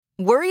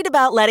Worried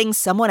about letting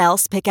someone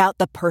else pick out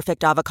the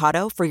perfect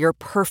avocado for your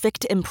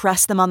perfect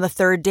impress them on the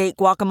third date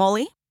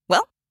guacamole?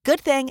 Well, good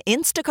thing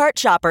Instacart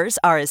shoppers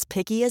are as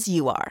picky as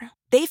you are.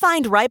 They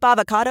find ripe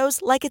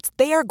avocados like it's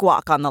their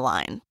guac on the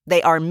line.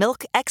 They are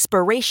milk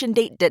expiration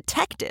date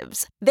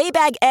detectives. They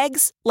bag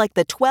eggs like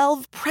the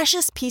 12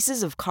 precious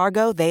pieces of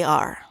cargo they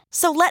are.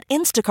 So let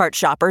Instacart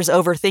shoppers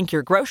overthink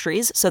your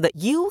groceries so that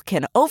you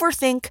can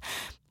overthink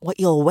what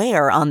you'll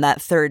wear on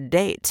that third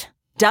date.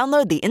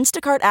 Download the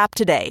Instacart app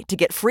today to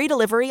get free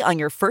delivery on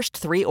your first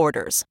 3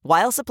 orders,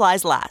 while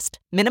supplies last.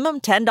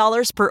 Minimum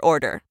 $10 per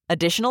order.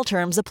 Additional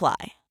terms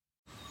apply.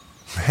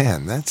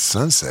 Man, that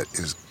sunset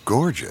is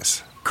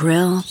gorgeous.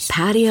 Grill,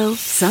 patio,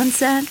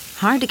 sunset.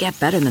 Hard to get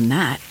better than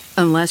that.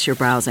 Unless you're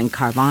browsing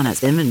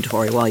Carvana's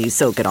inventory while you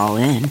soak it all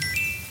in.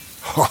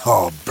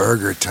 Oh,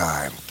 burger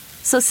time.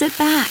 So sit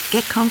back,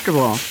 get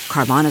comfortable.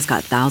 Carvana's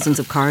got thousands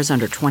of cars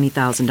under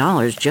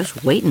 $20,000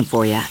 just waiting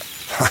for you.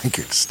 I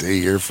could stay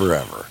here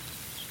forever.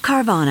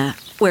 Carvana,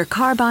 where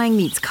car buying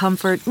meets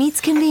comfort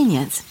meets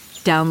convenience.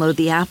 Download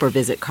the app or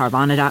visit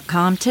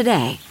Carvana.com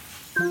today.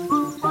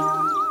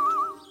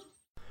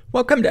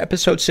 Welcome to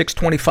episode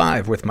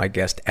 625 with my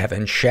guest,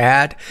 Evan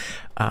Schad.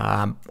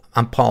 I'm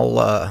Paul,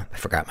 I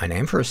forgot my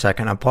name for a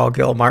second. I'm Paul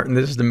Gilmartin.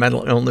 This is the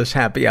Mental Illness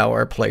Happy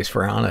Hour, a place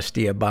for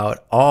honesty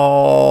about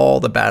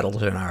all the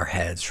battles in our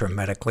heads, from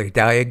medically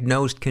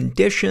diagnosed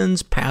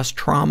conditions, past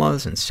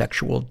traumas, and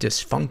sexual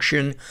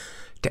dysfunction,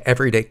 to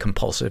everyday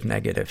compulsive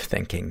negative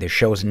thinking. This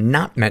show is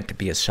not meant to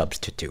be a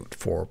substitute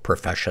for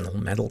professional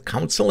mental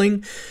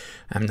counseling.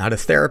 I'm not a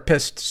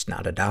therapist. It's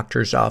not a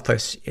doctor's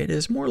office. It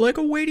is more like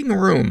a waiting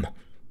room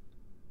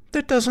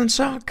that doesn't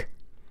suck.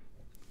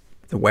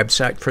 The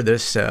website for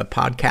this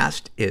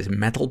podcast is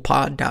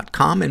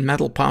mentalpod.com, and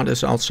mentalpod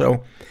is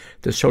also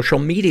the social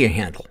media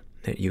handle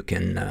that you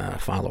can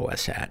follow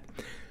us at.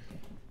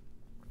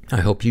 I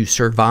hope you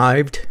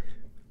survived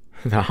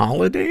the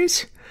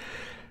holidays.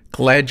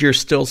 Glad you're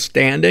still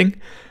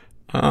standing.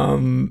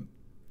 I'm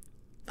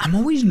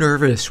always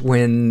nervous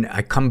when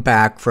I come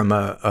back from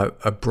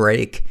a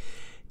break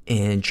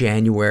in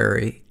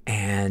January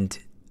and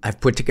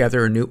I've put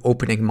together a new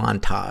opening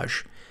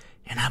montage,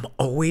 and I'm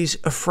always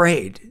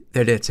afraid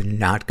that it's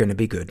not going to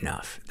be good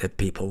enough, that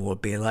people will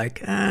be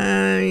like,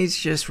 he's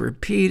just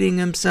repeating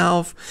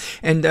himself.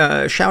 And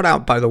shout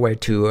out, by the way,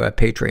 to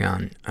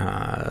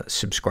Patreon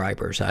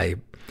subscribers. I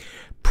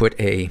put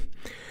a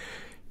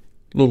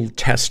little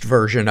test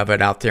version of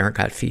it out there and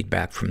got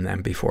feedback from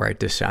them before I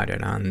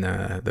decided on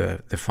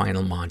the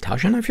final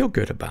montage, and I feel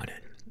good about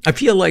it. I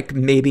feel like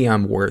maybe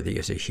I'm worthy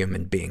as a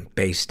human being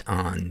based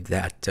on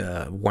that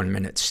 1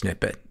 minute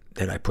snippet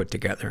that I put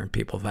together and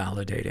people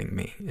validating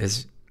me.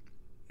 Is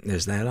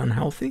that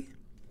unhealthy?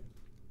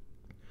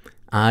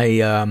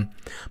 I'm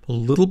a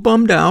little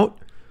bummed out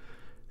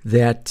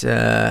that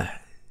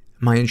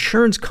my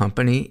insurance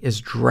company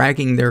is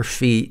dragging their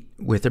feet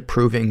with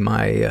approving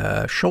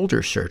my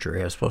shoulder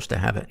surgery. I was supposed to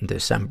have it in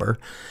December,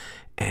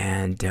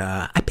 and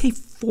I pay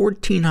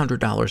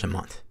 $1,400 a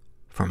month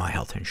for my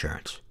health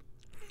insurance.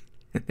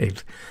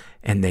 They've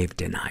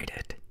denied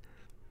it.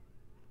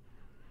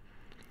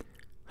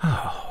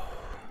 Oh.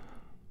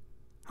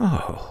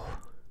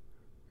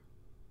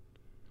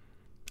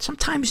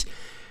 Sometimes,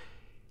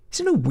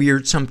 isn't it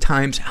weird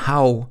sometimes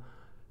how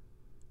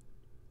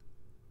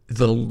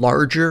the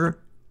larger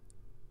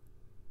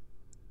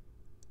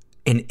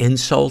an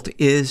insult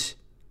is,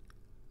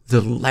 the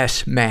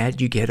less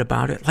mad you get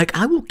about it? Like,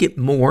 I will get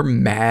more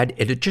mad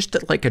at it, just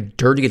at like a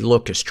dirty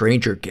look a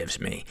stranger gives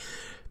me,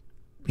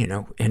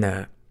 in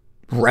a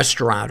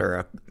restaurant or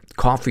a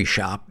coffee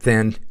shop,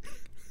 than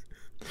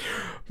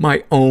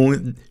my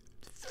own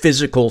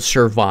physical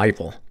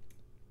survival.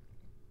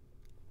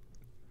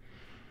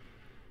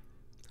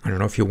 I don't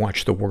know if you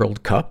watched the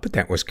World Cup, but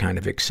that was kind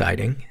of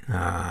exciting.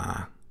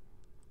 I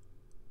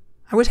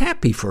was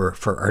happy for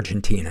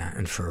Argentina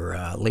and for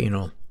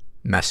Lionel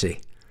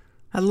Messi.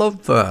 I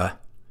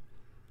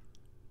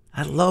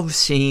love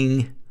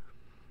seeing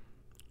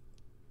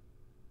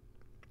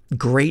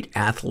great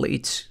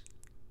athletes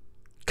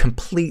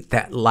complete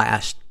that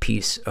last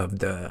piece of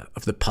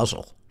the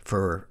puzzle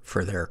for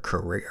their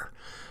career.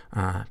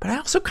 But I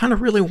also kind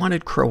of really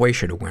wanted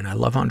Croatia to win. I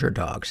love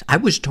underdogs. I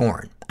was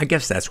torn. I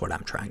guess that's what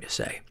I'm trying to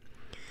say.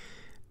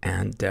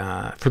 And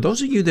for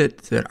those of you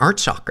that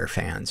aren't soccer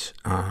fans,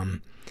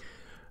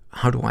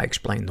 how do I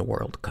explain the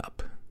World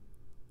Cup?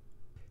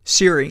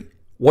 Siri,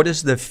 what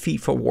is the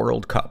FIFA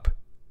World Cup?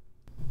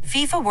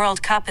 FIFA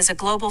World Cup is a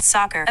global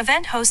soccer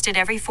event hosted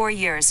every 4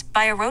 years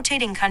by a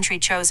rotating country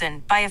chosen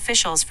by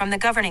officials from the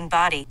governing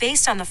body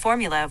based on the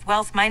formula of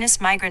wealth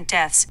minus migrant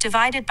deaths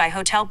divided by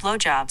hotel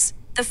blowjobs.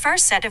 The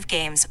first set of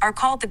games are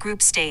called the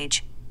group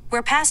stage,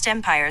 where past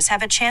empires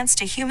have a chance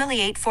to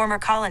humiliate former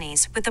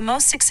colonies, with the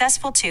most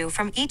successful 2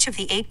 from each of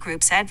the 8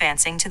 groups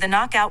advancing to the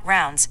knockout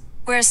rounds,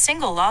 where a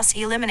single loss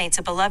eliminates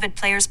a beloved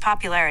player's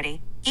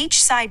popularity.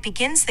 Each side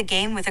begins the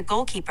game with a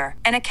goalkeeper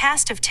and a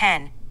cast of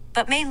 10,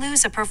 but may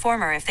lose a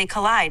performer if they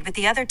collide with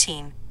the other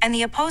team, and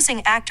the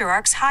opposing actor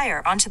arcs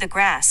higher onto the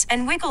grass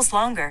and wiggles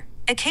longer,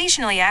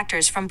 Occasionally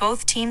actors from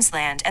both teams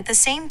land at the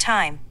same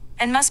time,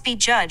 and must be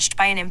judged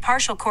by an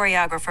impartial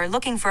choreographer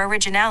looking for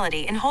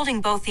originality in holding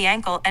both the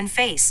ankle and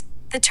face.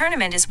 The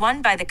tournament is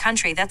won by the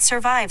country that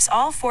survives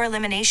all 4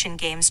 elimination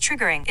games,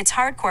 triggering its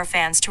hardcore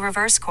fans to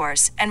reverse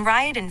course and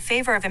riot in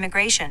favor of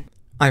immigration.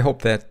 I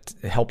hope that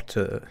helped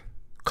to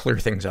clear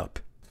things up.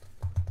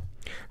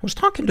 I was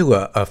talking to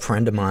a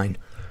friend of mine,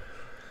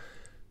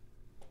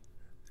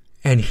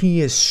 and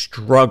he is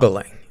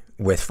struggling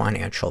with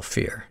financial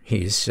fear.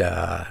 He's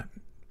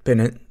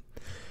been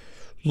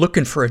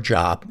looking for a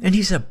job, and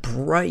he's a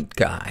bright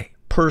guy,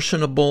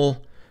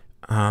 personable,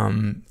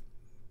 and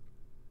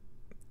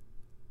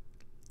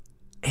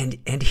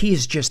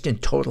he's just in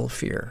total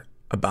fear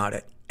about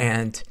it.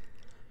 And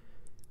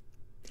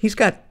he's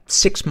got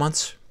 6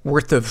 months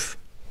worth of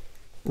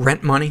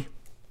rent money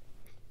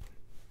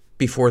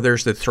before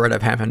there's the threat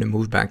of having to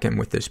move back in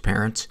with his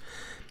parents.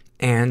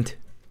 And,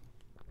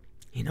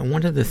 you know,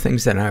 one of the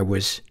things that I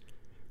was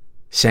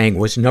saying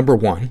was, number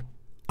one,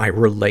 I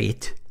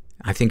relate.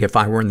 I think if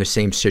I were in the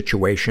same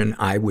situation,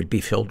 I would be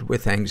filled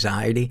with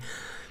anxiety.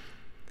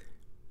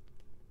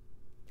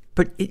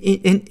 But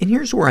and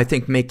here's where I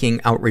think making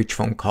outreach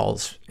phone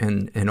calls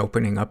and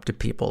opening up to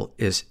people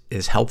is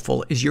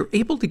helpful, is you're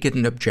able to get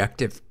an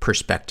objective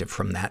perspective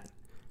from that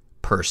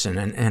person.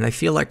 And I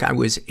feel like I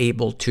was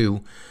able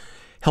to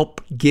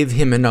help give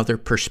him another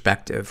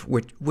perspective,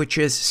 which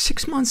is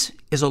 6 months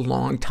is a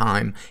long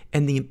time.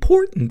 And the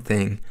important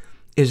thing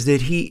is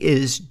that he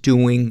is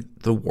doing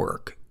the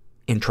work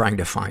in trying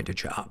to find a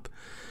job,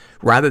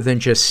 rather than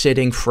just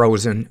sitting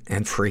frozen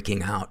and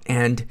freaking out.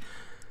 And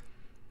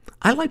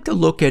I like to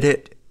look at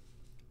it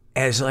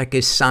as like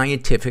a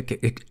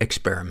scientific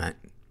experiment.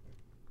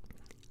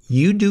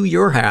 You do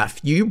your half.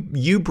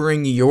 You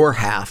bring your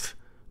half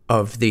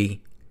of the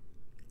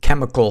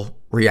chemical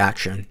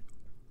reaction,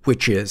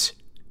 which is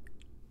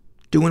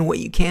doing what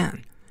you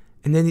can.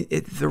 And then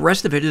the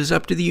rest of it is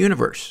up to the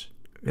universe.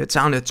 It's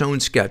on its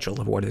own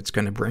schedule of what it's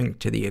going to bring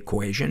to the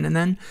equation. And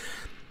then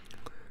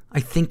I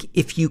think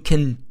if you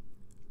can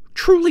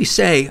truly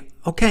say,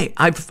 okay,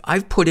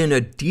 I've put in a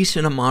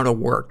decent amount of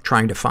work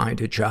trying to find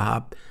a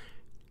job,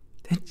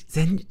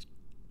 then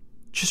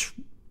just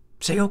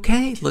say,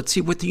 okay, let's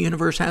see what the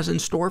universe has in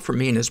store for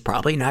me. And it's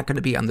probably not going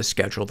to be on the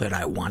schedule that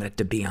I want it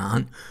to be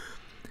on.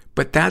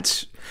 But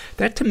that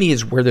to me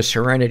is where the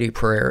serenity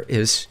prayer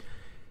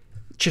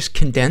just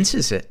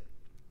condenses it.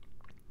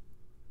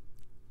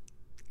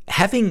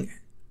 Having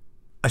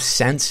a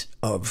sense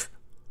of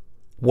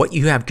what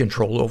you have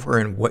control over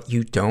and what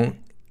you don't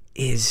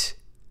is,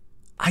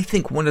 I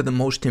think, one of the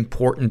most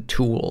important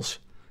tools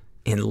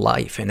in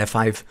life. And if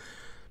I've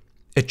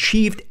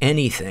achieved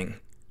anything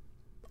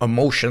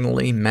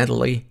emotionally,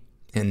 mentally,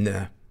 in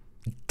the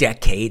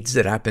decades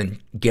that I've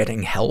been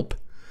getting help,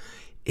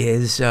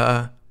 is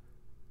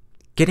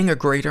getting a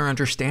greater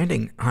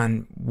understanding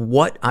on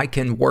what I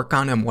can work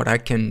on and what I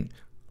can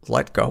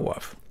let go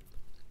of.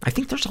 I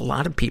think there's a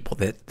lot of people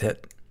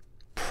that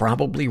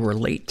probably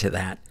relate to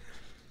that.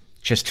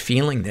 Just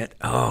feeling that,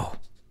 I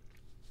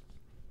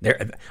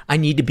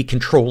need to be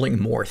controlling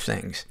more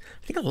things.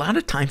 I think a lot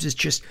of times it's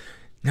just,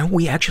 no,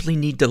 we actually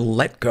need to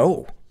let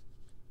go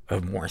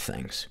of more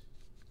things.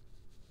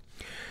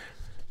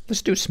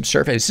 Let's do some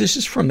surveys. This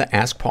is from the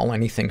Ask Paul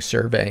Anything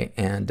survey,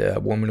 and a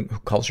woman who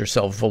calls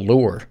herself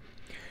Velour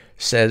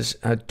says,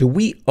 do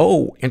we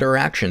owe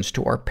interactions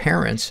to our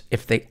parents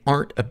if they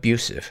aren't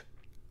abusive?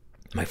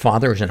 My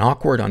father is an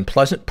awkward,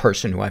 unpleasant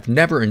person who I've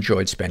never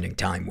enjoyed spending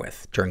time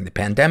with. During the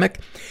pandemic,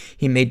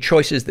 he made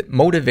choices that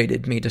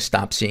motivated me to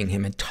stop seeing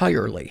him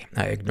entirely.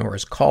 I ignore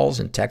his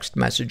calls and text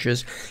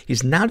messages.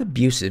 He's not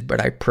abusive,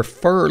 but I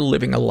prefer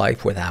living a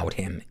life without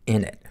him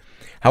in it.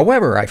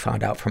 However, I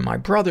found out from my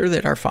brother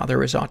that our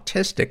father is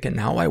autistic, and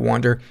now I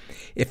wonder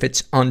if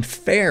it's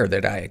unfair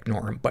that I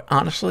ignore him. But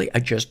honestly, I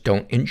just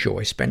don't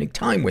enjoy spending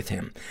time with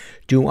him.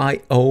 Do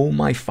I owe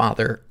my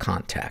father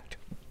contact?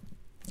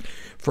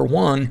 For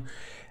one,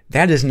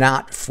 that is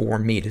not for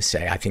me to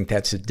say. I think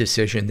that's a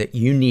decision that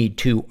you need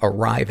to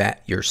arrive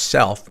at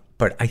yourself.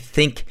 But I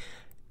think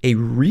a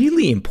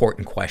really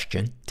important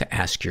question to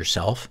ask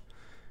yourself,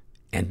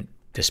 and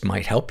this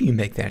might help you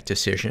make that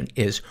decision,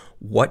 is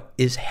what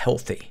is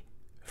healthy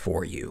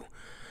for you?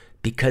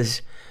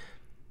 Because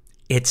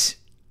it's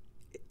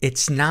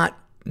not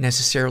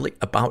necessarily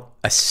about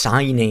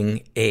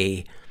assigning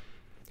a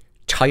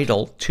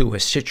title to a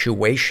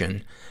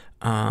situation.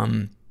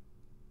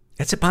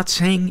 It's about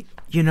saying,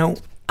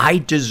 I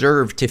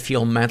deserve to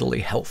feel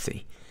mentally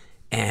healthy.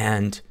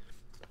 And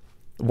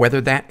whether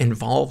that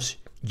involves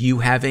you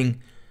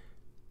having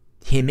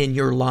him in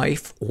your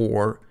life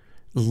or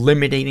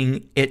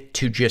limiting it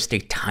to just a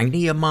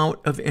tiny amount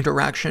of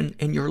interaction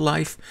in your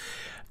life,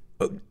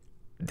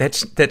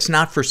 that's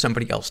not for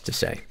somebody else to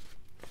say.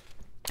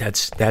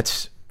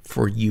 That's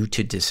for you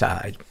to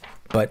decide.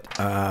 But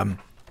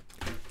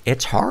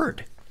it's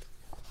hard.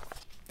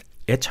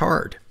 It's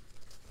hard.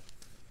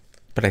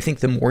 But I think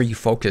the more you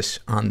focus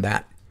on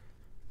that,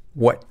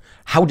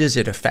 how does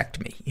it affect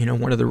me?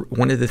 One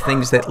of the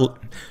things that,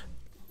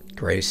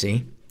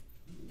 Gracie,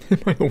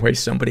 By the way,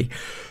 somebody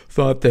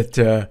thought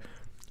that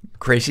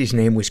Gracie's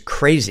name was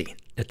Crazy,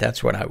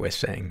 that's what I was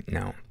saying.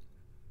 No.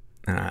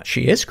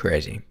 She is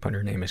crazy, but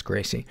her name is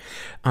Gracie.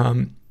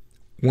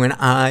 When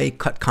I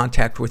cut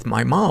contact with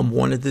my mom,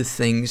 one of the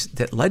things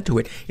that led to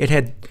it,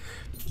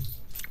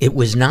 it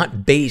was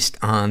not based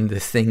on the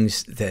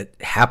things that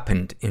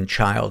happened in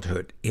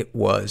childhood. It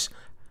was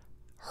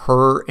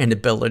her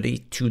inability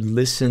to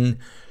listen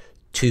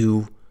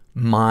to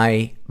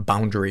my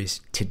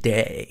boundaries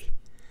today,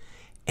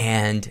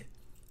 and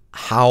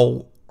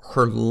how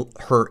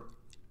her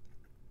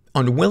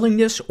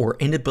unwillingness or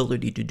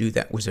inability to do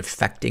that was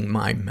affecting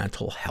my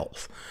mental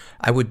health.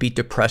 I would be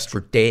depressed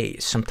for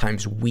days,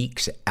 sometimes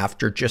weeks,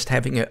 after just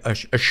having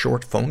a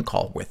short phone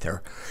call with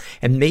her.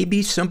 And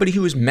maybe somebody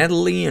who is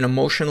mentally and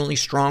emotionally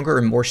stronger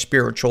and more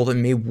spiritual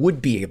than me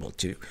would be able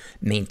to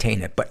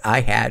maintain it. But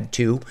I had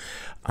to,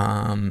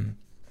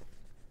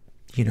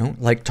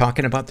 like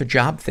talking about the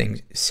job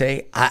thing,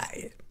 say,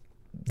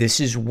 this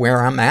is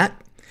where I'm at,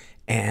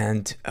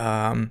 and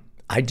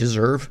I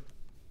deserve.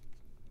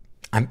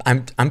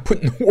 I'm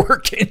putting the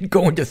work in,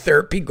 going to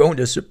therapy, going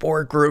to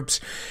support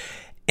groups,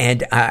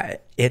 and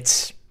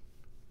it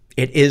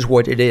is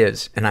what it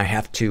is, and I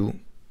have to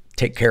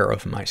take care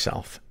of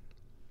myself.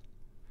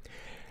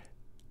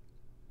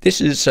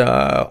 This is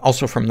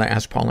also from the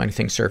Ask Paul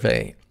Anything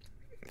survey,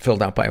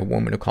 filled out by a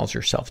woman who calls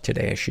herself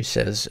Today. She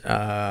says,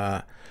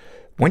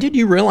 when did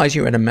you realize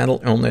you had a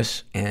mental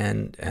illness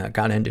and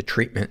got into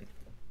treatment?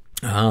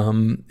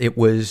 It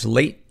was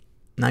late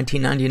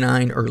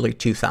 1999, early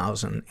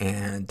 2000,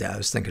 and I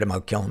was thinking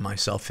about killing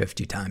myself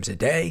 50 times a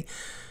day.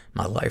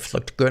 My life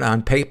looked good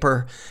on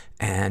paper,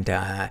 and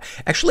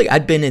actually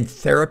I'd been in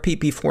therapy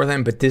before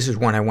then, but this is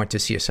when I went to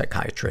see a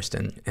psychiatrist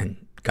and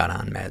got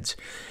on meds.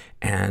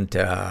 And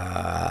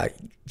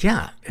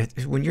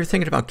when you're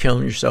thinking about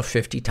killing yourself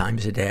 50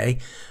 times a day,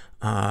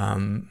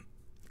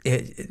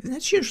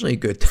 that's usually a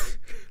good thing.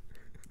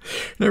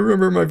 And I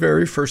remember my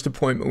very first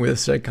appointment with a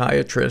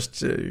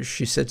psychiatrist.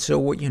 She said, so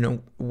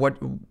what,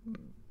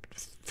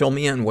 fill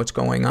me in, what's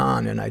going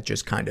on? And I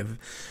just kind of,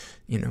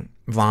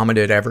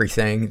 vomited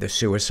everything, the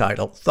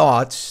suicidal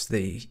thoughts,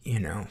 it's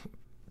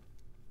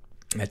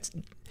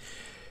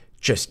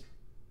just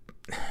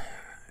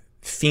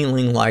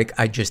feeling like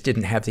I just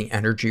didn't have the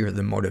energy or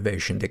the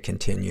motivation to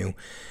continue,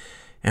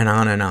 and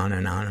on and on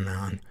and on and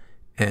on.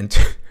 And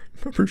I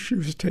remember she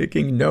was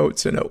taking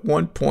notes, and at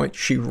one point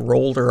she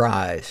rolled her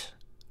eyes.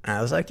 And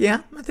I was like,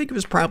 yeah, I think it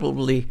was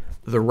probably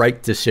the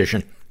right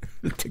decision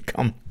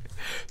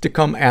to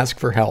come ask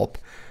for help.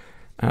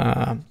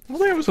 Well,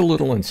 I was a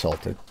little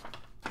insulted.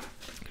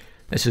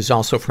 This is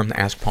also from the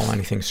Ask Paul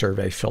Anything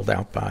survey, filled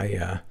out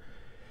by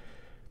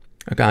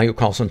a guy who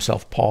calls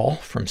himself Paul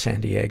from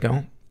San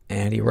Diego.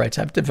 And he writes,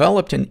 I've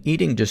developed an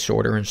eating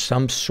disorder and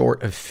some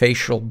sort of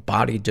facial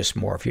body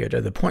dysmorphia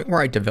to the point where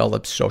I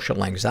developed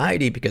social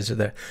anxiety because of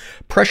the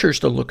pressures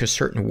to look a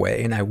certain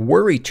way, and I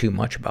worry too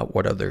much about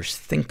what others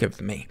think of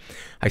me.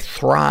 I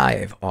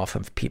thrive off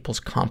of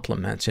people's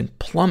compliments and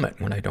plummet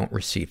when I don't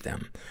receive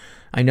them.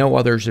 I know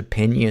others'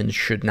 opinions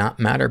should not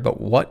matter, but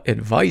what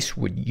advice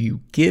would you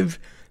give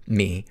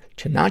me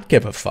to not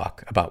give a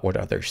fuck about what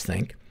others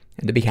think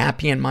and to be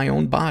happy in my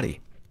own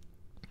body?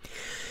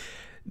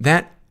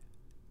 That,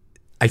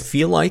 I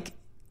feel like,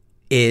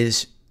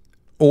 is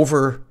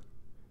over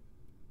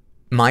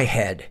my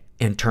head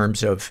in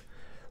terms of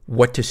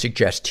what to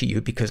suggest to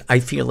you, because I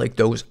feel like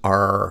those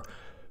are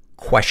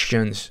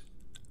questions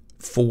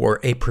for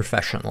a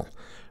professional.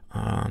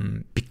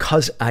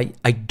 Because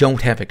I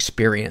don't have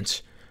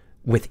experience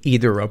with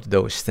either of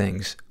those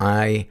things,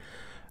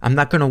 I'm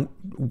not going to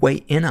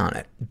weigh in on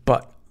it.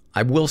 But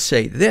I will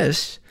say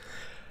this: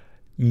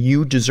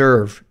 you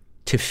deserve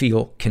to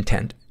feel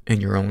content in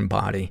your own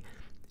body.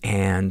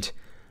 And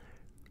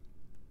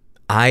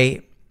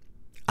I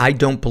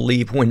don't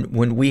believe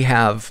when we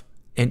have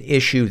an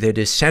issue that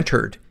is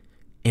centered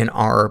in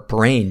our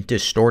brain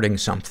distorting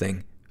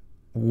something,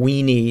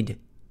 we need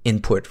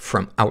input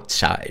from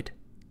outside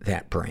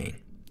that brain.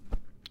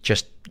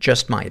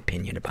 Just my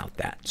opinion about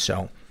that.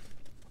 So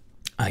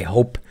I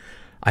hope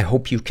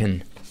you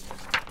can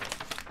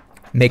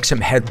make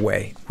some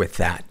headway with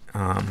that,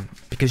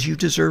 because you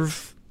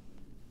deserve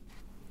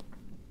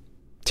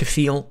to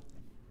feel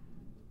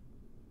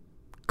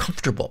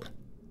comfortable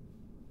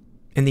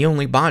in the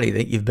only body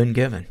that you've been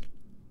given.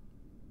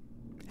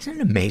 Isn't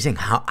it amazing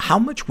how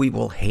much we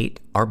will hate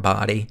our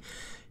body?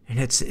 And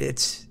it's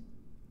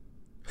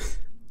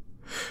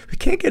we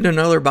can't get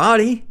another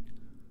body.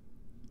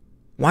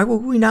 Why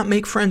would we not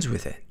make friends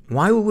with it?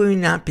 Why would we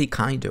not be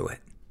kind to it?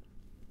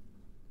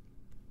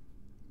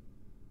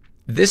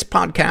 This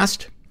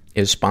podcast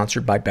is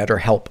sponsored by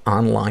BetterHelp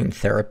Online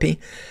Therapy.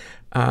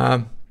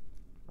 I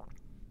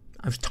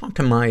was talking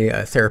to my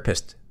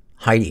therapist,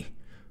 Heidi,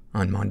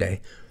 on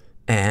Monday,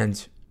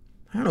 and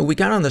I don't know, we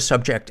got on the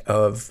subject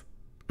of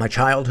my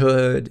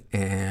childhood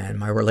and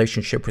my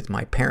relationship with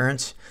my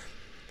parents.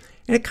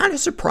 And it kind of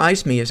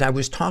surprised me as I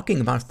was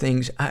talking about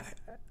things.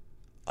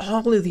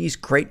 All of these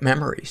great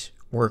memories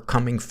were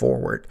coming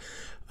forward.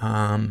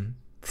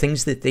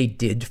 things that they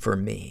did for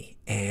me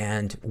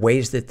and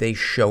ways that they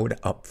showed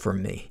up for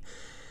me.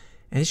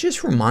 And it's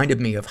just reminded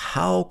me of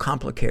how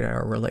complicated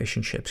our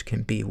relationships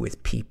can be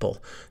with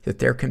people, that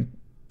there can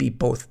be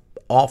both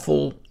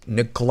awful,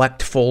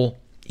 neglectful,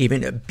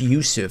 even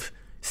abusive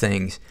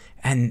things,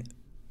 and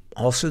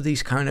also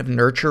these kind of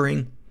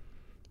nurturing,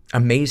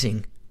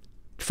 amazing,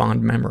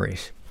 fond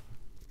memories.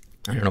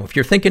 I don't know, if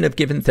you're thinking of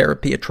giving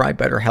therapy a try,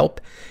 BetterHelp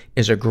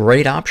is a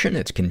great option.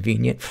 It's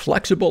convenient,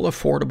 flexible,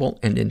 affordable,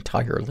 and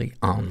entirely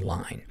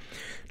online.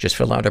 Just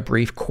fill out a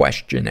brief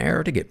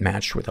questionnaire to get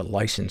matched with a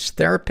licensed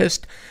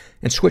therapist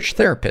and switch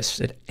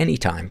therapists at any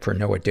time for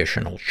no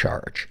additional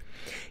charge.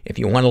 If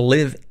you want to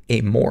live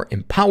a more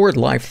empowered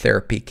life,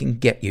 therapy can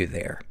get you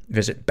there.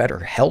 Visit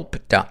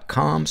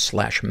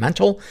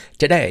BetterHelp.com/mental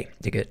today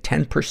to get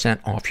 10%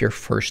 off your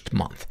first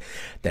month.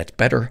 That's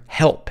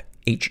BetterHelp,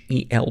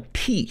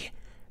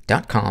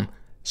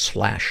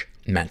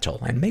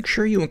 HELP.com/mental. And make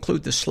sure you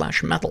include the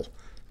 /mental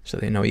so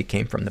they know you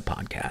came from the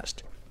podcast.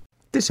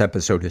 This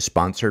episode is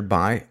sponsored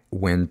by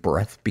When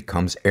Breath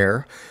Becomes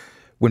Air.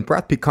 When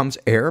Breath Becomes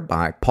Air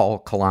by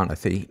Paul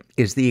Kalanithi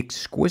is the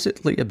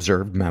exquisitely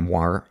observed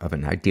memoir of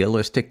an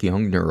idealistic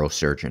young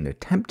neurosurgeon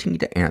attempting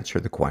to answer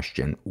the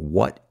question,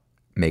 what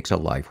makes a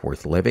life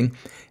worth living,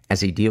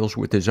 as he deals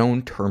with his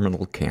own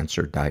terminal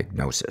cancer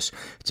diagnosis.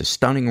 It's a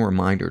stunning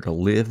reminder to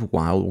live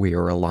while we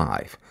are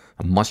alive.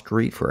 A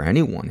must-read for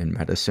anyone in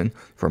medicine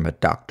from a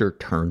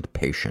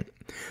doctor-turned-patient.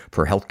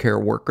 For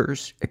healthcare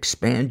workers,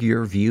 expand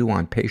your view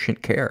on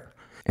patient care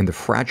and the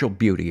fragile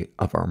beauty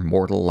of our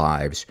mortal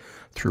lives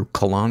through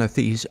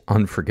Kalanithi's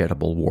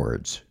unforgettable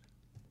words.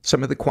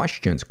 Some of the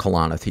questions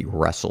Kalanithi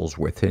wrestles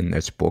with in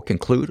this book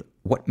include,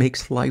 what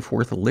makes life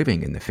worth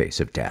living in the face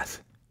of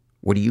death?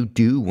 What do you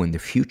do when the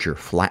future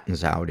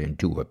flattens out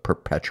into a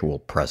perpetual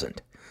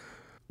present?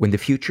 When the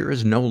future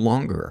is no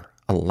longer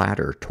a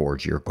ladder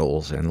towards your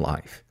goals in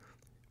life?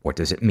 What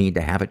does it mean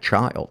to have a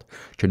child,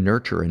 to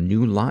nurture a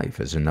new life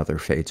as another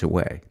fades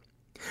away?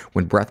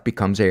 When Breath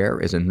Becomes Air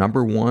is a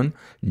 #1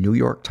 New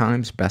York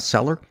Times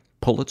bestseller,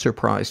 Pulitzer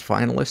Prize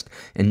finalist,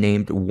 and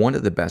named one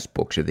of the best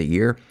books of the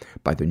year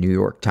by the New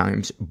York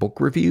Times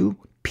Book Review,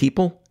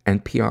 People,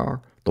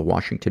 NPR, The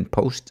Washington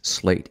Post,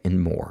 Slate,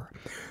 and more.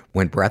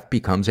 When Breath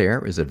Becomes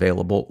Air is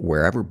available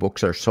wherever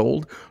books are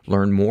sold.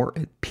 Learn more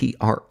at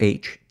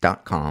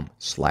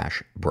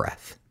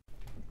prh.com/breath.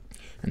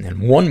 And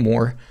then one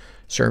more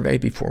survey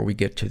before we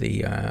get to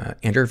the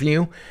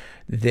interview.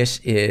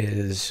 This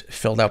is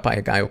filled out by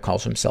a guy who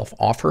calls himself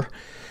Offer.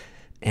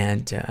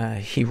 And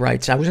he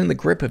writes, I was in the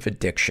grip of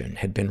addiction,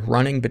 had been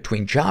running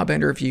between job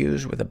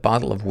interviews with a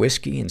bottle of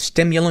whiskey and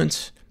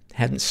stimulants,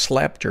 hadn't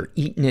slept or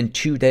eaten in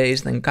 2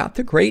 days, then got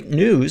the great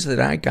news that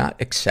I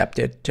got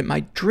accepted to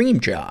my dream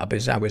job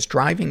as I was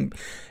driving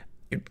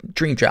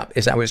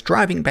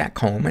back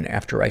home, and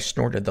after I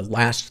snorted the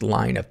last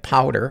line of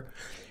powder,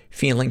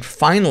 feeling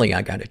finally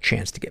I got a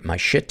chance to get my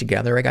shit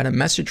together, I got a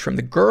message from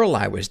the girl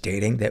I was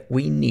dating that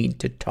we need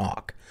to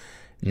talk.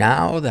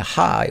 Now the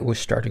high was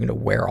starting to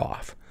wear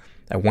off.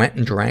 I went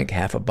and drank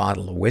half a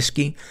bottle of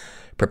whiskey,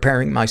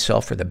 preparing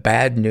myself for the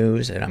bad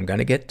news that I'm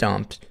gonna get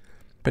dumped,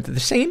 but at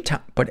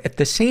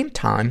the same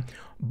time,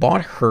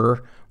 bought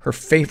her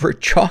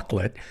favorite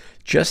chocolate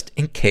just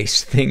in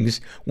case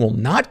things will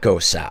not go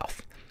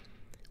south.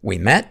 We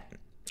met.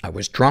 I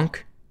was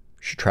drunk.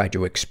 She tried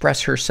to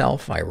express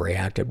herself. I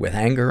reacted with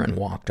anger and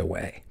walked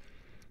away.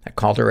 I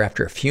called her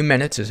after a few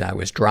minutes as I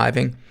was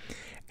driving,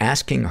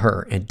 asking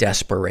her in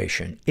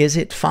desperation, is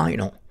it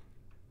final?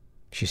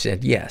 She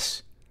said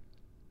yes.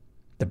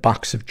 The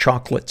box of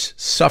chocolates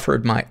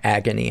suffered my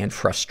agony and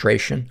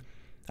frustration.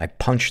 I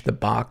punched the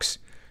box.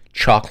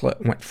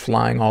 Chocolate went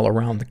flying all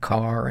around the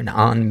car and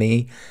on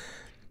me.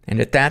 And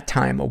at that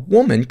time, a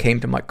woman came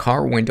to my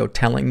car window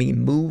telling me,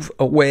 move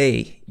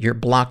away, you're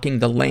blocking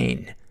the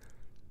lane.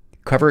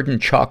 Covered in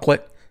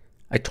chocolate,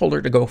 I told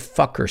her to go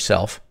fuck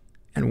herself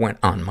and went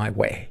on my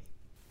way.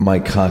 My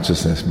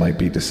consciousness might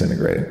be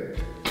disintegrating.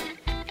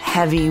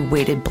 Heavy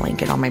weighted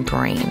blanket on my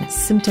brain.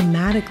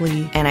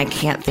 Symptomatically. And I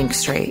can't think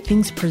straight.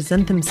 Things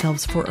present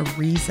themselves for a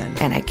reason.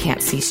 And I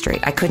can't see straight.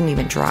 I couldn't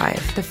even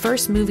drive. The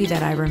first movie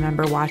that I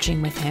remember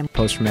watching with him,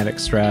 post-traumatic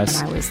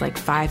stress, when I was like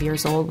 5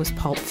 years old, was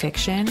Pulp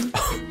Fiction.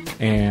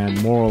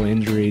 And moral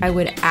injury. I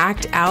would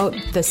act out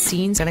the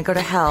scenes. Gonna go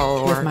to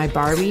hell. With my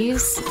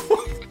Barbies.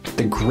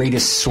 The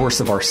greatest source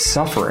of our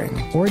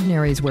suffering.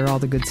 Ordinary is where all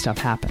the good stuff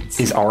happens.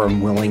 Is our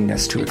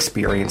unwillingness to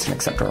experience and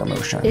accept our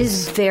emotions. It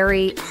is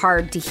very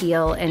hard to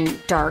heal in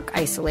dark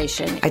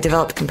isolation. I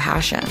developed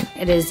compassion.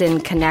 It is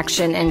in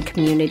connection and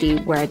community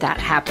where that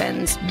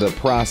happens. The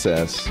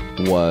process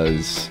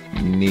was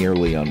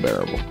nearly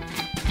unbearable.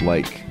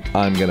 Like,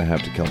 I'm going to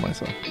have to kill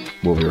myself.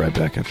 We'll be right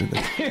back after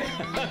this.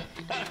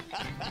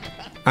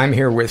 I'm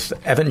here with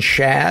Evan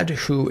Schad,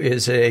 who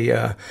is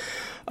a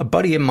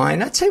buddy of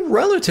mine. I'd say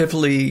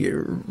relatively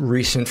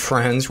recent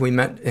friends. We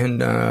met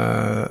in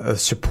a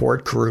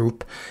support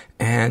group,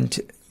 and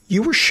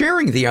you were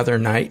sharing the other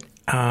night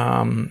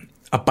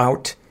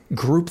about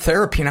group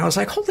therapy, and I was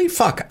like, holy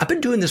fuck, I've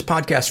been doing this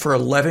podcast for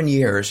 11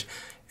 years,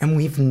 and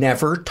we've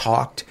never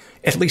talked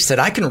at least that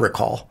I can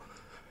recall,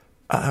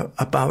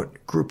 about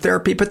group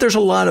therapy. But there's a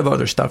lot of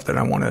other stuff that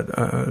I want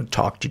to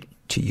talk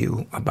to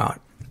you about.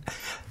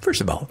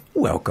 First of all,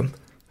 welcome.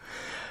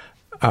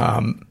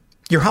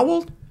 You're how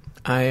old?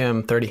 I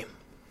am 30.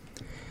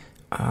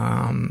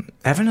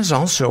 Evan is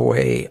also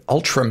a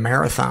ultra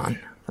marathon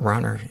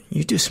runner.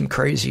 You do some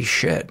crazy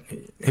shit.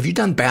 Have you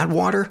done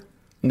Badwater?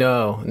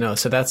 No.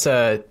 So that's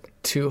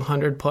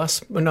 200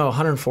 plus. No,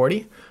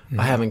 140. Mm-hmm.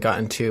 I haven't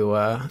gotten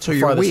to. So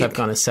you're farthest weak. I've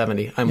gone is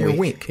 70. You're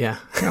weak. Yeah.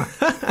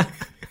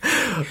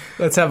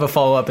 Let's have a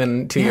follow up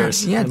in 2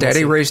 years. Yeah,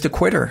 Daddy raised a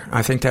quitter.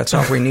 I think that's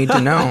all we need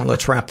to know.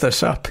 Let's wrap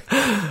this up.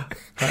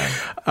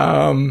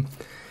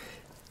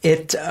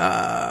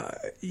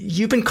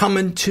 You've been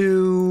coming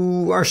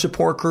to our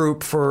support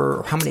group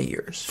for how many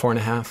years?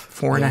 4.5.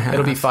 4.5.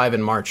 It'll be 5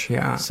 in March.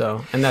 Yeah.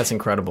 So, and that's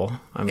incredible.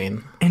 I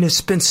mean, and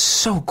it's been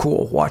so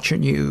cool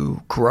watching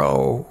you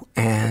grow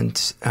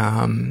and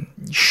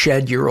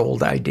shed your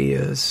old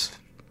ideas.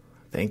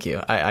 Thank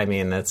you. I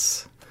mean,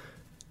 it's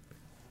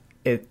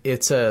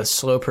a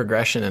slow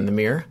progression in the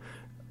mirror,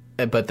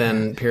 but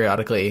then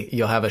periodically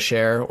you'll have a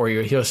share, or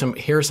you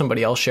hear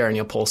somebody else share, and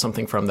you'll pull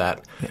something from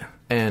that. Yeah.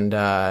 And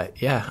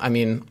I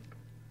mean,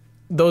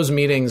 those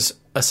meetings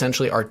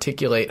essentially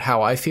articulate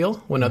how I feel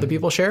when other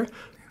people share,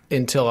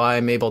 until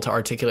I'm able to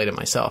articulate it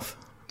myself.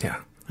 Yeah.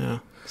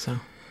 So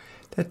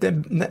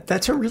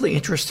that's a really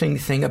interesting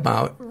thing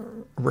about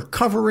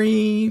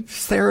recovery,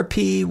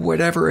 therapy,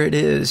 whatever it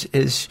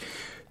is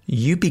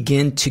you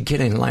begin to get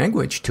in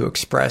language to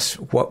express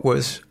what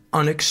was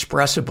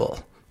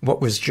unexpressible, what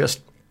was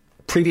just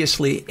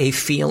previously a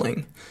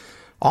feeling,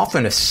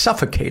 often a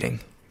suffocating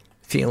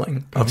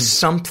feeling of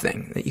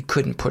something that you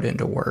couldn't put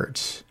into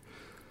words.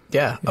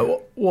 Yeah.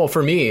 Well,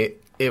 for me,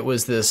 it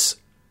was this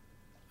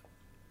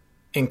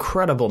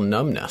incredible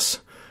numbness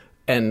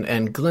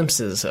and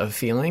glimpses of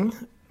feeling,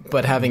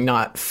 but having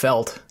not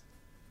felt.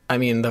 I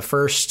mean, the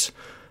first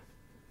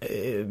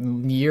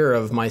year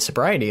of my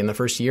sobriety and the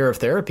first year of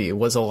therapy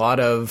was a lot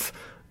of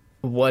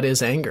what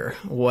is anger,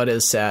 what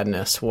is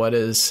sadness,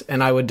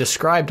 and I would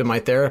describe to my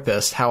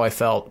therapist how I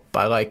felt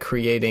by like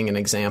creating an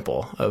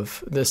example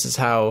of this is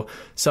how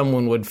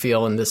someone would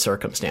feel in this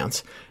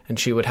circumstance. And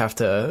she would have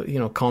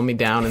to, calm me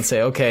down and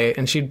say, okay.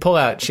 And she'd pull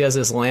out, she has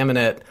this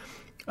laminate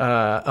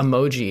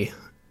emoji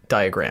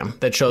diagram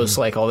that shows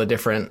like all the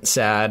different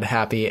sad,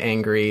 happy,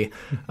 angry,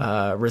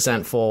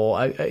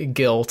 resentful,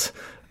 guilt.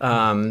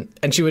 And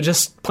she would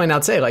just plain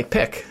out say like,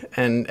 pick.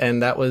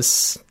 And that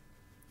was,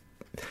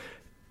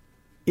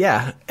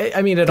 yeah.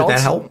 I mean, did that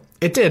help?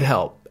 It did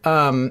help.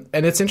 And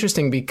it's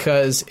interesting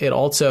because it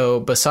also,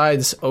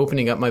 besides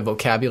opening up my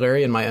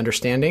vocabulary and my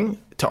understanding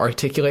to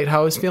articulate how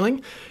I was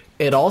feeling,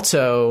 it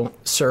also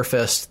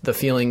surfaced the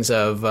feelings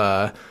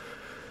of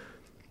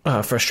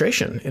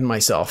frustration in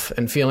myself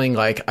and feeling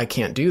like I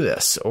can't do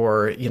this,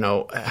 or,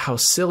 how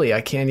silly,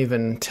 I can't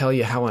even tell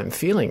you how I'm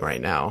feeling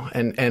right now.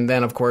 And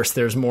then, of course,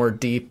 there's more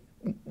deep,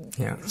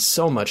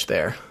 so much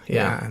there.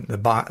 Yeah. The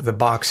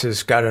box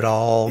has got it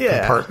all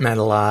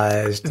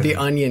compartmentalized. The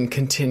onion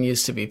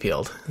continues to be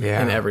peeled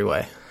in every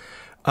way.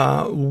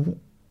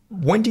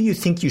 When do you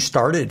think you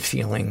started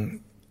feeling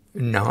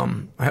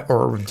numb,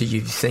 or do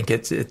you think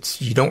it's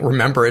you don't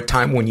remember a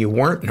time when you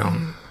weren't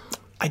numb?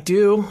 I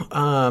do.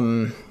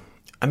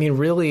 I mean,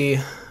 really,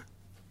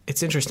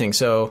 it's interesting.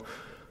 So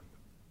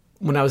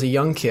when I was a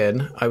young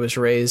kid, I was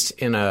raised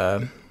in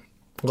a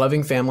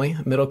loving family,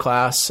 middle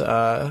class,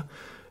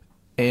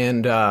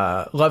 and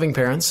loving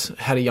parents.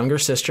 Had a younger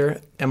sister,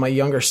 and my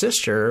younger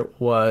sister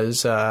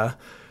was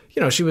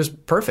she was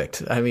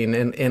perfect. I mean,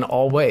 in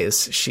all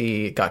ways.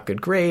 She got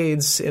good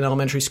grades in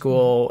elementary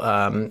school,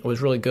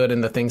 was really good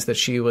in the things that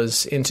she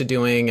was into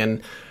doing.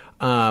 And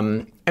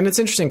it's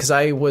interesting because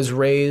I was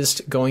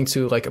raised going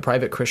to like a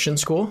private Christian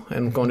school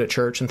and going to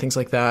church and things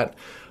like that.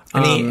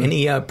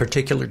 Any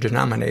particular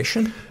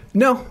denomination?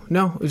 No,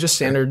 it was just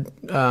standard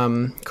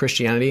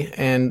Christianity.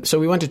 And so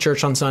we went to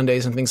church on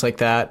Sundays and things like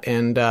that.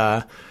 And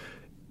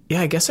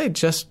I guess I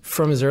just,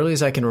 from as early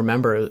as I can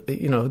remember,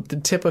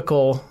 the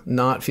typical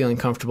not feeling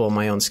comfortable in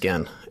my own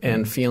skin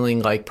and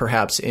feeling like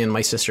perhaps in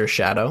my sister's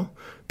shadow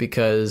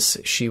because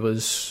she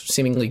was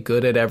seemingly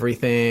good at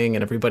everything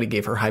and everybody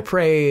gave her high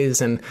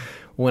praise. And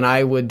when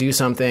I would do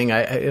something,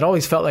 it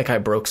always felt like I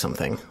broke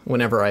something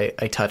whenever I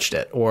touched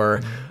it,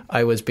 or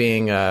I was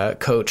being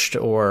coached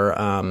or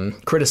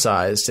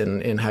criticized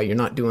in how you're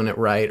not doing it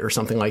right or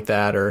something like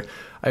that. Or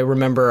I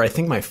remember, I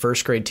think my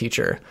first grade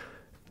teacher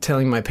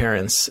telling my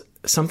parents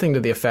something to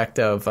the effect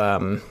of,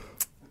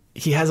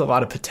 he has a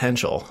lot of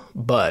potential,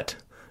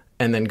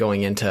 and then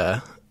going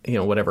into,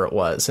 whatever it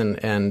was.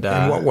 And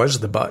what was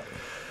the but?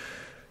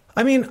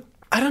 I mean,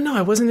 I don't know.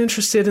 I wasn't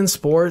interested in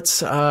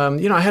sports.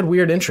 I had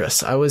weird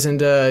interests. I was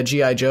into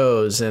G.I.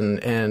 Joes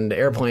and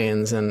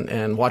airplanes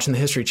and watching the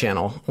History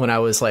Channel when I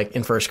was like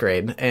in first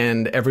grade,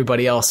 and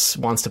everybody else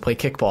wants to play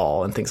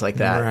kickball and things like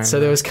that. Right, so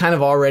there was kind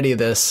of already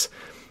this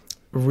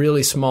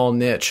really small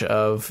niche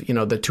of,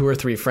 the 2 or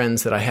 3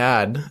 friends that I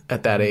had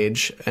at that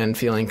age, and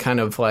feeling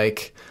kind of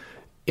like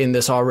in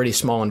this already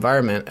small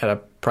environment at a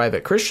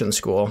private Christian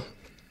school,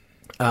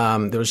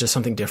 There was just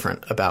something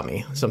different about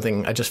me.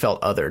 Something I just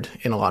felt othered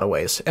in a lot of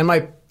ways. And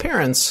my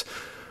parents,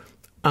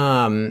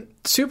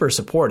 super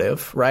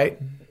supportive, right?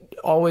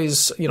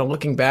 Always,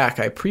 looking back,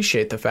 I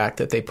appreciate the fact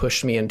that they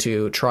pushed me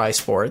into try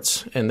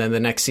sports. And then the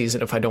next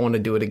season, if I don't want to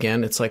do it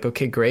again, it's like,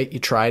 okay, great. You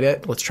tried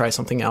it. Let's try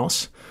something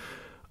else.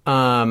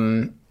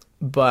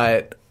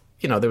 But,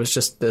 there was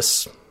just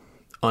this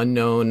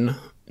unknown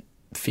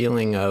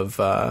feeling of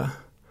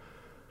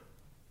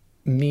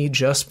me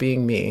just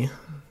being me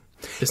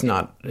is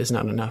not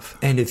enough.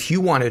 And if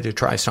you wanted to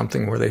try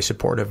something, were they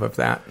supportive of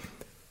that?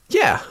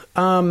 Yeah.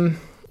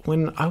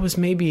 When I was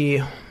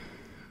maybe,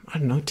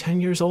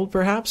 10 years old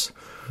perhaps,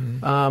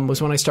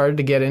 was when I started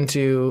to get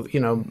into,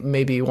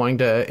 maybe wanting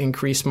to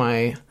increase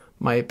my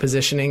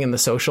positioning in the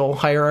social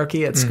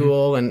hierarchy at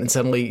school, and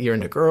suddenly you're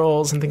into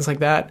girls and things like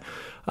that.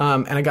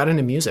 And I got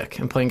into music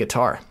and playing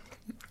guitar.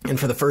 And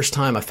for the first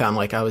time, I found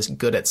like I was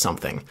good at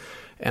something.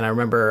 And I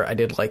remember I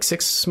did like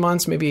 6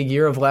 months, maybe a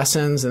year of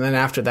lessons. And then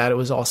after that, it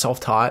was all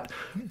self-taught.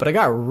 But I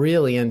got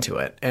really into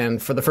it.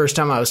 And for the first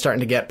time, I was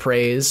starting to get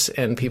praise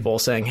and people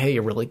saying, hey,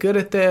 you're really good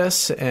at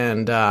this.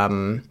 And I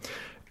mean,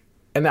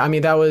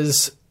 that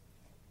was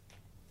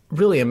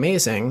really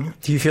amazing.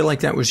 Do you feel like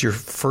that was your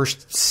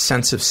first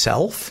sense of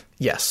self?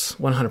 Yes,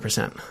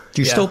 100%.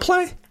 Do you still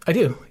play? I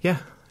do, yeah.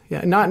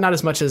 Yeah, not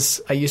as much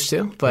as I used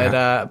to, but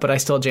I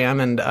still jam.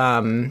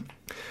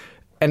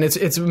 And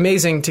it's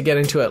amazing to get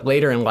into it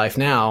later in life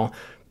now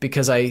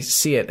because I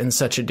see it in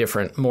such a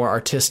different, more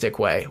artistic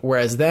way.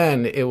 Whereas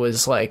then it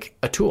was like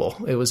a tool.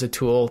 It was a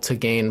tool to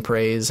gain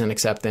praise and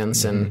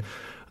acceptance. And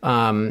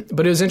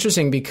but it was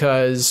interesting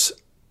because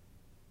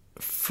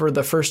for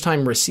the first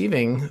time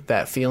receiving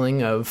that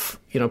feeling of,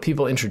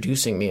 people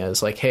introducing me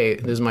as like, hey,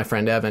 this is my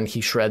friend Evan,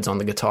 he shreds on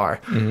the guitar.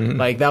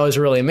 Like that was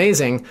really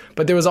amazing.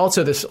 But there was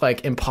also this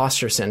like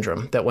imposter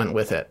syndrome that went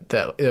with it.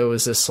 That it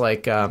was this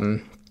like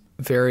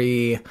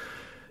very...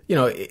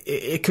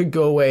 it could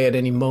go away at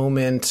any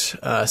moment,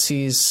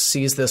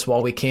 seize this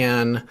while we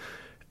can.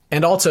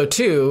 And also,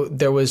 too,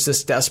 there was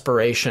this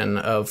desperation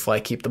of,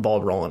 like, keep the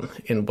ball rolling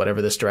in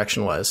whatever this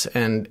direction was.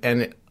 And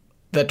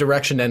that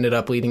direction ended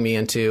up leading me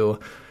into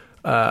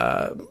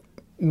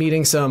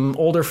meeting some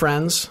older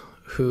friends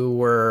who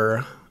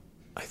were,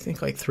 I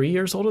think, like 3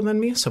 years older than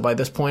me. So by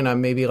this point,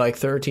 I'm maybe like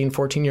 13,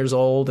 14 years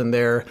old, and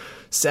they're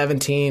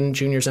 17,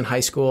 juniors in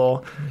high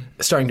school,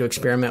 starting to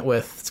experiment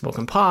with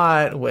smoking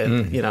pot,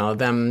 with,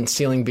 them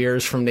stealing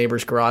beers from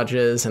neighbors'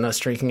 garages and us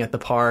drinking at the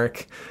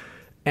park.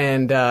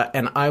 And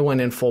I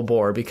went in full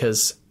bore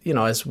because,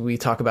 as we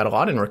talk about a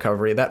lot in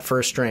recovery, that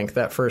first drink,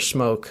 that first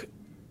smoke,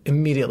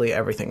 immediately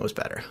everything was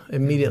better.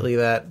 Immediately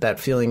that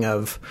feeling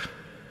of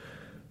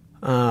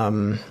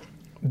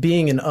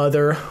being an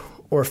other,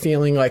 or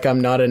feeling like I'm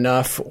not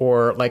enough,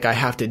 or like I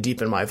have to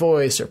deepen my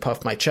voice or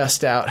puff my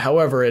chest out,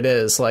 however it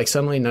is, like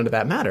suddenly none of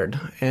that mattered.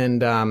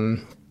 And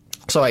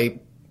so I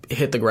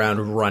hit the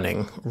ground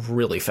running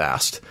really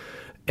fast.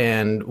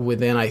 And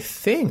within, I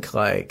think,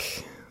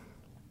 like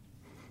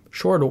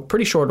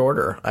pretty short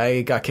order,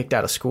 I got kicked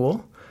out of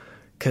school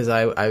because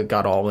I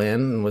got all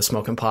in and was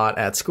smoking pot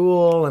at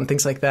school and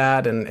things like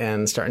that,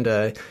 and starting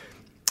to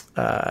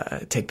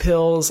take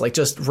pills, like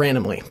just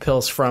randomly,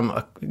 pills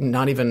from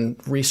not even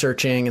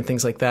researching and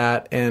things like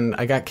that. And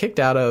I got kicked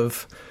out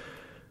of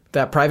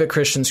that private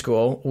Christian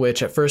school,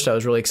 which at first I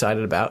was really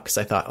excited about because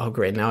I thought, oh,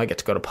 great, now I get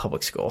to go to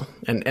public school.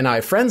 And I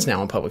have friends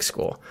now in public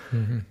school.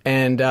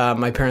 And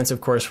my parents,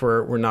 of course,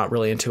 were not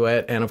really into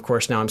it. And of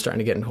course, now I'm starting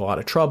to get into a lot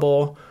of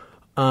trouble.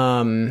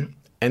 And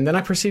then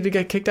I proceeded to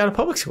get kicked out of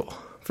public school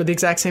for the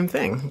exact same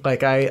thing.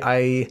 Like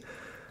I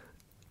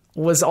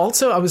was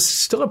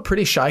still a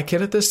pretty shy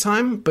kid at this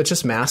time, but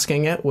just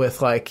masking it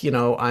with like,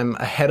 I'm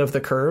ahead of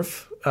the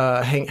curve,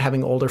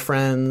 having older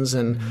friends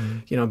and,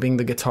 being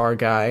the guitar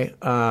guy.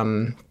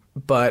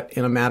 But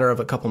in a matter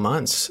of a couple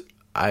months,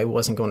 I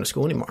wasn't going to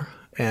school anymore.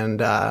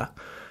 And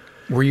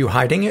were you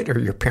hiding it, or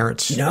your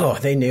parents? No,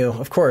 they knew,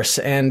 of course.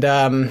 And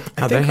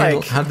how'd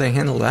they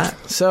handle that?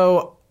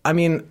 So, I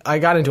mean, I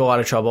got into a lot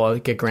of trouble. I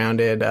would get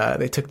grounded.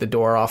 They took the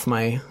door off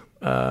my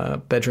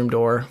bedroom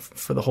door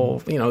for the whole,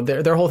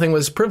 their whole thing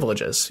was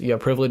privileges. You have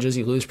privileges,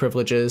 you lose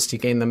privileges, you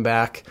gain them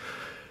back.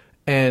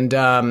 And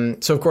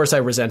so, of course, I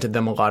resented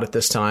them a lot at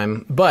this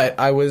time. But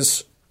I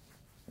was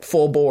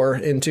full bore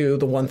into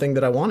the one thing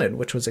that I wanted,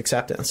 which was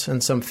acceptance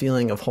and some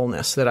feeling of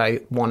wholeness that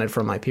I wanted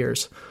from my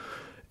peers.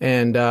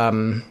 And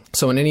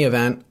so in any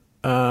event,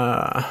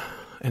 and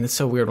it's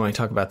so weird when I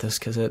talk about this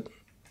because it's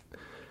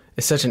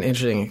such an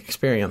interesting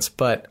experience,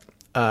 but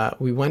I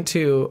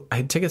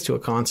had tickets to a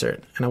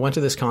concert, and I went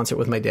to this concert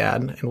with my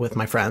dad and with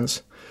my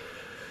friends.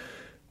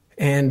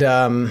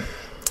 And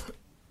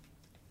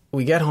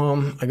we get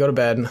home, I go to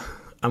bed,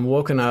 I'm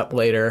woken up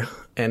later,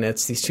 and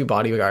it's these two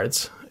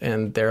bodyguards,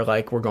 and they're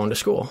like, we're going to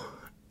school.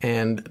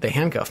 And they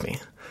handcuff me.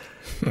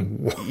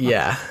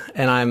 Yeah.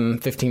 And I'm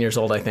 15 years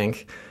old, I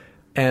think.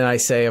 And I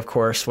say, of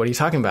course, what are you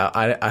talking about?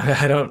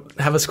 I don't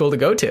have a school to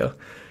go to.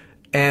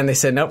 And they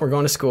said, nope, we're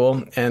going to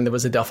school. And there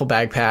was a duffel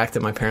bag packed,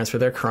 and my parents were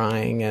there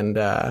crying, and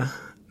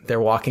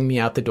they're walking me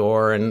out the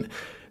door. And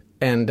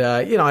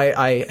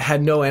I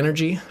had no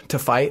energy to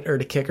fight or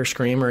to kick or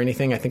scream or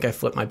anything. I think I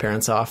flipped my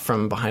parents off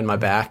from behind my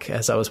back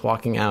as I was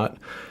walking out.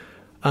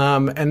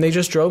 And they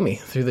just drove me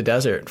through the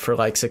desert for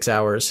like 6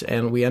 hours.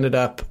 And we ended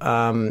up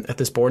at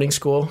this boarding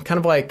school, kind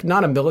of like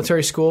not a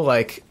military school,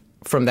 like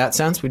from that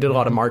sense. We did a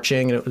lot of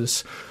marching, and it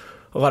was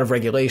a lot of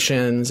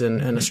regulations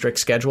and a strict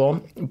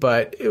schedule.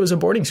 But it was a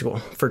boarding school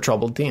for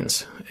troubled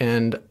teens.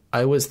 And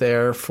I was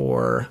there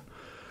for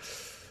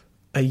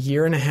a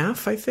year and a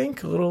half, I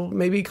think, a little,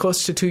 maybe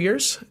close to 2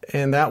 years.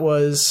 And that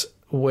was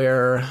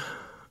where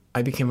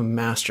I became a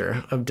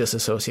master of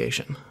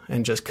disassociation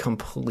and just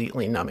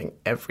completely numbing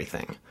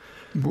everything.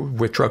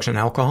 With drugs and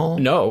alcohol?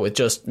 No, with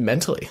just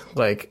mentally,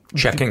 like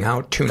checking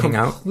out, tuning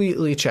out.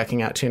 Completely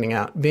checking out, tuning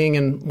out, being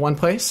in one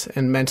place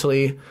and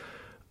mentally.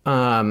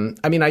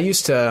 I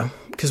used to,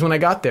 because when I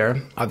got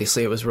there,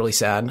 obviously it was really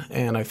sad,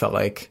 and I felt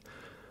like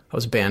I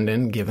was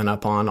abandoned, given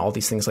up on, all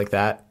these things like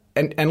that.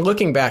 And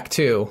looking back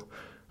too,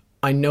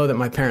 I know that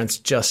my parents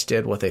just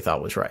did what they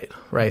thought was right.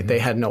 Mm-hmm. They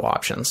had no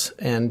options,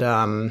 and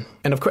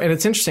of course, and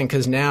it's interesting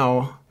because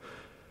now,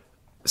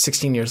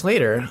 16 years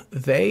later,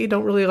 they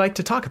don't really like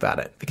to talk about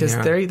it because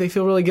they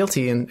feel really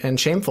guilty and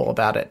shameful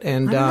about it.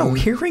 And I don't know,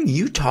 hearing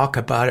you talk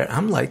about it,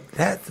 I'm like,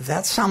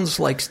 that sounds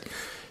like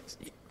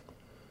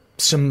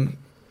some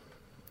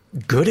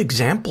good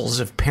examples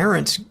of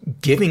parents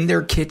giving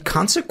their kid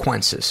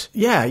consequences.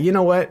 Yeah, you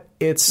know what?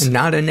 It's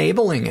not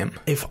enabling him.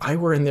 If I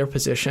were in their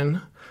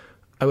position,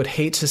 I would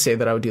hate to say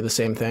that I would do the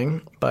same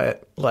thing,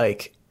 but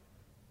like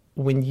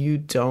when you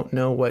don't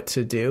know what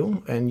to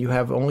do and you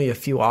have only a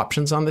few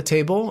options on the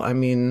table, I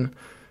mean,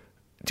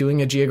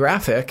 doing a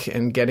geographic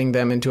and getting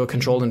them into a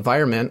controlled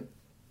environment,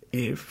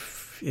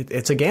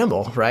 it's a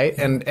gamble, right?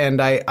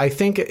 And I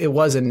think it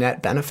was a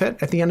net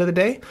benefit at the end of the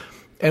day.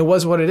 It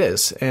was what it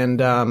is. And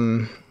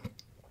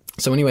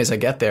so anyways, I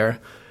get there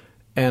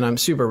and I'm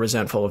super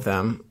resentful of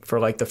them for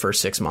like the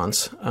first 6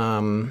 months,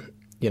 and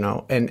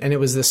it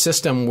was this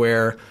system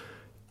where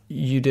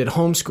you did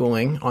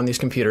homeschooling on these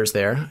computers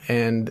there,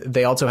 and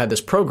they also had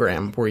this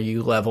program where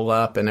you level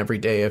up, and every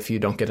day if you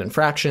don't get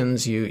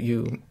infractions,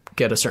 you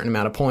get a certain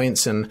amount of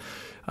points, and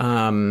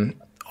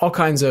all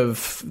kinds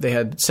of, they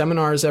had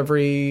seminars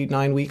every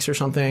 9 weeks or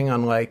something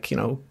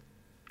on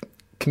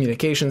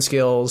communication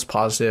skills,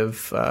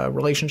 positive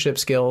relationship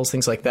skills,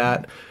 things like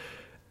that.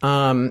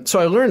 So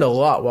I learned a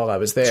lot while I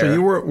was there. So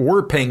you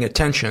were paying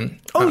attention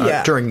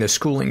during the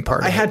schooling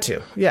part. I had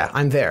to. Yeah,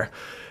 I'm there.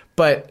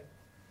 But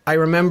I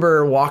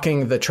remember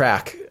walking the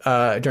track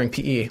during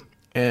PE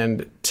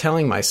and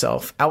telling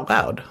myself out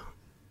loud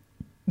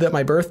that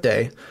my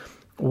birthday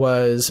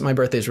is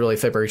really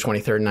February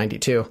 23rd,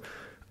 92.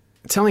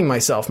 Telling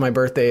myself my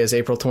birthday is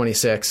April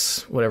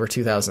 26, whatever,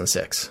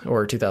 2006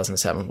 or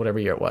 2007, whatever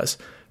year it was,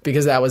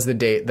 because that was the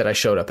date that I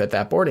showed up at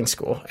that boarding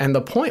school. And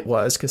the point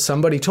was, because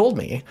somebody told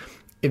me,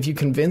 if you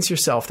convince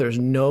yourself there's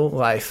no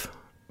life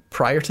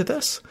prior to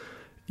this,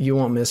 you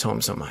won't miss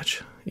home so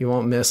much. You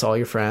won't miss all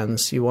your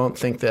friends. You won't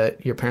think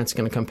that your parents are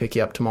going to come pick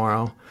you up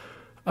tomorrow.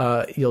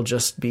 You'll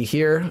just be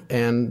here,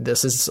 and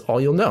this is all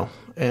you'll know.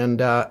 And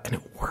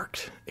it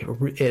worked.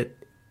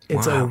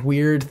 It's a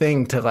weird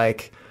thing to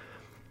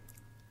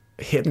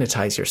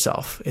hypnotize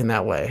yourself in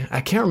that way.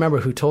 I can't remember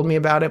who told me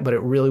about it, but it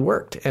really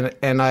worked.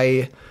 And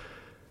I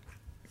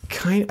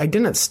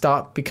didn't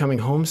stop becoming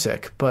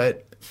homesick,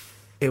 but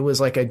it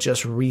was like I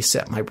just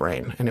reset my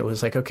brain, and it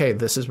was like, okay,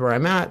 this is where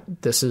I'm at.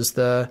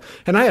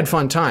 And I had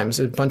fun times.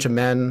 A bunch of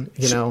men,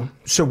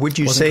 So would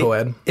you say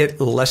co-ed.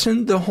 It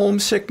lessened the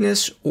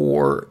homesickness,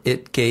 or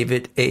it gave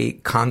it a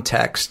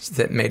context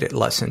that made it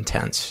less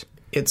intense?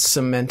 It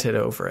cemented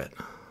over it,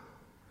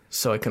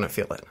 so I couldn't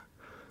feel it.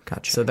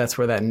 Gotcha. So that's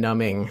where that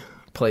numbing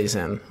plays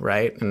in,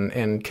 right?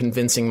 And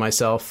convincing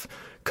myself,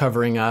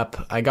 covering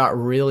up. I got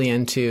really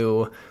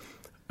into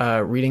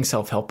reading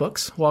self-help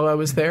books while I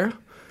was there.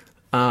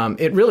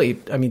 It really,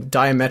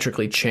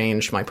 diametrically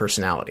changed my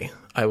personality.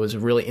 I was a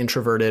really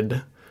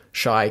introverted,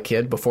 shy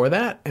kid before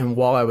that. And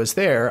while I was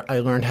there, I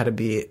learned how to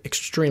be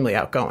extremely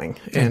outgoing.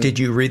 And did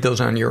you read those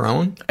on your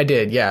own? I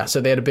did, yeah.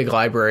 So they had a big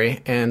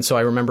library. And so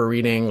I remember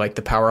reading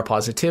The Power of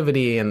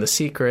Positivity and The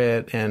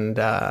Secret and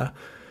all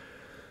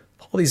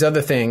these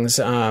other things,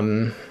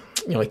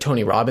 like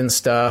Tony Robbins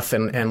stuff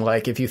and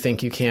If You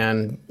Think You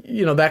Can,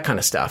 that kind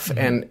of stuff.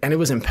 Mm-hmm. And it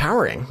was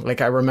empowering.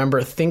 I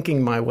remember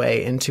thinking my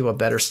way into a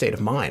better state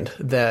of mind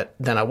than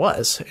I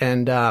was.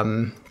 And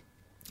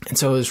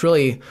so it was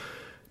really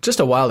just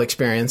a wild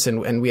experience.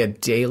 And we had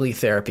daily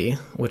therapy,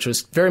 which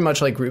was very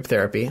much like group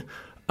therapy,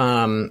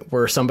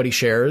 where somebody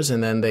shares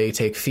and then they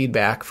take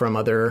feedback from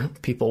other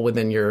people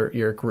within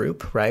your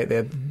group, right? They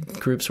had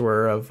groups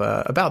were of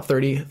about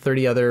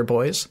 30 other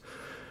boys.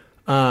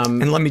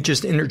 And let me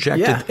just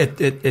interject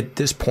at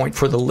this point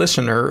for the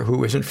listener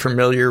who isn't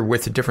familiar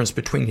with the difference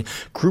between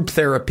group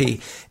therapy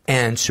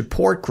and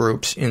support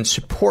groups. In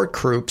support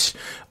groups,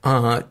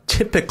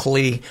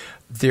 typically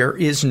there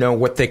is no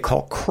what they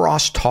call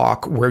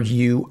crosstalk where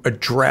you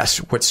address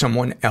what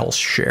someone else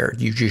shared.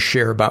 You just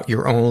share about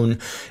your own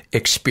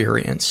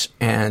experience.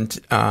 And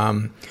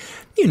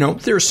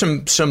there's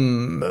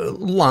some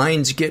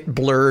lines get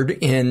blurred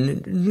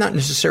in not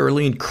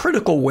necessarily in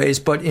critical ways,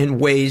 but in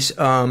ways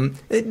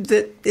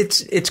that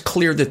it's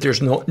clear that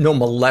there's no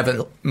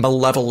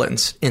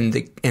malevolence in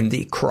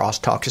the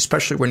crosstalks,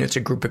 especially when it's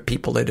a group of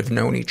people that have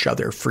known each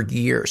other for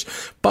years.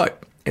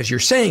 But as you're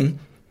saying,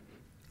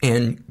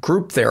 in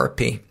group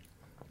therapy,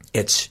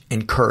 it's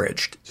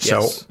encouraged.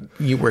 Yes. So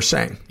you were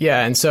saying.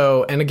 Yeah.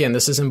 And again,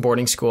 this is in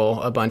boarding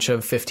school, a bunch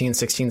of 15,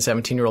 16,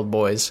 17-year-old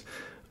boys.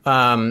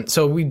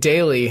 So we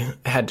daily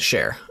had to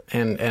share.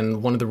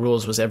 And one of the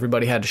rules was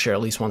everybody had to share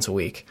at least once a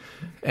week.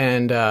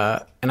 And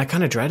I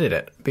kind of dreaded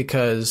it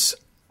because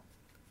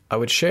I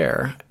would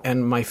share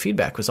and my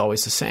feedback was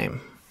always the same.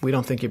 We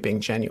don't think you're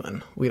being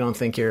genuine. We don't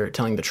think you're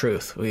telling the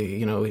truth.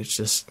 It's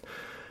just...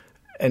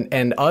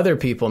 And other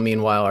people,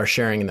 meanwhile, are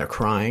sharing and they're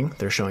crying.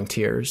 They're showing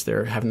tears.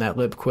 They're having that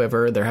lip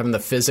quiver. They're having the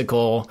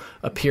physical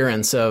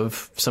appearance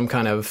of some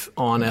kind of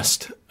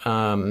honest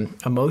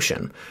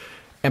emotion.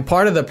 And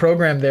part of the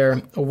program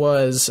there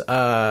was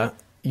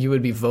you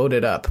would be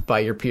voted up by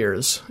your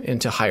peers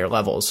into higher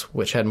levels,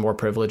 which had more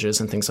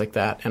privileges and things like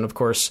that. And, of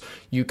course,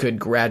 you could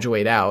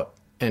graduate out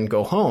and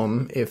go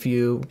home if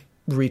you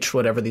reached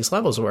whatever these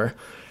levels were.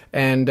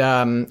 And,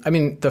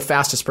 the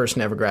fastest person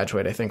to ever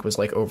graduate, I think, was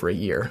like over a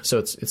year. So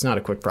it's not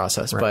a quick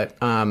process. Right.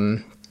 But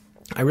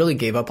I really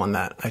gave up on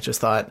that. I just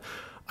thought,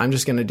 I'm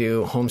just going to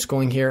do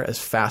homeschooling here as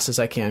fast as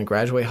I can,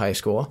 graduate high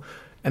school,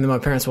 and then my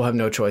parents will have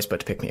no choice but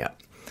to pick me up.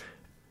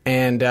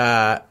 And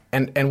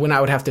when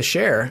I would have to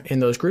share in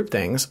those group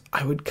things,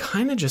 I would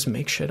kind of just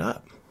make shit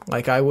up.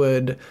 Like I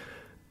would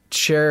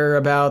share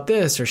about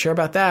this or share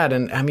about that.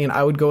 And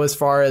I would go as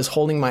far as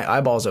holding my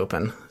eyeballs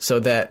open so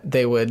that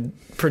they would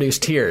produce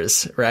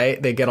tears,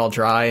 right? They get all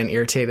dry and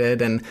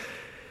irritated. And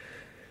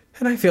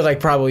I feel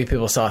like probably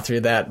people saw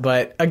through that.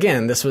 But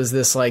again, this was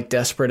this like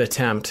desperate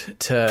attempt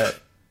to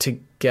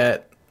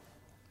get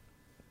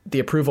the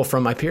approval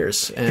from my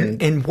peers.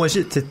 And was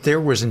it that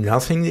there was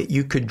nothing that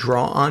you could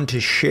draw on to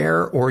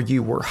share, or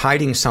you were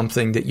hiding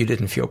something that you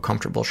didn't feel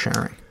comfortable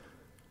sharing?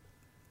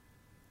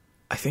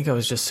 I think I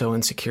was just so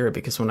insecure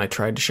because when I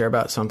tried to share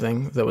about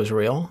something that was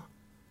real,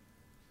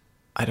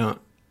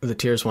 the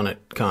tears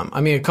wouldn't come.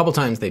 A couple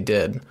times they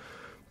did,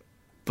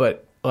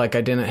 but like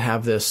I didn't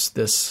have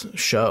this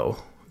show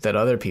that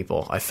other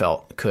people I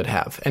felt could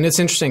have. And it's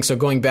interesting. So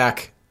going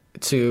back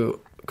to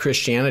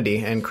Christianity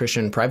and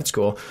Christian private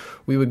school,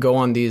 we would go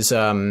on these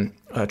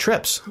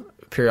trips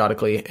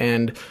periodically,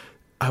 and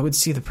I would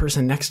see the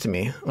person next to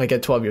me, like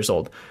at 12 years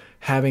old,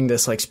 having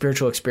this like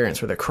spiritual experience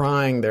where they're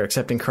crying, they're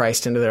accepting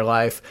Christ into their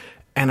life.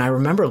 And I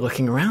remember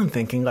looking around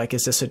thinking, like,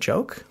 is this a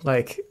joke?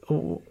 Like,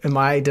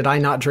 did I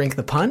not drink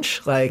the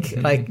punch?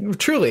 Like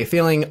truly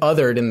feeling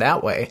othered in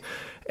that way.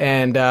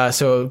 And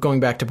so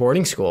going back to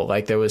boarding school,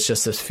 like there was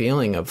just this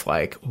feeling of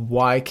like,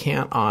 why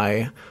can't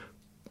I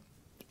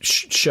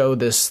show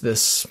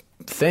this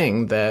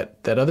thing that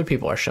other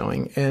people are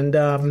showing? And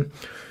I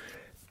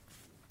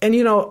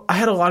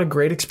had a lot of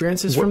great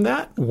experiences from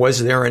that.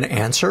 Was there an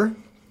answer?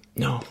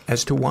 No.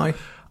 As to why?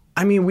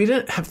 We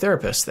didn't have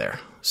therapists there.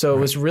 So it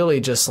was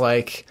really just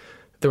like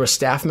there were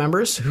staff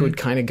members who would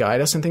kind of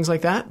guide us and things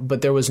like that.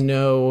 But there was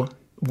no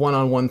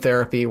one-on-one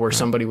therapy where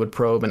somebody would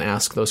probe and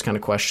ask those kind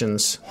of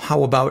questions.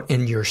 How about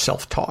in your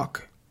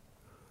self-talk?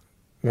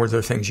 Were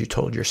there things you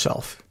told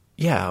yourself?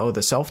 Yeah.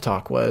 The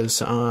self-talk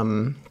was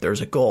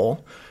there's a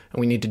goal and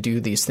we need to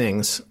do these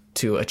things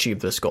to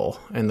achieve this goal.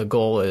 And the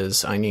goal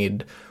is I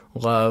need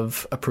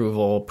love,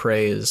 approval,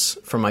 praise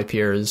from my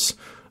peers.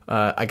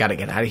 I got to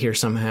get out of here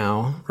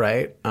somehow,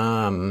 right?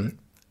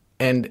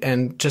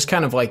 And just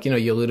kind of like,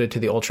 you alluded to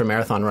the ultra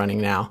marathon running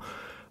now.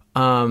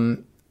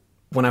 When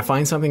I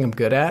find something I'm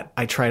good at,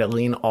 I try to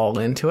lean all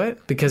into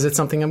it because it's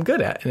something I'm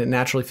good at and it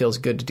naturally feels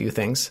good to do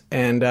things.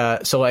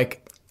 And so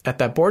like at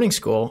that boarding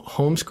school,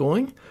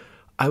 homeschooling,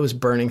 I was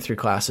burning through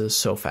classes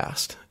so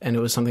fast and it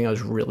was something I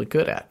was really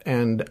good at.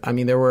 And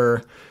there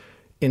were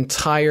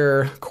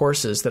entire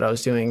courses that I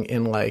was doing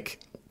in like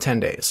 10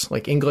 days,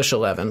 like English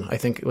 11, I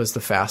think it was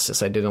the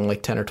fastest I did in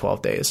like 10 or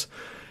 12 days.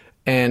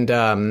 And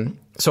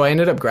so I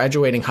ended up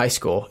graduating high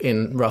school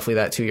in roughly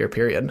that 2-year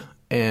period.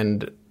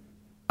 And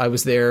I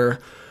was there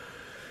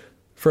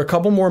for a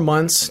couple more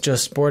months,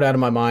 just bored out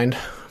of my mind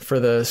for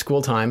the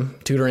school time,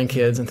 tutoring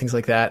kids and things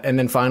like that. And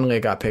then finally I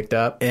got picked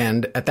up.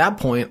 And at that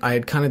point, I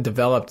had kind of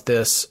developed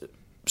this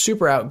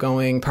super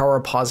outgoing power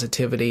of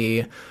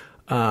positivity.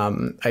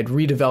 I'd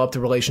redeveloped a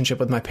relationship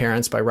with my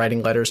parents by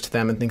writing letters to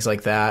them and things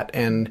like that.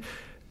 And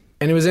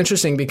it was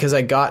interesting because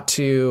I got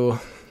to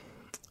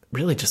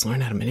really just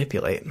learn how to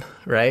manipulate,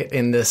 right?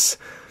 In this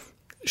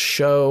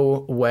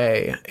show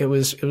way. It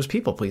was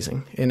people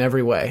pleasing in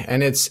every way.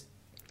 And it's,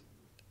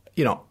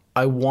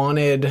 I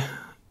wanted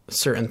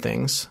certain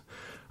things.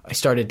 I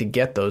started to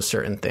get those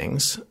certain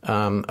things,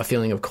 a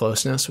feeling of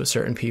closeness with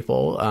certain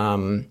people.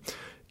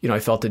 I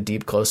felt a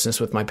deep closeness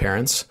with my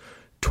parents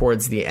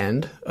towards the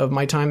end of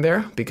my time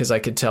there because I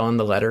could tell in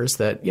the letters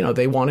that,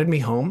 they wanted me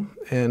home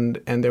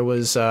and there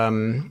was,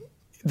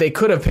 they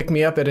could have picked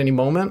me up at any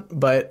moment,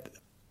 but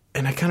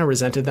And I kind of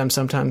resented them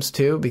sometimes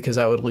too, because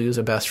I would lose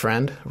a best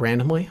friend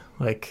randomly.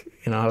 Like,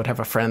 I would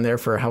have a friend there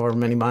for however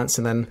many months,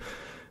 and then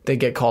they'd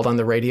get called on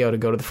the radio to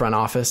go to the front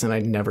office, and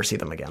I'd never see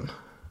them again.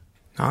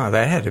 Oh,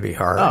 that had to be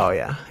hard. Oh,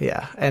 yeah,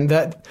 yeah. And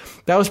that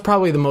was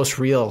probably the most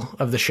real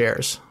of the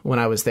shares when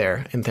I was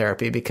there in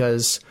therapy,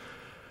 because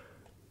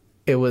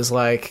it was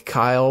like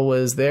Kyle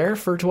was there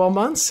for 12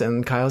 months,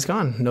 and Kyle's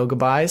gone. No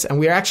goodbyes. And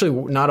we were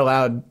actually not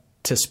allowed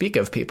to speak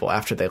of people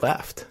after they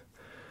left.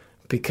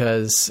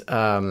 Because, it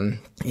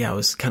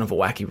was kind of a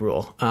wacky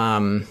rule.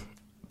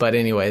 But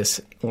anyways,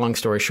 long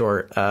story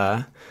short,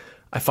 I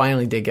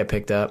finally did get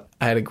picked up.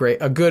 I had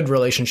a good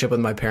relationship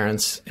with my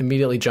parents,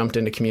 immediately jumped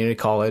into community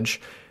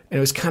college. And it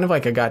was kind of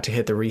like I got to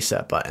hit the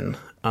reset button.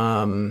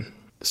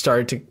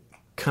 Started to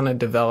kind of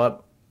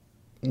develop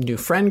new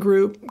friend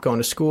group, going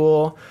to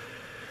school.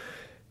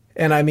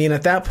 And I mean,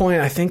 at that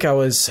point, I think I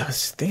was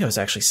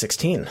actually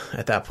 16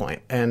 at that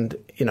point. And,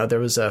 there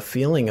was a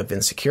feeling of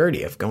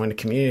insecurity of going to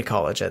community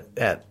college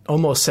at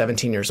almost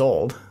 17 years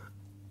old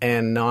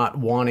and not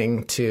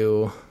wanting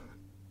to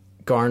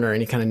garner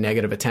any kind of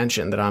negative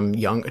attention that I'm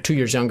 2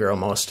 years younger,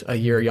 almost a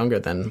year younger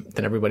than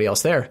everybody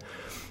else there.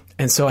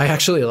 And so I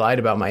actually lied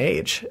about my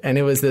age. And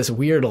it was this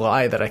weird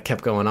lie that I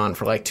kept going on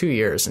for like 2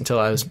 years until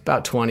I was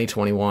about 20,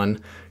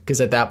 21. Because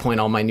at that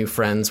point, all my new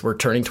friends were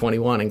turning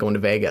 21 and going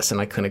to Vegas,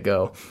 and I couldn't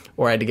go,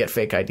 or I had to get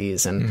fake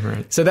IDs.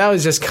 And so that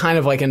was just kind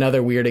of like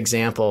another weird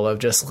example of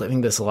just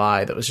living this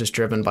lie that was just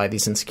driven by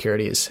these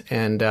insecurities.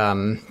 And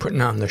putting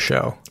on the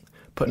show.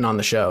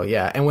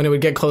 Yeah. And when it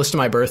would get close to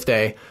my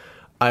birthday,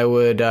 I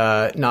would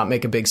not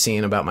make a big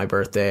scene about my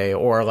birthday,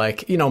 or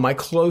like, my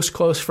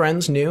close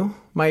friends knew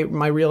my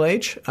real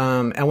age.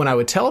 And when I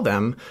would tell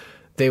them,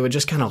 they would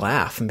just kind of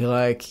laugh and be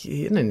like,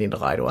 you didn't need to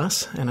lie to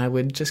us. And I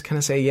would just kind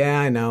of say,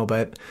 yeah, I know.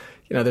 But,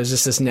 there's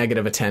just this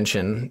negative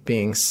attention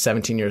being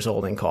 17 years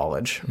old in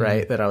college,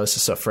 right? That I was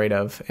just so afraid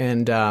of.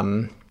 And,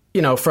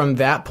 from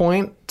that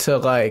point to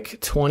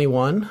like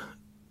 21,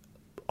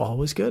 all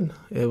was good.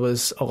 It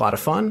was a lot of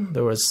fun.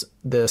 There was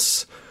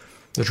this...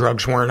 The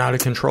drugs weren't out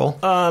of control?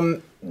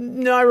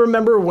 No, I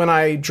remember when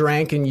I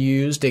drank and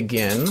used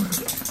again,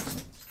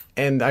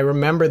 and I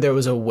remember there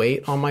was a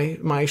weight on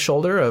my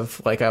shoulder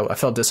of like I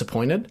felt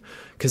disappointed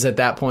because at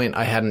that point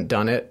I hadn't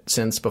done it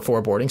since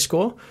before boarding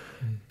school.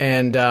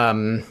 And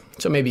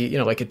so maybe,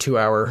 like a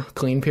 2-hour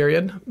clean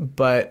period.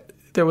 But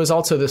there was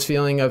also this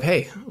feeling of,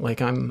 hey,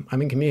 like I'm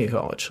in community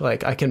college,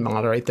 like I can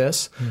moderate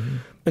this.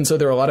 And so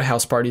there were a lot of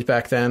house parties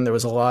back then. There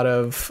was a lot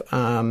of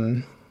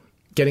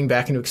getting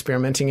back into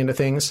experimenting into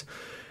things.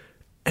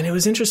 And it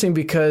was interesting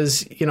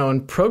because,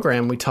 in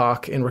program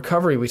in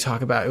recovery, we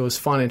talk about it was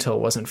fun until it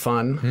wasn't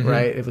fun,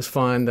 right? It was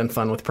fun, then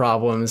fun with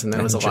problems, and then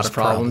it was a lot of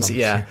problems.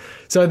 Yeah.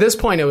 So at this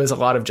point, it was a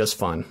lot of just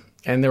fun.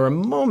 And there were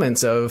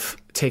moments of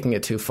taking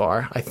it too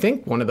far. I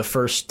think one of the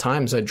first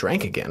times I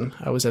drank again,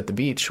 I was at the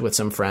beach with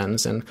some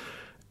friends, and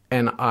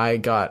I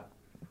got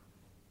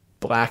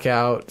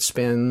blackout,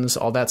 spins,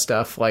 all that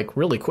stuff, like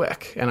really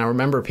quick. And I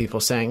remember people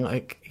saying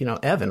like,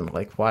 Evan,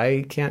 like,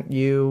 why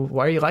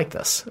are you like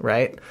this?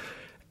 Right.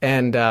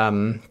 And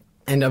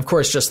of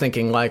course, just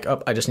thinking like,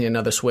 oh, I just need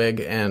another swig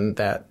and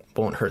that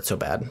won't hurt so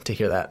bad to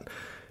hear that.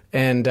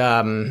 And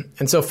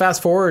so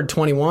fast forward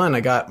 21,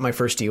 I got my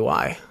first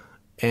DUI.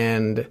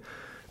 And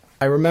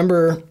I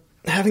remember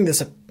having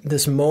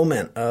this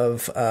moment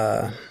of,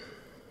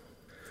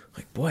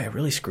 like, boy, I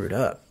really screwed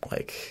up.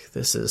 Like,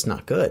 this is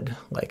not good.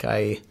 Like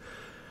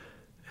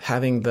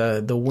having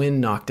the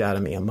wind knocked out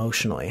of me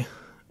emotionally.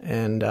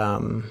 And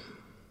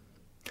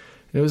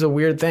it was a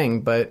weird thing,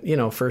 but,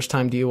 first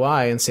time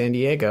DUI in San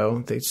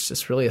Diego, it's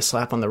just really a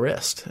slap on the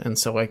wrist. And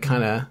so I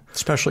kind of...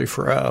 Especially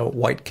for a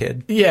white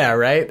kid. Yeah,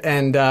 right?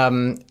 And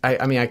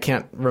I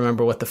can't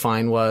remember what the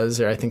fine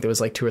was, or I think there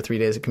was like 2 or 3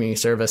 days of community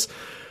service.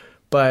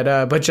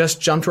 But just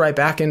jumped right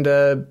back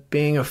into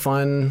being a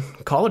fun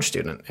college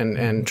student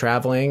and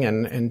traveling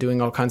and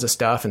doing all kinds of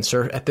stuff. And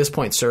at this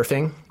point,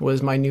 surfing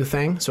was my new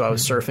thing. So I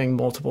was surfing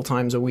multiple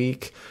times a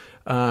week.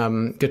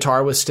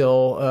 Guitar was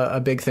still a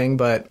big thing,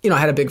 but, I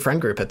had a big friend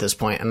group at this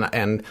point,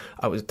 and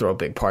I would throw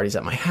big parties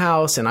at my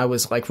house, and I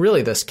was like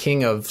really this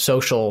king of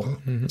social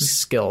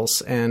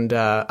skills, and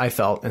I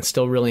felt, and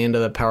still really into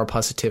the power of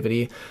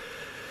positivity.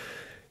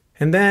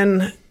 And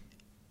then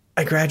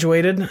I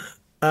graduated,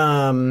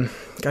 got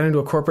into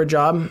a corporate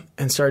job,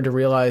 and started to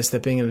realize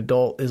that being an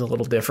adult is a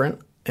little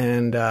different,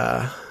 and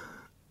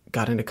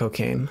got into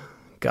cocaine,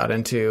 got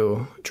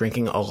into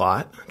drinking a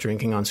lot,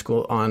 drinking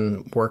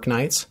on work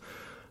nights.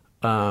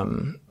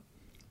 And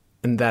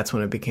that's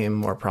when it became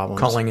more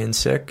problems. Calling in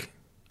sick?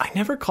 I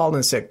never called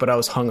in sick, but I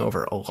was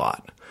hungover a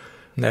lot.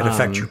 That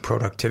affect your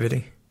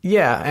productivity?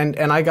 Yeah,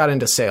 and I got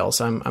into sales.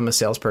 I'm a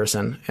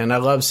salesperson, and I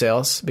love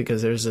sales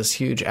because there's this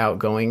huge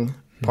outgoing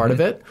part of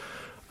it.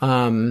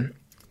 And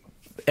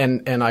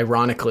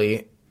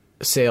ironically,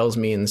 sales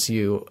means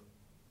you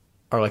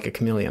are like a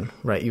chameleon,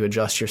 right? You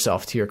adjust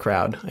yourself to your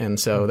crowd. And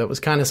so that was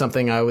kind of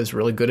something I was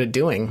really good at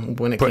doing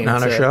when it came to... Putting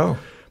on a show.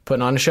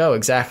 Putting on a show,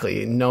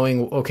 exactly.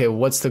 Knowing, okay,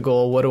 what's the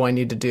goal? What do I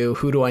need to do?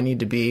 Who do I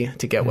need to be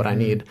to get what I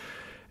need?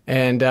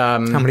 And how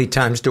many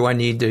times do I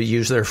need to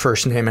use their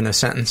first name in a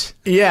sentence?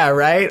 Yeah,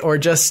 right? Or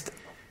just,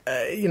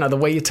 the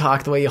way you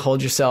talk, the way you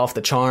hold yourself,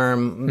 the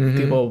charm. Mm-hmm.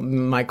 People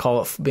might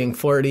call it being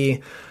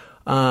flirty.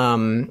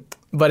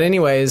 But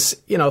anyways,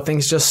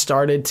 things just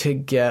started to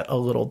get a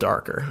little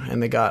darker,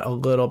 and they got a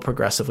little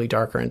progressively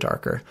darker and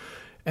darker.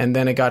 And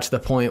then it got to the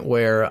point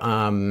where,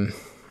 it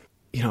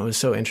was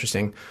so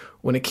interesting.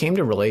 When it came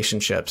to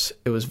relationships,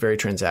 it was very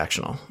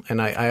transactional.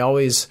 And I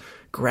always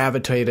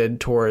gravitated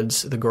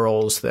towards the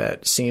girls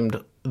that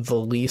seemed the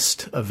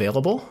least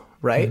available,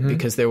 right? Mm-hmm.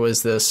 Because there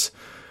was this,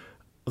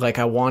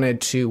 I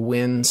wanted to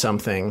win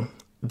something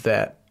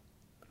that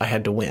I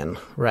had to win,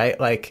 right?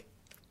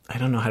 I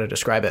don't know how to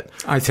describe it.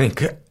 I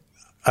think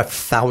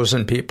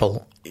 1,000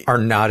 people are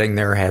nodding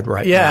their head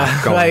right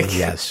now, going,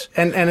 yes.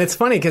 And it's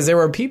funny because there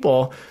were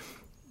people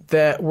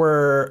that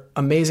were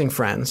amazing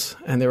friends,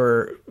 and they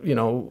were,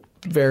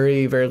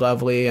 very, very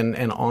lovely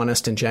and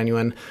honest and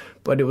genuine.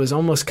 But it was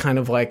almost kind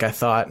of I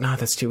thought, no,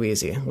 that's too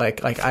easy. I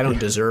don't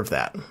deserve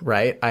that,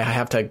 right? I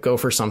have to go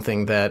for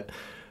something that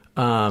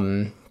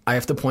I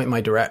have to point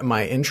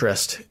my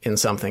interest in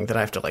something that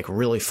I have to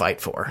really fight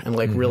for and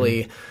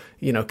really,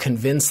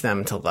 convince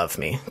them to love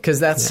me, because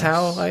that's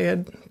how I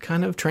had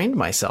kind of trained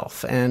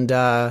myself. And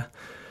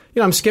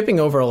I'm skipping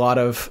over a lot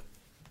of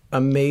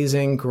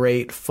amazing,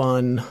 great,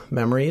 fun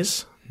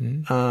memories.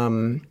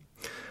 Mm-hmm.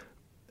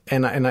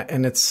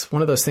 And it's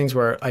one of those things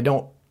where I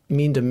don't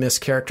mean to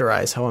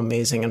mischaracterize how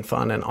amazing and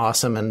fun and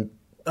awesome and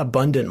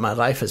abundant my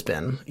life has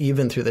been,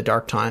 even through the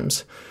dark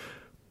times.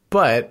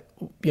 But,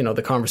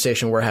 the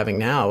conversation we're having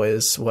now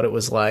is what it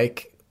was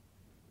like,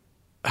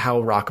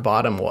 how rock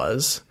bottom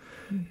was.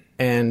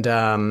 And,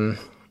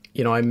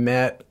 I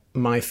met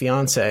my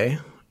fiance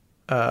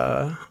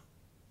and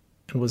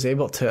was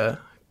able to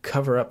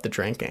cover up the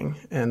drinking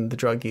and the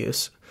drug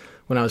use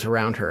when I was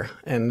around her.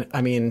 And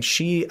I mean,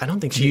 I don't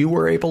think You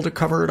were able to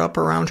cover it up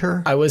around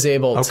her? I was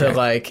able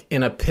to,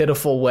 in a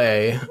pitiful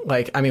way,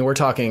 we're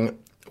talking,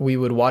 we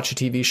would watch a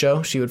TV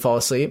show, she would fall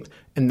asleep,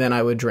 and then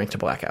I would drink to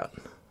blackout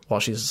while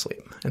she's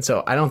asleep. And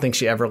so I don't think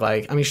she ever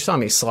she saw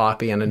me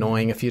sloppy and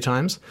annoying a few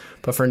times,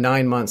 but for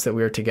 9 months that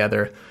we were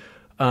together,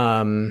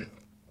 I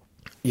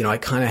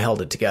kind of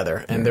held it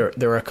together. And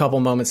there were a couple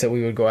moments that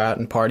we would go out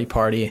and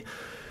party,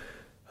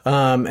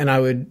 and I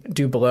would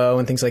do blow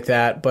and things like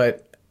that.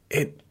 But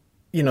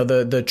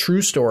the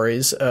true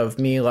stories of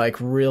me,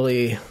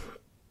 really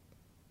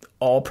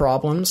all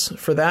problems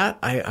for that,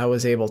 I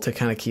was able to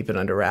kind of keep it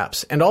under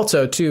wraps. And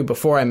also, too,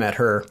 before I met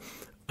her,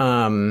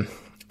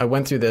 I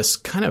went through this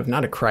kind of,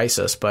 not a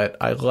crisis, but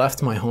I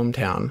left my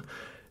hometown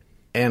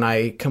and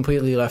I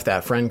completely left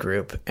that friend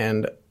group.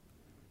 And,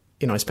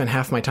 I spent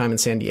half my time in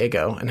San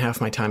Diego and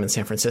half my time in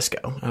San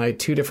Francisco. And I had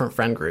 2 different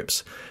friend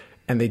groups,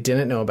 and they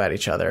didn't know about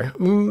each other.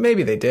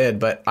 Maybe they did,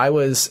 but I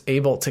was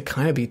able to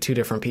kind of be 2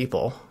 different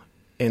people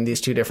in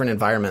these 2 different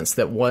environments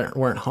that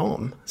weren't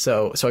home.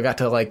 So I got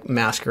to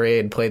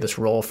masquerade, play this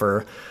role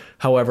for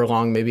however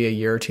long, maybe a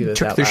year or 2 that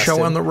took the lasted.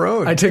 show on the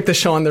road. I took the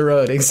show on the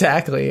road,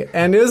 exactly.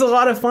 And it was a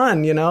lot of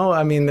fun,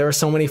 I mean, there were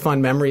so many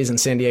fun memories in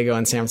San Diego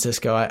and San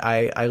Francisco.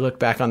 I look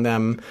back on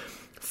them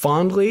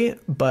fondly,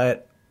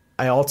 but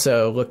I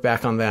also look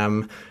back on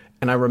them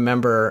and I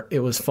remember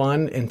it was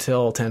fun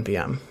until 10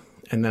 p.m.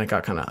 and then it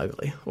got kind of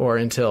ugly, or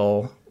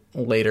until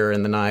later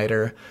in the night,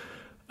 or,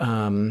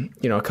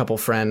 a couple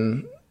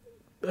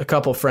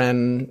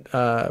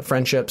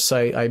friendships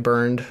I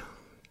burned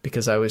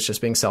because I was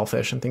just being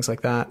selfish and things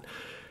like that.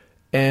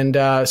 And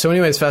so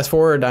anyways, fast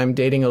forward, I'm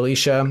dating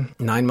Alicia.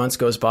 9 months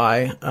goes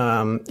by,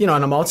 and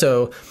I'm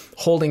also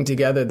holding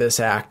together this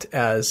act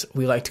as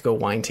we like to go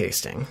wine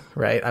tasting,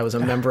 right? I was a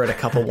member at a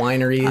couple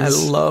wineries. I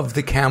love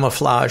the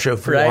camouflage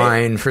of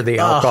wine for the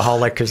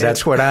alcoholic, because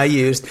that's what I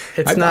used.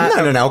 I'm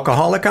not an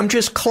alcoholic. I'm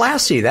just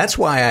classy. That's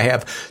why I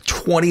have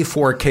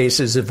 24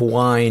 cases of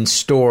wine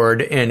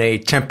stored in a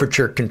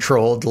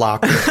temperature-controlled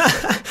locker.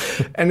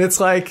 And it's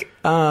like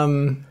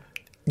going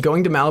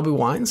to Malibu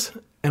Wines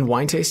and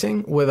wine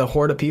tasting with a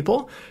horde of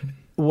people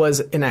was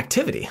an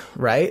activity,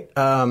 right?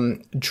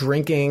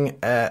 Drinking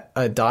at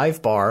a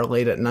dive bar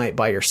late at night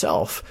by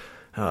yourself,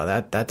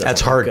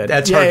 that's hard. Good.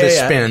 That's hard to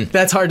spin.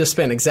 That's hard to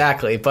spin,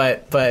 exactly.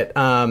 But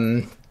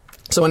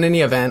so in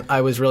any event,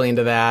 I was really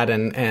into that,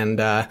 and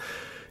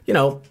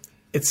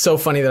it's so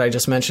funny that I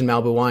just mentioned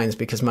Malibu Wines,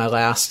 because my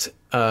last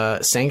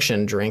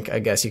sanctioned drink, I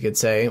guess you could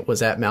say,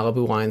 was at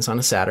Malibu Wines on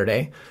a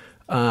Saturday.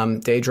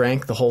 Day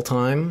drank the whole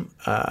time,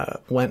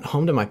 went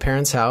home to my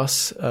parents'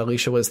 house.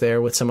 Alicia was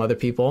there with some other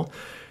people,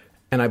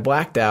 and I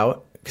blacked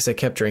out because I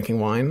kept drinking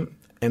wine.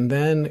 And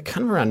then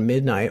kind of around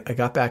midnight, I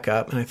got back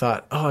up and I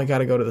thought, I got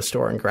to go to the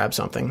store and grab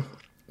something.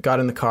 Got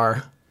in the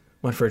car,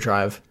 went for a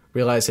drive,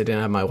 realized I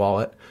didn't have my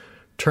wallet,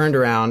 turned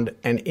around,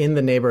 and in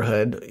the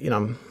neighborhood,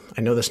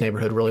 I know this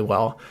neighborhood really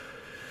well,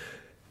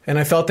 and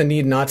I felt the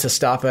need not to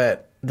stop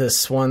at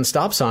this one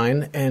stop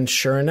sign, and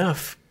sure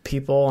enough,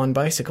 people on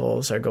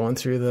bicycles are going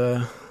through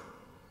the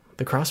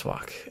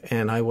crosswalk,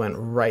 and I went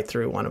right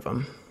through one of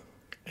them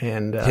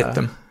and hit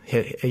them.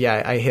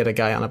 I hit a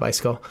guy on a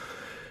bicycle,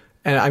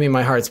 and I mean,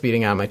 my heart's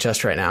beating out of my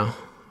chest right now,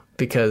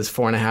 because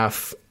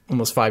 4.5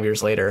 almost 5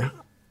 years later,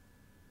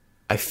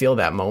 I feel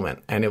that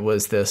moment. And it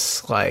was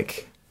this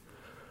like,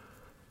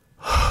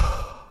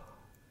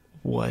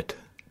 what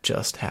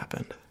just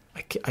happened?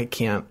 I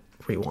can't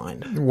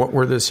rewind. What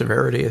were the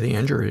severity of the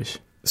injuries?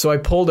 So I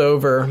pulled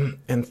over,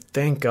 and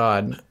thank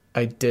God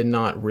I did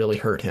not really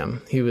hurt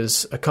him. He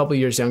was a couple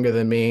years younger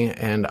than me,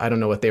 and I don't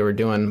know what they were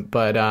doing,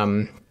 but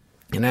and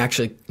I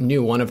actually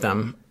knew one of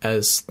them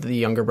as the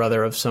younger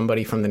brother of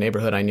somebody from the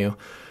neighborhood I knew.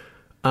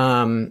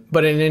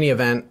 But in any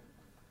event,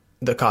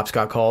 the cops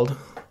got called.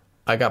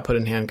 I got put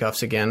in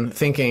handcuffs again,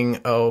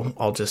 thinking, oh,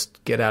 I'll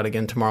just get out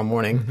again tomorrow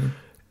morning. Mm-hmm.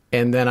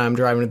 And then I'm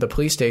driving to the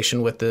police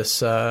station with this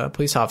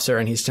police officer,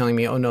 and he's telling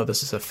me, oh, no,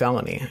 this is a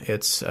felony.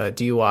 It's a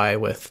DUI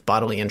with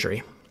bodily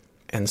injury.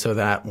 And so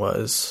that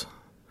was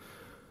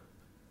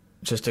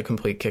just a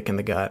complete kick in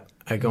the gut.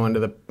 I go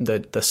into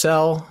the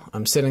cell.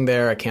 I'm sitting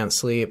there. I can't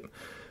sleep.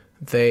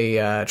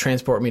 They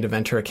transport me to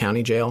Ventura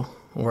County Jail,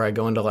 where I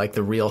go into like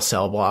the real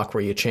cell block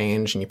where you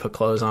change and you put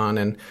clothes on.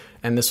 And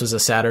this was a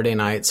Saturday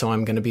night, so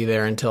I'm going to be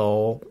there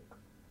until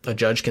a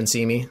judge can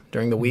see me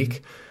during the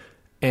week.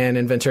 And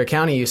in Ventura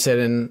County, you sit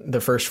in the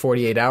first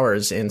 48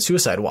 hours in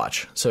suicide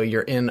watch. So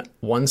you're in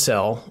one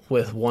cell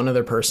with one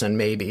other person,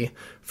 maybe,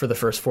 for the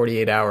first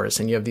 48 hours.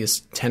 And you have these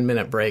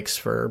 10-minute breaks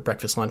for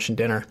breakfast, lunch, and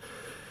dinner.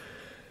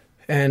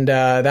 And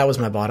that was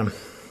my bottom.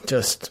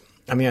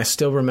 I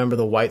still remember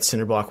the white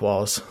cinder block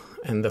walls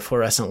and the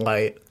fluorescent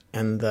light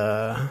and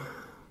I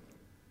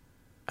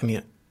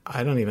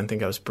don't even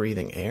think I was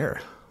breathing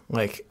air.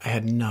 Like, I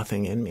had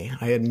nothing in me.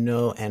 I had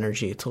no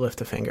energy to lift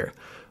a finger.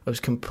 I was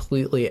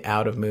completely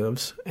out of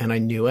moves, and I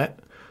knew it.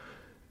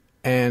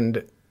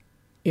 And,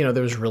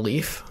 there was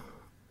relief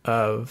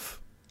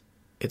of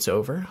it's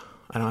over.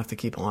 I don't have to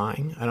keep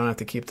lying. I don't have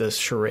to keep this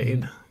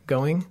charade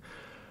going.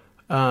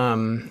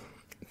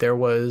 There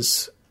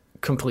was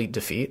complete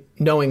defeat,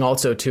 knowing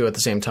also, too, at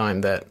the same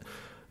time that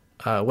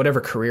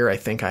whatever career I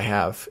think I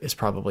have is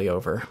probably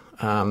over.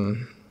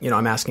 I'm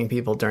asking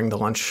people during the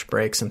lunch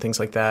breaks and things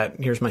like that,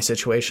 here's my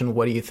situation,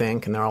 what do you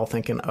think? And they're all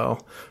thinking, oh,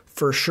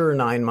 for sure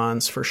 9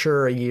 months, for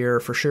sure a year,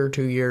 for sure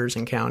 2 years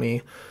in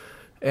county.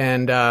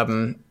 And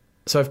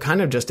so I've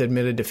kind of just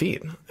admitted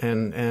defeat.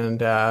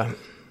 And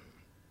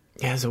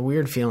it's a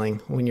weird feeling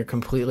when you're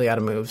completely out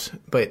of moves,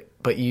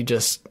 but you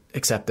just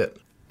accept it.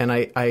 And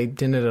I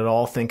didn't at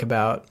all think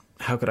about,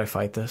 how could I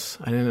fight this?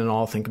 I didn't at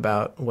all think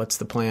about what's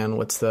the plan,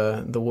 what's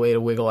the way to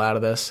wiggle out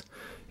of this.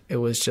 It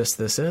was just,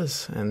 this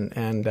is.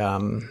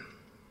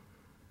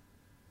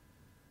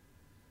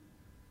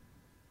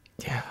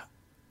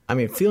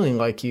 Feeling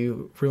like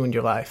you ruined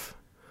your life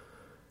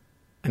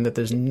and that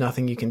there's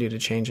nothing you can do to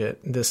change it.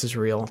 This is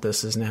real.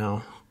 This is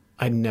now.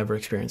 I'd never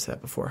experienced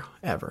that before,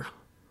 ever.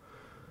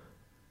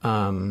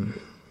 And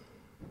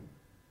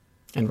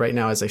right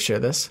now, as I share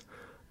this,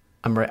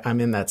 I'm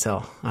in that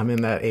cell. I'm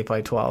in that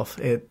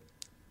 8x12.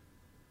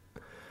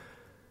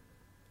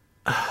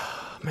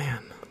 Man.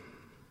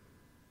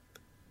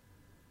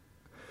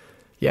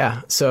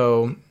 Yeah,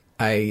 so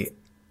I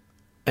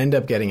end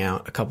up getting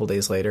out a couple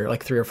days later,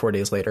 like 3 or 4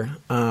 days later.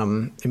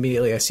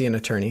 Immediately I see an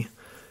attorney,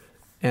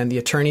 and the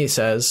attorney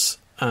says,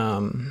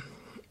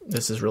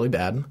 this is really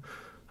bad.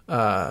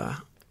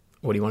 What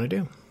do you want to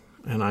do?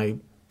 And I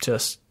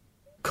just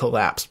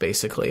collapsed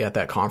basically at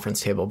that conference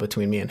table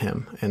between me and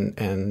him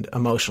and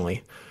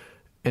emotionally,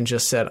 and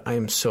just said, I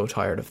am so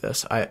tired of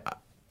this. I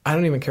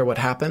don't even care what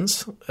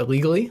happens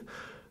legally.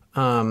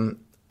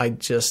 I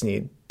just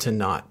need to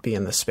not be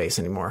in this space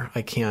anymore.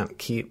 I can't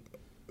keep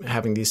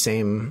having these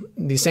same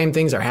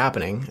things are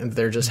happening, and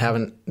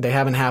they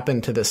haven't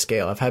happened to this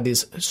scale. I've had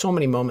so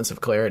many moments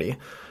of clarity,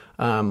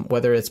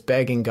 whether it's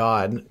begging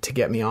God to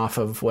get me off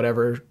of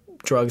whatever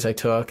drugs I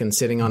took and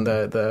sitting on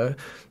the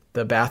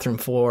bathroom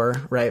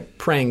floor, right?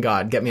 Praying,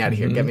 God, get me out of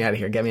here, get me out of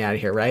here, get me out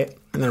of here, right?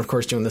 And then of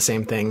course doing the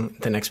same thing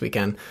the next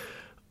weekend.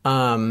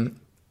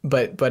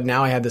 But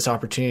now I had this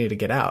opportunity to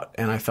get out,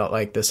 and I felt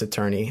like this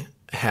attorney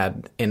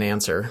had an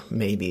answer,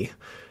 maybe.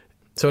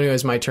 So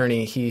anyways, my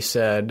attorney, he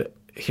said,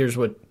 here's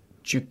what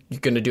you're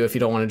going to do if you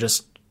don't want to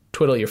just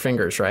twiddle your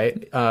fingers, right?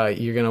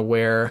 You're going to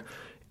wear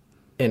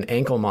an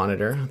ankle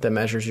monitor that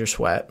measures your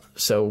sweat,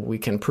 so we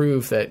can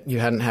prove that you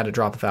hadn't had a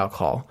drop of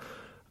alcohol.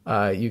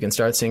 You can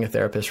start seeing a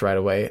therapist right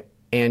away,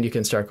 and you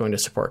can start going to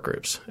support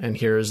groups. And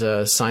here's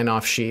a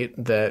sign-off sheet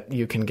that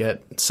you can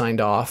get signed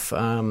off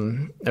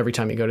every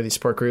time you go to these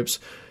support groups.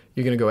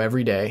 You're going to go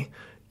every day.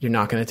 You're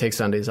not going to take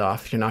Sundays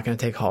off. You're not going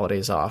to take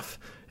holidays off.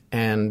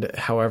 And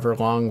however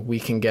long we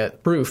can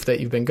get proof that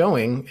you've been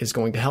going is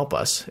going to help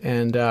us.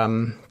 And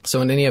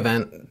so in any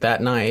event,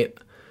 that night,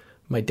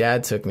 my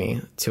dad took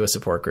me to a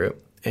support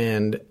group.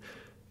 And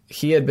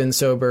he had been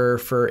sober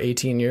for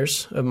 18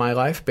 years of my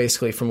life,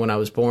 basically from when I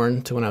was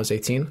born to when I was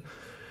 18.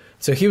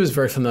 So he was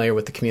very familiar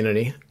with the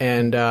community.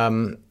 And,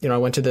 I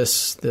went to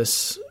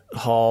this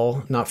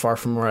hall not far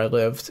from where I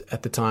lived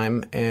at the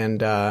time.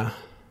 And,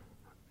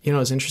 it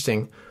was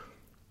interesting.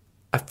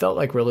 I felt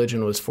like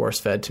religion was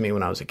force-fed to me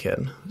when I was a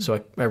kid,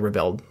 so I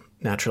rebelled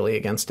naturally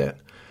against it.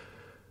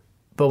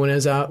 But when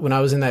I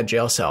was in that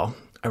jail cell,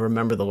 I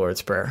remember the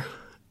Lord's Prayer,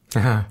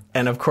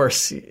 And of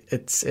course,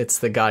 it's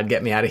the God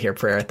get me out of here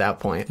prayer at that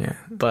point. Yeah.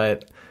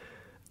 But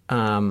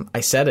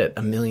I said it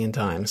a million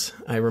times.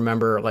 I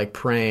remember like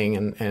praying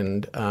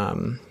and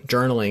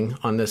journaling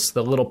on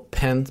the little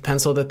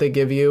pencil that they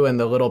give you and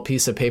the little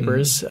piece of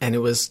papers. And it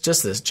was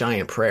just this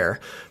giant prayer.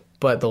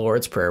 But the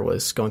Lord's Prayer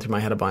was going through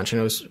my head a bunch. And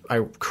it was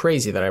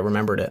crazy that I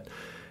remembered it.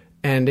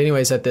 And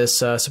anyways, at this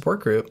support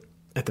group,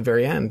 at the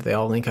very end, they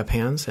all link up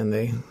hands and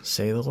they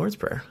say the Lord's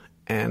Prayer.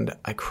 And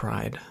I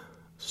cried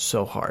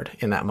so hard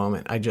in that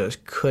moment. I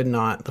just could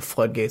not. The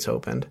floodgates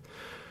opened.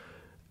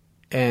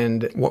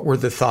 And what were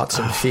the thoughts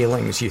and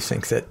feelings you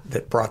think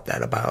that brought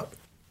that about?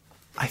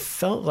 I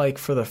felt like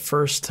for the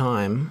first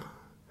time,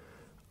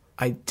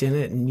 I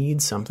didn't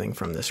need something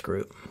from this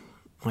group.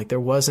 Like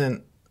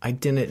I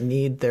didn't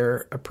need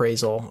their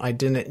appraisal. I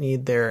didn't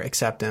need their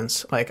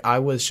acceptance. Like I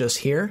was just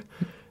here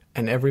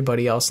and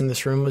everybody else in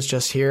this room was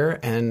just here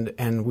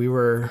and we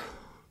were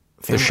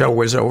family. The show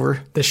was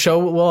over? The show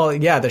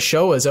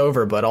was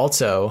over, but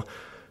also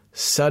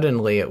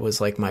suddenly it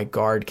was like my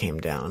guard came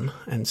down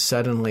and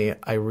suddenly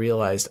I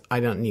realized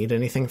I don't need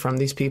anything from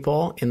these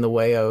people in the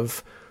way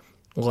of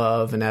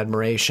love and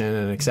admiration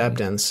and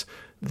acceptance.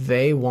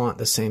 They want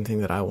the same thing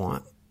that I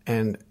want.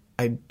 And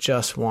I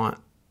just want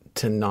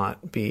to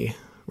not be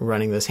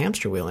running this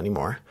hamster wheel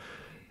anymore.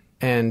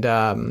 And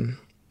I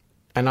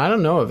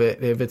don't know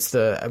if it's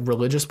the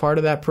religious part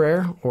of that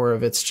prayer or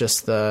if it's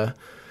just the,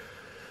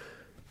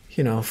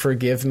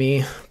 forgive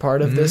me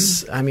part of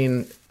this. I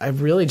mean, I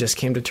really just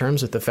came to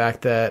terms with the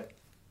fact that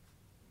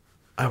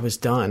I was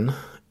done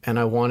and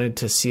I wanted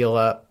to seal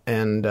up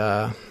and,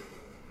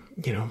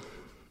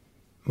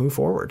 move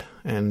forward.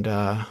 And,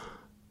 there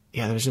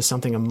was just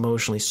something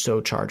emotionally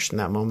so charged in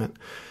that moment.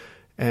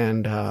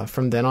 And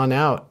from then on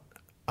out,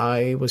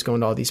 I was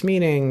going to all these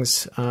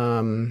meetings,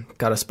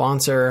 got a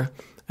sponsor.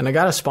 And I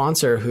got a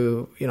sponsor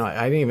who,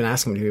 I didn't even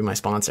ask him to be my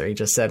sponsor. He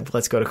just said,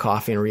 let's go to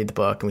coffee and read the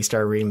book. And we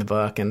started reading the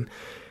book and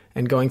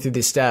going through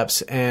these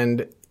steps.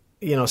 And,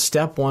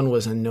 step one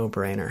was a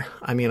no-brainer.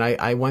 I mean,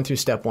 I went through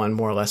step one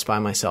more or less by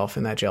myself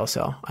in that jail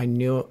cell. I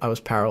knew I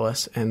was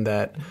powerless and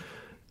that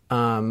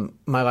my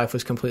life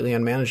was completely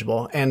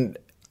unmanageable. And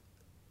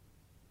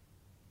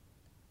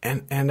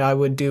I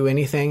would do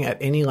anything at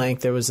any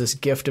length. There was this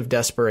gift of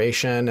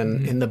desperation.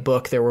 And in the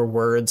book, there were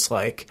words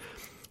like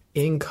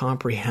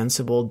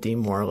incomprehensible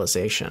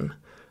demoralization.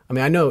 I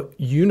mean, I know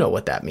you know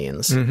what that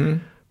means.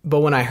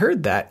 But when I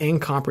heard that,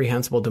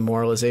 incomprehensible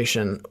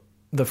demoralization,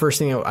 the first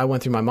thing I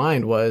went through my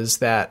mind was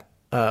that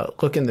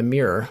look in the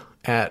mirror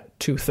at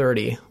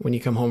 2:30 when you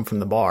come home from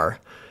the bar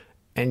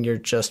and you're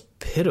just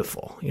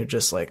pitiful. You're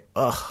just like,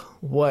 ugh,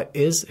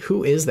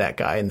 who is that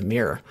guy in the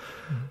mirror?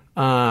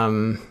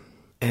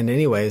 And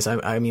anyways,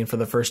 I mean, for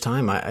the first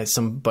time,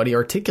 somebody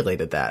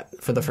articulated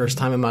that for the first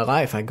time in my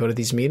life. I go to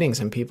these meetings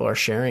and people are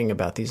sharing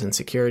about these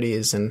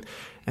insecurities and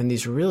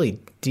these really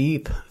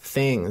deep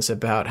things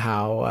about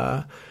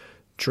how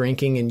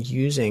drinking and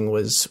using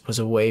was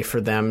a way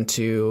for them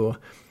to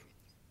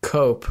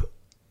cope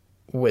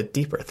with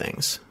deeper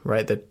things,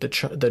 right? The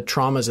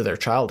traumas of their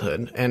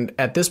childhood. And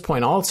at this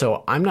point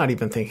also, I'm not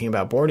even thinking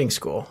about boarding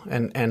school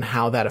and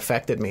how that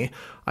affected me.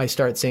 I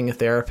start seeing a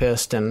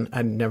therapist and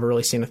I'd never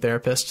really seen a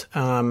therapist.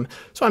 So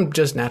I'm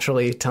just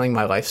naturally telling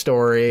my life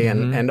story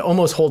and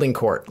almost holding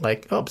court,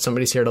 like, oh,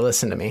 somebody's here to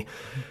listen to me.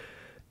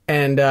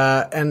 And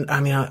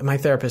I mean, my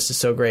therapist is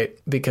so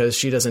great because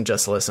she doesn't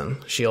just listen.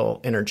 She'll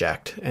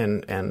interject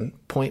and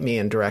point me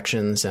in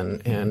directions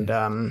and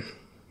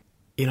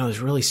it's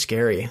really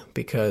scary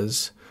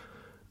because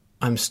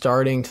I'm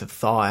starting to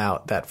thaw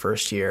out that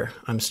first year.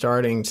 I'm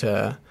starting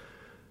to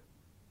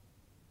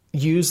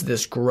use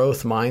this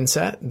growth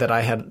mindset that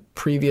I had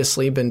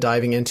previously been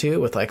diving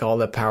into with like all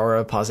the power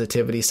of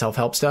positivity,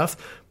 self-help stuff,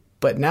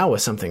 but now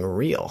with something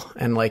real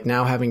and like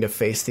now having to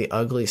face the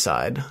ugly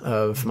side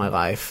of my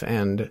life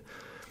and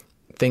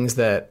things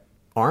that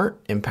aren't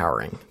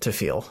empowering to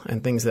feel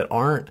and things that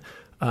aren't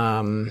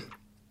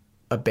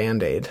a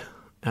Band-Aid.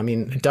 I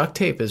mean, duct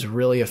tape is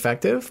really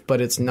effective,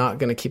 but it's not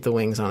going to keep the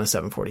wings on a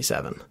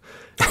 747.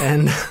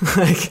 And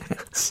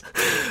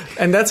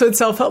and that's what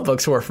self-help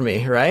books were for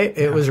me, right?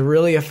 Yeah. It was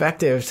really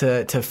effective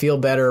to feel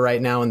better right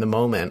now in the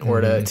moment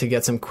or to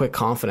get some quick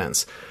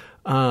confidence.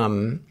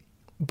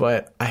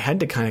 But I had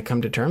to kind of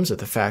come to terms with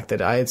the fact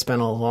that I had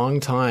spent a long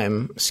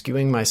time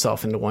skewing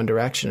myself into one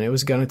direction. It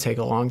was going to take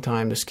a long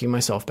time to skew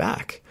myself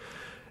back.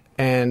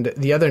 And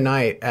the other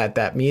night at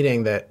that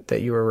meeting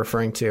that you were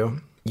referring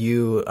to,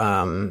 you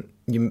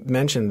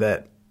mentioned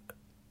that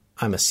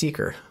I'm a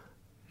seeker.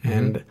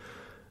 And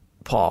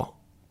Paul,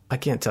 I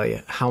can't tell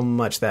you how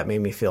much that made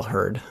me feel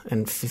heard.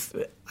 And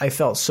I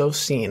felt so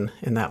seen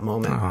in that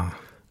moment.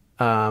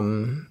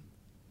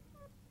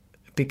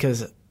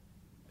 Because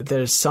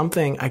there's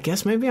something, I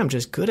guess maybe I'm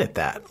just good at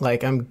that.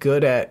 Like I'm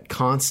good at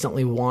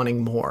constantly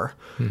wanting more.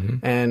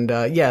 And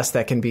yes,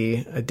 that can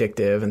be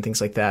addictive and things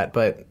like that.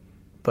 But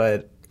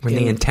when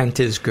the intent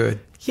is good.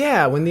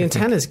 Yeah, when the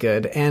intent is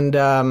good. And,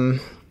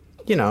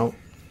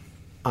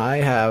 I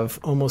have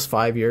almost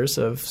 5 years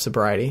of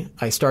sobriety.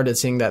 I started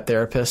seeing that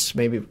therapist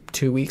maybe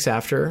 2 weeks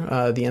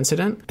after the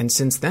incident. And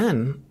since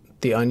then,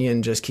 the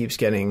onion just keeps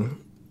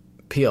getting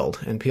peeled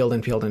and peeled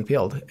and peeled and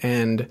peeled.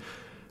 And,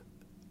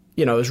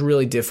 you know, it was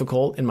really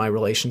difficult in my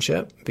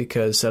relationship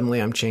because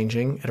suddenly I'm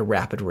changing at a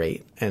rapid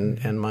rate.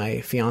 And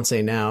my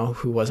fiance now,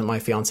 who wasn't my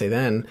fiance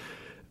then,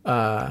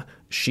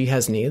 she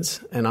has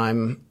needs, and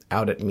I'm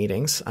out at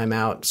meetings. I'm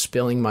out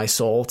spilling my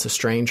soul to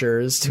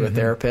strangers, to a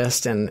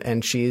therapist,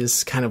 and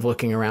she's kind of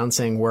looking around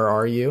saying, where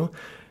are you?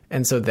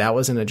 And so that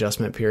was an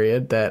adjustment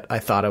period that I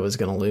thought I was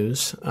going to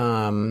lose.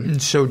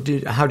 And so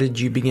how did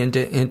you begin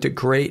to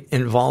integrate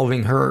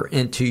involving her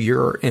into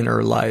your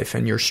inner life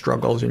and your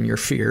struggles and your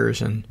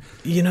fears? And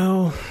you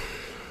know,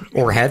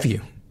 or have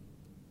you?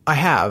 I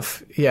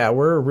have. Yeah,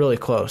 we're really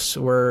close.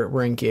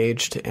 We're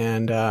engaged,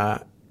 and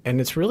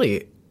it's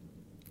really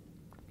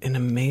an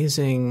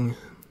amazing.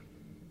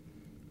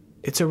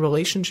 It's a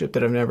relationship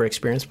that I've never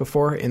experienced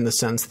before, in the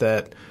sense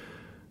that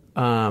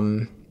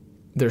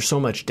there's so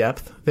much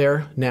depth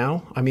there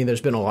now. I mean,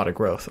 there's been a lot of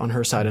growth on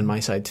her side and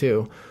my side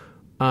too.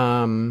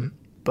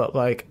 But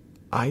like,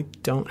 I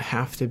don't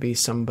have to be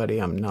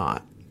somebody I'm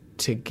not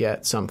to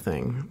get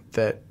something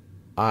that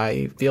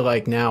I feel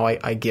like now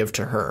I give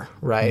to her,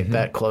 right?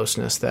 That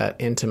closeness, that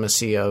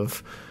intimacy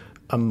of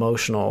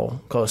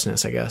emotional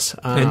closeness, I guess.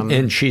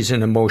 And she's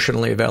an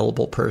emotionally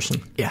available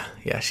person.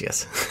 Yeah, she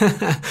is.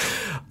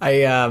 I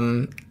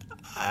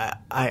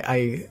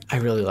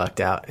really lucked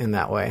out in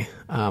that way.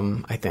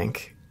 I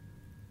think,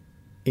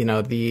 you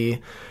know,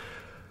 the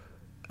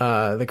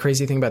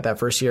crazy thing about that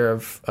first year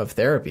of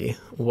therapy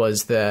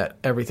was that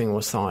everything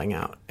was thawing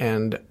out.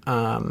 And,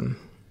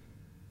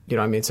 you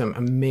know, I made some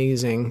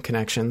amazing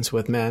connections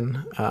with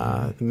men,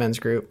 the men's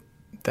group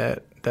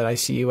that I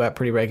see you at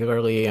pretty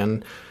regularly.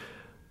 And,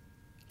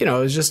 you know,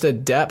 it was just a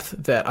depth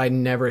that I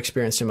never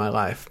experienced in my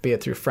life, be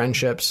it through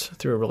friendships,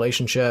 through a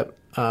relationship.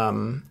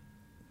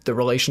 The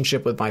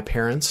relationship with my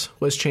parents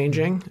was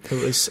changing.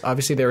 It was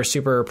obviously they were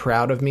super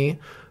proud of me,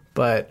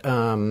 but,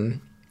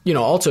 you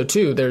know, also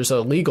too, there's a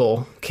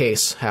legal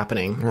case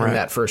happening in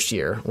that first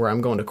year where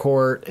I'm going to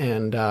court,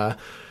 and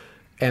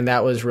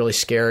that was really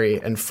scary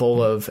and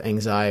full of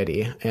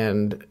anxiety.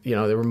 And, you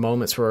know, there were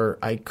moments where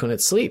I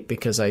couldn't sleep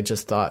because I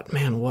just thought,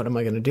 man, what am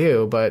I going to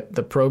do? But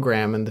the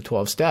program and the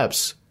 12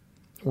 steps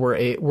were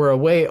a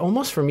way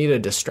almost for me to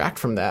distract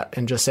from that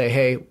and just say,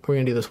 hey, we're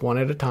going to do this one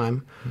at a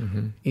time.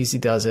 Easy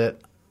does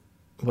it.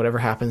 Whatever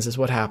happens is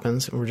what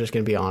happens. And we're just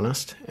going to be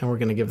honest, and we're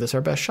going to give this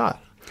our best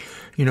shot.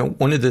 You know,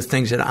 one of the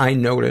things that I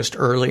noticed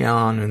early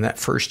on in that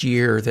first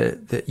year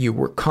that you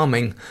were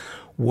coming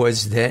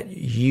was that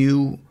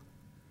you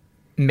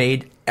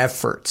made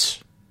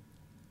efforts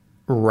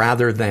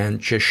rather than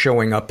just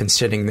showing up and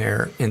sitting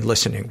there and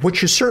listening,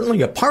 which is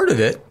certainly a part of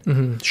it,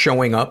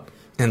 showing up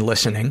and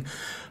listening,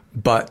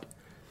 but,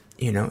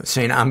 you know,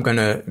 saying, I'm going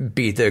to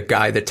be the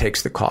guy that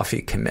takes the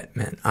coffee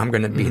commitment. I'm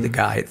going to be the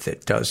guy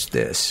that does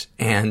this.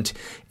 And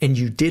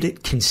you did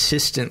it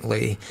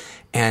consistently.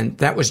 And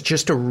that was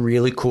just a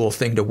really cool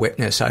thing to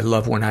witness. I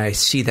love when I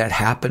see that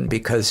happen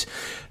because,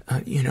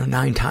 you know,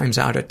 9 times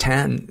out of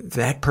 10,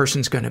 that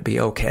person's going to be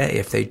okay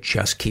if they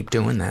just keep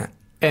doing that.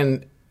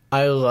 And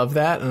I love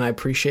that, and I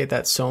appreciate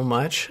that so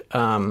much,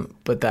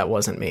 but that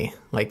wasn't me.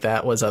 Like,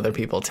 that was other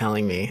people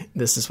telling me,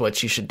 this is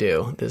what you should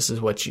do. This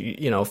is what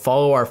you know,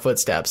 follow our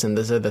footsteps, and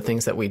these are the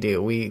things that we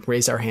do. We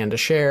raise our hand to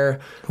share.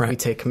 Right. We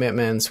take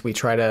commitments. We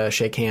try to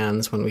shake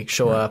hands when we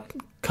show up,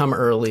 come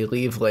early,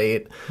 leave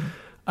late.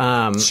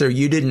 So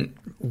you didn't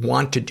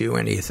want to do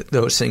any of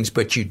those things,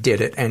 but you did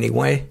it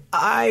anyway?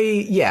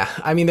 Yeah.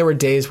 I mean, there were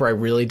days where I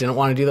really didn't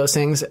want to do those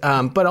things.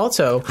 But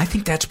also, I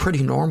think that's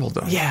pretty normal,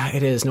 though. Yeah,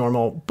 it is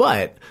normal.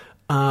 But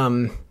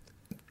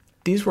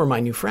these were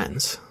my new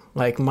friends.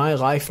 Like, my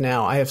life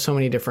now, I have so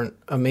many different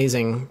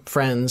amazing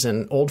friends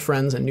and old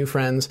friends and new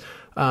friends.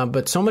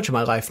 But so much of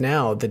my life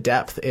now, the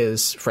depth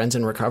is friends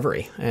in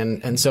recovery.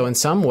 And so in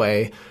some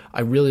way,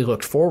 I really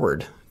looked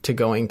forward to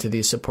going to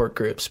these support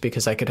groups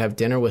because I could have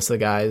dinner with the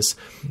guys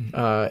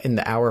in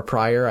the hour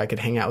prior. I could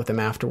hang out with them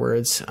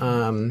afterwards.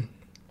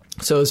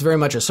 So it was very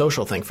much a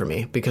social thing for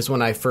me because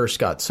when I first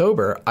got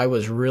sober, I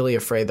was really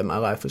afraid that my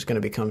life was going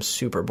to become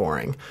super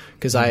boring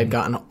because I had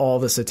gotten all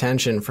this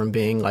attention from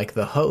being like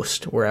the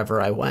host wherever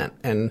I went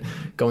and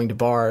going to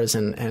bars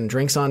and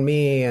drinks on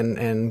me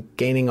and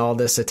gaining all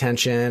this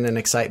attention and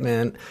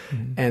excitement.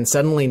 And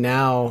suddenly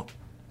now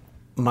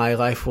my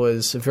life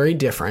was very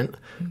different,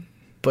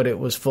 but it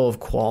was full of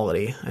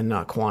quality and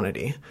not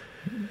quantity.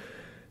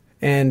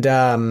 And,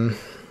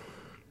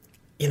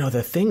 you know,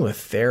 the thing with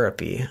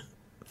therapy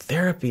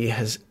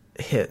has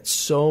hit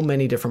so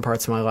many different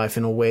parts of my life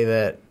in a way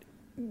that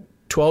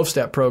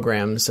 12-step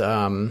programs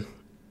are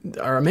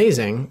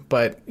amazing,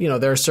 but, you know,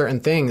 there are certain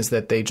things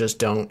that they just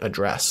don't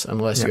address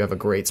unless you have a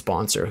great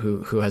sponsor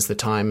who has the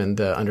time and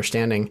the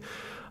understanding.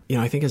 You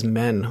know, I think as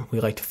men,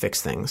 we like to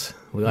fix things.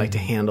 We like to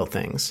handle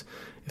things.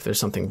 If there's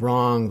something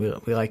wrong,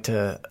 we like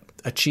to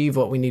achieve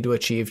what we need to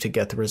achieve to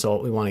get the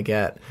result we want to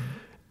get.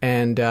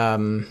 And,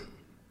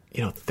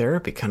 you know,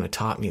 therapy kind of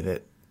taught me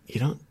that you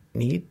don't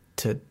need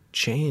to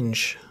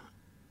change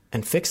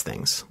and fix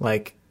things.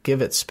 Like,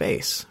 give it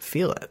space,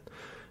 feel it,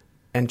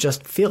 and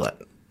just feel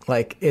it.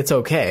 Like, it's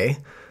okay.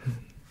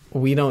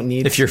 We don't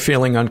need... If you're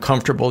feeling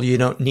uncomfortable, you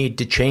don't need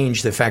to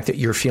change the fact that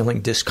you're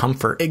feeling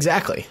discomfort.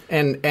 Exactly.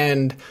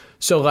 And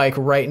so, like,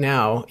 right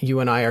now, you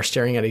and I are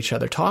staring at each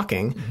other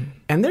talking,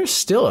 and there's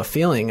still a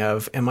feeling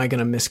of, am I going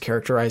to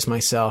mischaracterize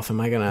myself?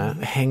 Am I going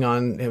to hang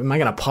on? Am I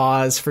going to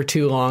pause for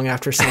too long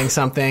after saying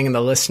something? And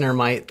the listener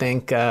might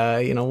think,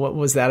 what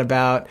was that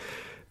about?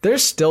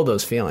 There's still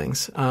those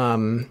feelings.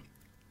 And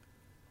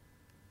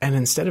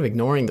instead of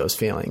ignoring those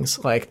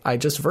feelings, like, I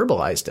just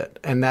verbalized it,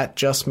 and that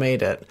just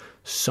made it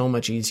so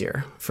much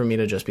easier for me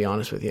to just be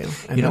honest with you.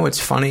 And what's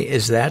funny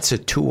is that's a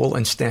tool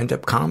in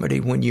stand-up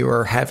comedy when you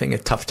are having a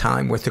tough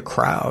time with the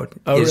crowd,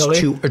 is really?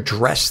 to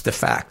address the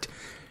fact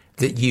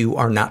that you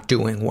are not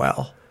doing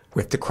well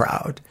with the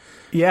crowd.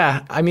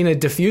 Yeah. I mean, it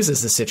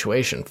diffuses the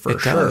situation for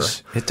sure.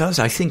 It does.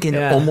 I think in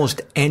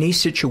almost any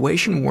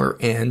situation we're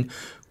in,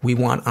 we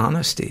want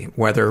honesty,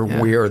 whether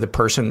we are the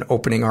person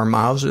opening our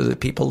mouths or the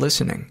people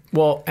listening.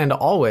 Well, and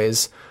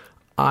always,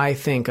 I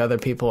think other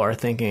people are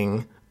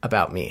thinking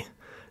about me.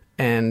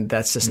 And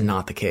that's just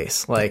not the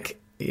case.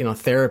 Like,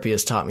 therapy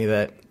has taught me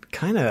that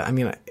I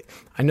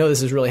know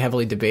this is really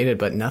heavily debated,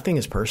 but nothing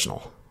is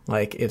personal.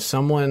 Like, if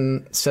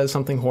someone says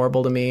something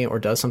horrible to me or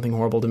does something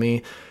horrible to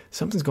me,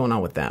 something's going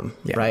on with them,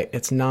 right?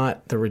 It's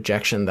not the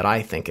rejection that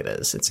I think it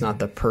is. It's not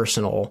the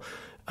personal,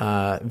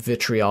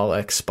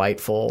 vitriolic,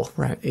 spiteful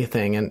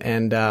thing.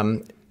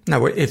 And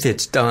now, if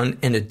it's done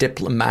in a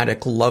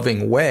diplomatic,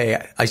 loving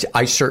way,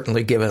 I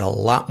certainly give it a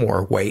lot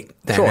more weight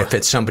than if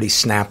it's somebody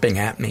snapping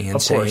at me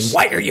and saying,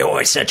 "Why are you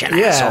always such an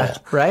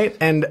asshole?" Right?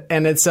 And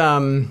it's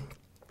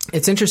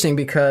interesting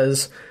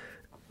because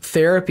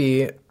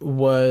therapy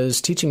was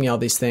teaching me all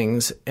these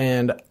things,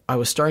 and I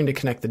was starting to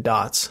connect the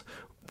dots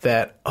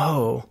that,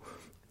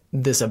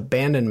 this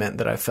abandonment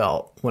that I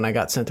felt when I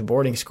got sent to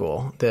boarding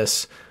school,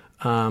 this,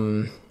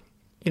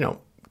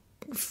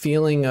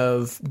 feeling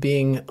of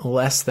being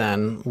less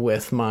than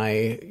with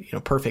my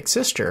perfect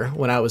sister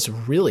when I was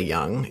really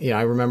young.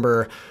 I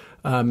remember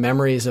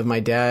memories of my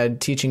dad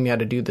teaching me how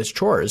to do this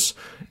chores,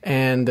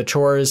 and the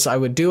chores, I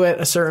would do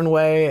it a certain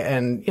way,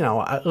 and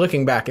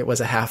looking back, it was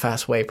a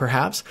half-ass way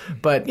perhaps,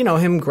 but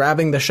him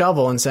grabbing the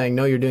shovel and saying,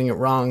 "No, you're doing it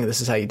wrong, this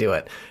is how you do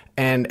it,"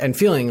 and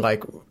feeling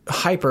like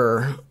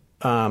hyper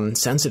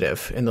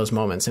sensitive in those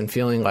moments, and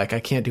feeling like I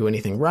can't do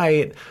anything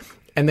right,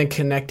 and then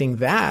connecting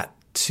that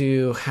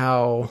to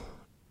how,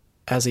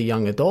 as a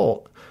young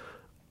adult,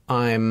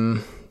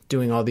 I'm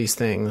doing all these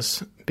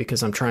things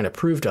because I'm trying to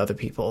prove to other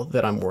people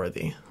that I'm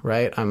worthy,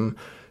 right? I'm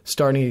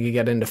starting to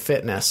get into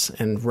fitness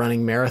and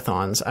running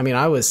marathons. I mean,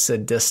 I was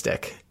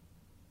sadistic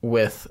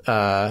with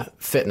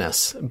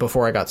fitness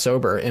before I got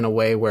sober, in a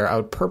way where I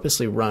would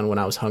purposely run when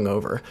I was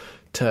hungover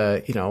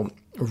to,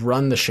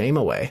 run the shame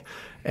away.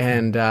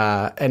 And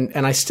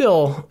I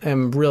still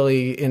am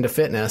really into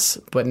fitness,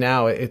 but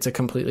now it's a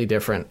completely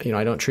different,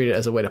 I don't treat it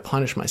as a way to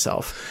punish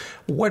myself.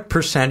 What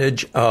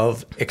percentage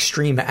of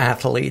extreme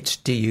athletes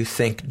do you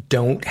think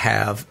don't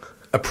have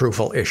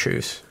approval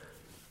issues?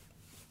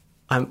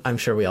 I'm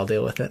sure we all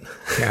deal with it.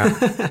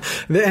 Yeah.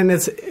 And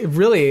it's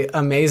really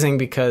amazing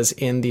because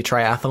in the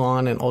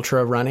triathlon and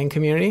ultra running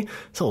community,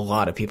 there's a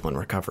lot of people in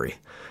recovery.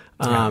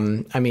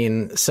 I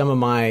mean, some of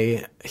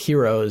my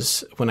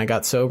heroes when I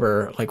got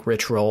sober, like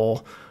Rich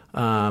Roll,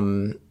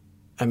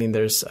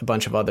 there's a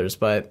bunch of others,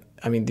 but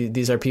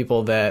these are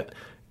people that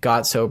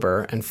got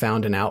sober and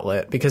found an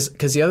outlet, because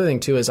the other thing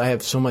too is I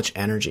have so much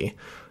energy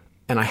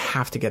and I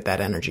have to get that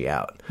energy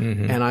out.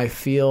 Mm-hmm. And I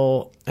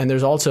feel, and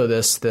there's also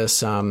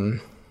this,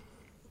 I'm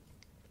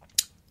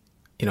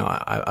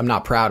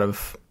not proud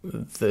of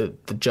the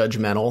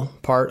judgmental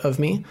part of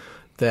me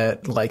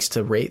that likes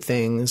to rate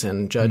things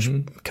and judge,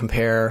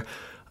 compare.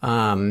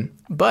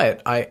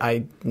 But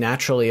I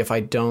naturally, if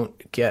I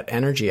don't get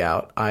energy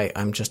out,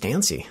 I'm just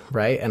antsy,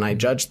 right? And I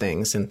judge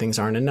things, and things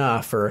aren't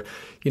enough, or,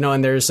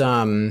 and there's,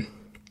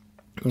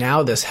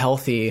 now this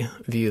healthy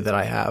view that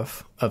I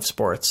have of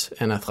sports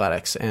and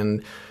athletics,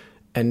 and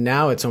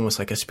now it's almost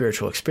like a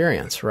spiritual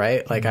experience,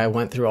 right? Like I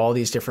went through all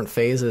these different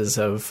phases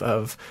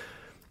of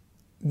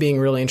being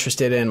really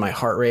interested in my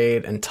heart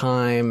rate and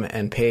time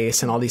and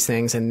pace and all these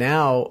things. And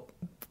now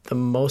the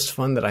most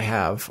fun that I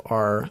have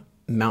are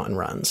mountain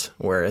runs,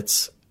 where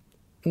it's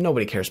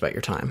nobody cares about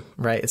your time,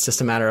 right? It's just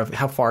a matter of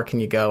how far can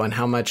you go and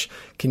how much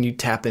can you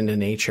tap into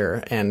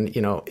nature. And,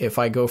 if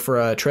I go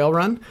for a trail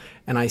run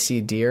and I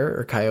see deer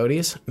or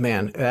coyotes,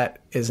 man,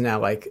 that is now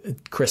like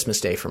Christmas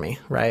Day for me,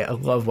 right? I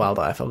love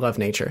wildlife. I love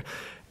nature.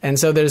 And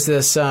so there's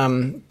this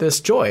this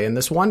joy and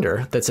this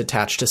wonder that's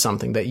attached to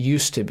something that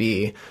used to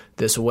be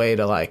this way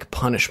to like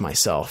punish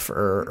myself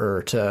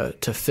or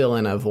to fill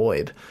in a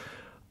void.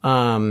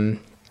 And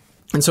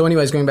so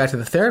anyways, going back to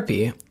the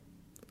therapy,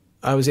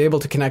 I was able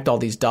to connect all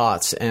these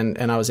dots, and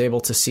I was able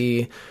to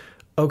see,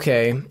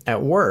 okay,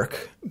 at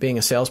work, being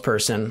a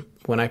salesperson,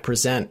 when I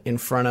present in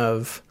front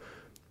of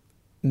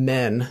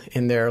men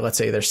in their, let's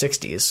say, their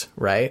 60s,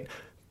 right?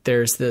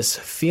 There's this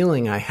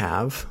feeling I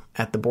have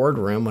at the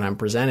boardroom when I'm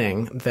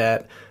presenting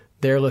that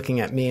they're looking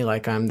at me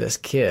like I'm this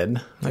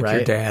kid, like right?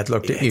 Your dad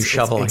looked at you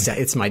shoveling.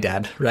 It's my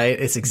dad, right?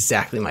 It's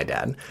exactly my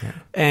dad. Yeah.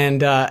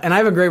 And I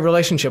have a great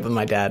relationship with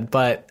my dad,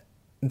 but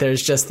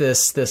there's just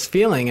this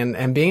feeling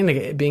and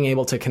being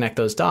able to connect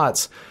those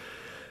dots.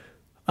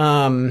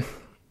 I'm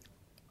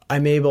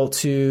able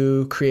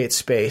to create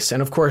space.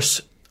 And of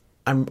course,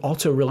 I'm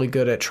also really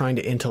good at trying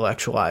to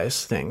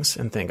intellectualize things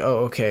and think,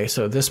 oh, okay,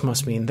 so this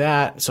must mean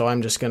that. So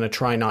I'm just going to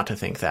try not to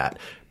think that.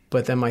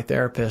 But then my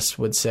therapist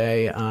would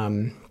say,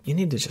 you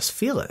need to just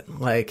feel it.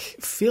 Like,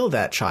 feel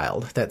that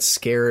child, that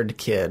scared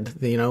kid.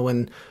 You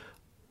know,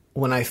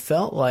 when I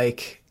felt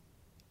like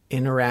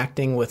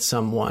interacting with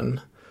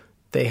someone,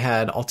 they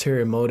had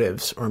ulterior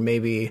motives, or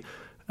maybe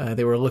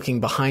they were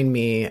looking behind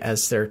me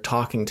as they're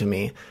talking to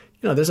me.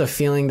 You know, there's a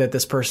feeling that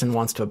this person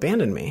wants to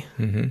abandon me.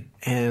 Mm-hmm.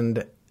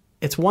 And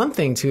it's one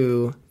thing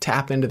to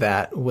tap into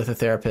that with a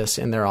therapist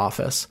in their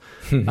office,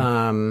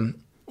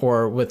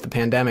 or with the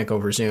pandemic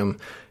over Zoom.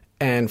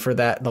 And for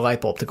that, the light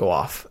bulb to go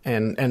off.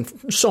 And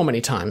so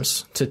many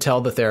times to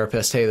tell the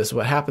therapist, hey, this is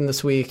what happened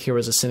this week. Here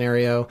was a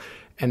scenario.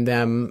 And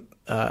them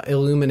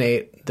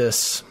illuminate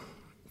this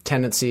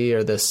tendency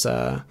or this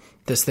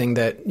thing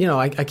that, you know,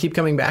 I keep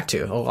coming back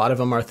to. A lot of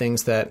them are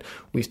things that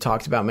we've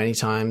talked about many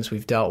times,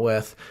 we've dealt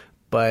with.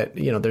 But,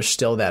 you know, there's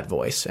still that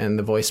voice. And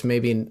the voice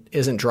maybe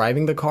isn't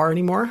driving the car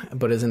anymore,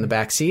 but is in the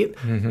back seat.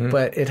 Mm-hmm.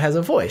 But it has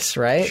a voice,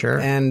 right? Sure.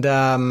 And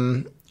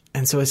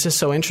so it's just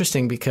so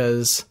interesting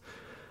because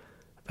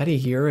about a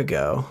year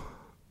ago,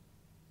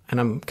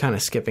 and I'm kind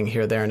of skipping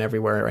here, there, and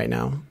everywhere right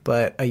now,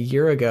 but a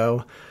year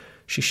ago,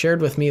 she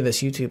shared with me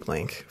this YouTube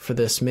link for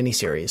this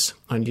miniseries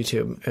on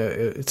YouTube.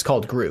 It's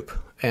called Group,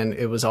 and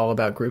it was all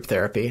about group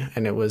therapy,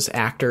 and it was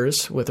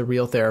actors with a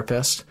real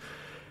therapist.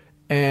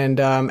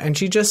 And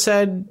she just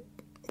said,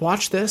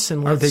 watch this.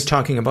 And are they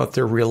talking about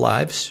their real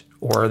lives?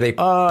 Or are they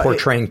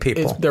portraying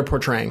people? They're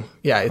portraying.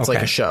 Yeah, it's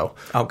like a show.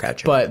 Oh,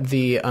 gotcha. But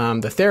the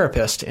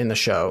therapist in the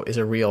show is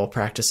a real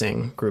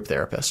practicing group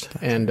therapist.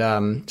 Gotcha.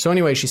 And so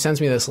anyway, she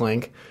sends me this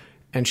link,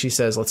 and she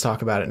says, let's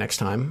talk about it next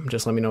time.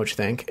 Just let me know what you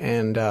think.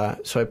 And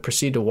so I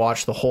proceed to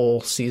watch the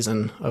whole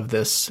season of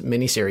this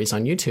miniseries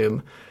on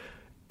YouTube,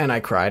 and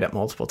I cried at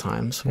multiple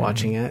times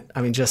watching it.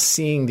 I mean, just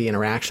seeing the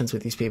interactions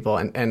with these people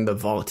and the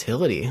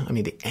volatility. I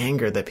mean, the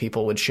anger that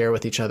people would share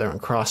with each other and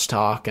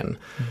crosstalk and...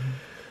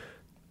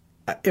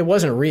 It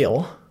wasn't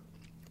real,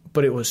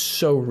 but it was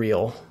so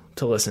real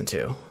to listen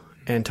to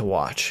and to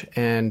watch.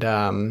 And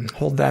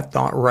hold that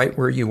thought right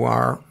where you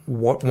are.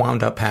 What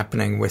wound up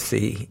happening with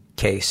the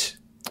case?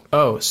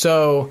 Oh,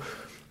 so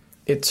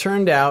it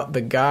turned out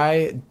the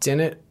guy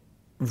didn't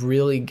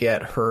really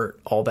get hurt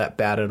all that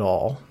bad at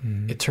all.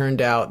 Mm-hmm. It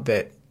turned out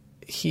that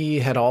he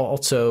had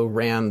also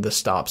ran the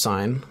stop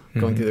sign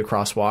going through the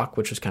crosswalk,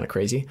 which was kind of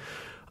crazy.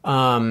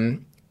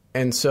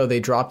 And so they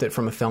dropped it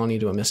from a felony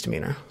to a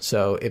misdemeanor.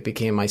 So it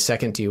became my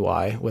second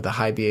DUI with a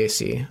high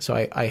BAC.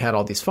 So I had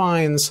all these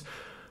fines.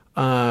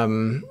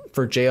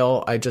 For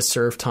jail, I just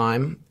served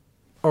time.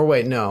 Or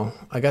wait, no.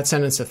 I got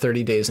sentenced to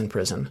 30 days in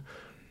prison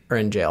or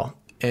in jail.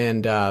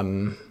 And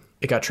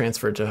it got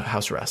transferred to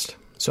house arrest.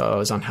 So I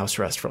was on house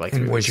arrest for like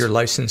 3 weeks. And was your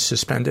license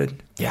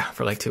suspended? Yeah,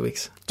 for like 2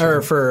 weeks.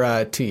 Or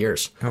for 2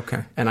 years.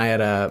 Okay. And I had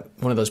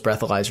one of those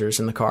breathalyzers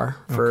in the car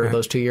for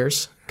those 2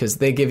 years. Because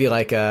they give you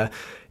like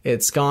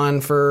it's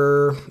gone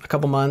for a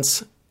couple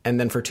months, and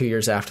then for 2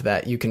 years after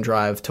that, you can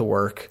drive to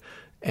work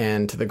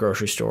and to the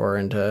grocery store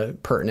and to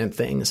pertinent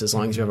things as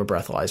long as you have a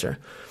breathalyzer.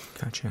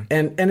 Gotcha.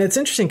 And it's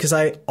interesting because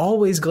I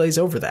always glaze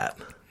over that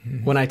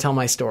when I tell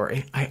my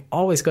story. I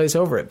always glaze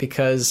over it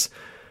because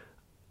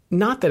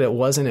not that it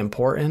wasn't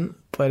important,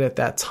 but at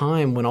that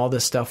time when all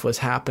this stuff was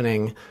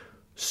happening,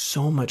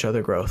 so much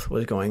other growth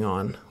was going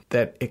on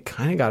that it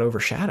kind of got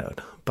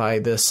overshadowed by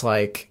this,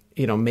 like,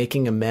 you know,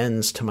 making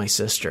amends to my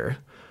sister.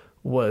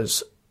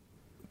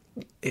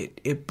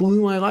 It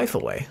blew my life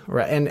away,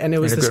 right? And it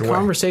was this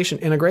conversation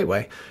in a great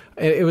way.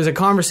 It was a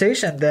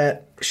conversation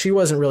that she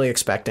wasn't really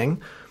expecting,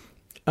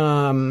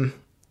 and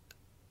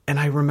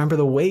I remember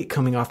the weight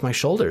coming off my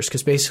shoulders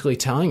because basically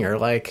telling her,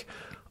 like,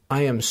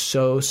 I am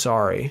so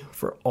sorry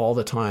for all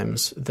the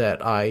times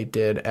that I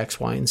did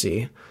X, Y, and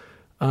Z.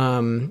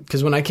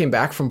 Because when I came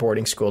back from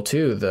boarding school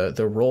too,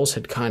 the roles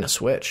had kind of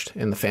switched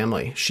in the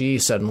family. She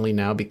suddenly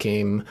now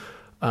became.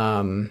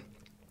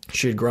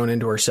 She had grown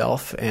into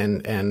herself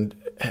and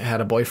had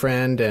a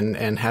boyfriend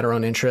and had her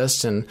own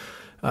interests. And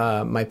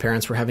my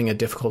parents were having a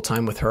difficult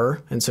time with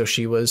her. And so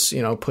she was,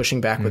 you know,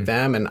 pushing back with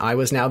them. And I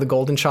was now the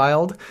golden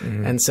child.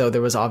 Mm-hmm. And so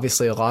there was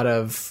obviously a lot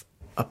of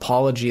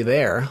apology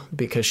there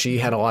because she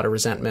had a lot of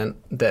resentment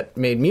that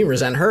made me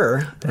resent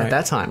her at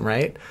that time,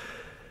 right?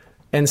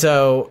 And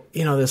so,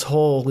 you know, this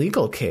whole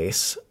legal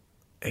case,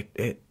 I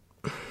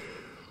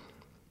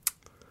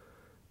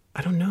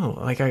don't know.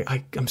 Like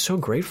I'm so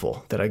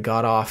grateful that I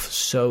got off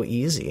so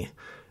easy.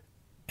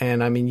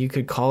 And I mean, you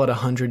could call it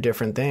 100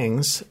 different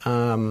things.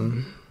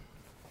 But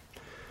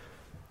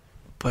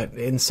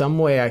in some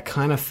way, I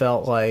kind of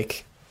felt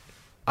like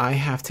I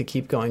have to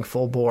keep going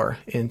full bore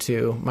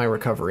into my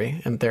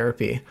recovery and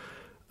therapy.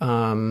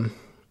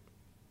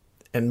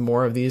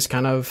 more of these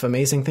kind of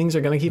amazing things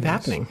are going to keep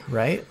happening,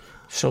 right?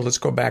 So let's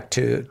go back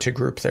to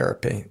group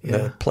therapy,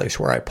 the place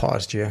where I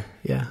paused you.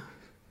 Yeah.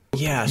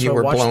 Yeah, so you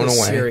were I watched blown this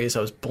away. series.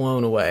 I was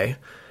blown away.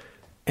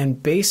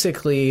 And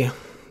basically,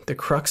 the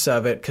crux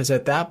of it, because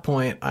at that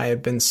point, I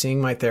had been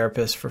seeing my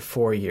therapist for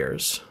 4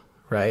 years,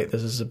 right?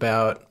 This is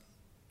about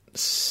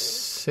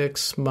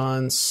 6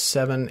 months,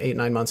 7, 8,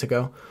 9 months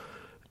ago.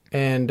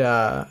 And,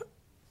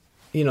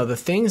 the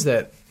things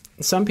that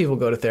some people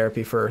go to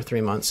therapy for 3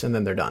 months and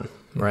then they're done,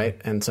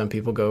 right? And some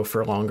people go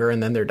for longer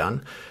and then they're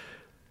done.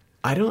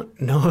 I don't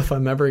know if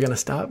I'm ever going to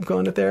stop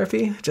going to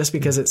therapy just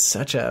because it's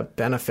such a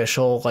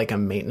beneficial, like a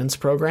maintenance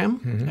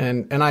program.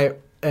 And I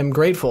am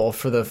grateful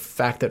for the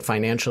fact that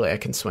financially I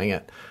can swing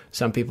it.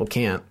 Some people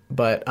can't.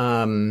 But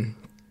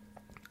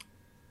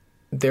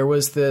there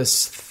was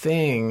this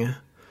thing,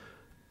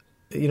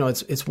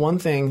 it's one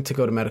thing to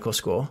go to medical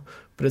school,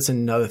 but it's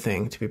another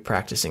thing to be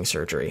practicing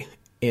surgery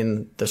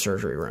in the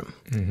surgery room.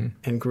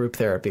 And group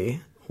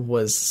therapy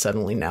was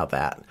suddenly now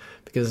that.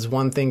 Because it's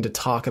one thing to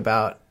talk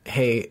about,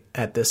 hey,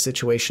 at this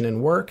situation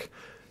in work,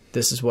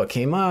 this is what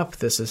came up,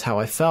 this is how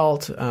I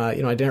felt. I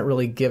didn't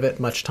really give it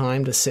much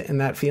time to sit in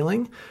that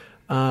feeling,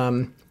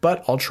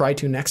 but I'll try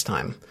to next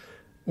time.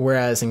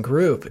 Whereas in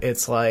group,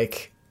 it's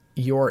like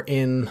you're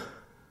in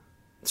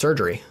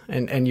surgery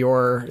and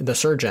you're the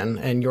surgeon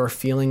and you're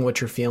feeling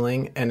what you're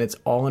feeling and it's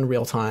all in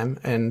real time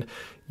and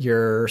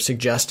you're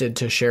suggested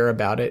to share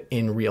about it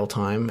in real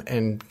time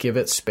and give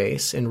it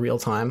space in real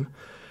time.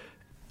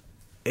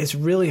 It's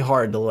really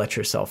hard to let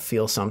yourself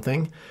feel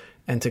something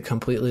and to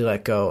completely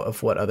let go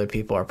of what other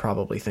people are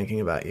probably thinking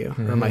about you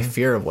or my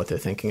fear of what they're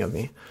thinking of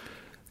me.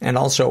 And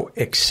also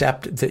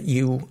accept that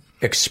you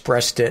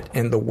expressed it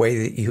in the way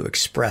that you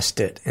expressed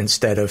it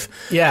instead of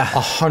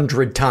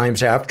 100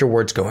 times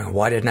afterwards going,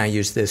 why didn't I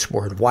use this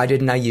word? Why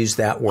didn't I use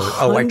that word?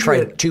 Oh, I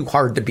tried too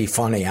hard to be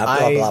funny.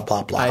 Blah,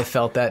 blah, blah. I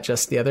felt that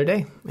just the other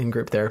day in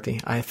group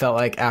therapy. I felt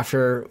like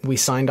after we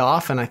signed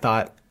off and I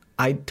thought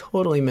I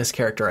totally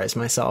mischaracterized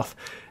myself.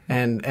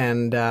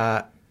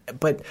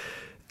 But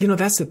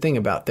that's the thing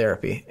about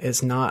therapy.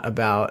 It's not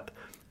about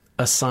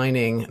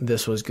assigning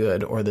this was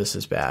good or this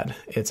is bad.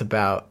 It's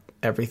about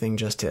everything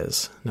just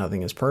is.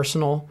 Nothing is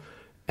personal.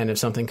 And if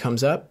something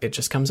comes up, it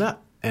just comes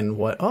up. And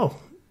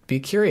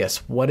be curious.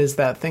 What is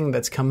that thing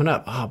that's coming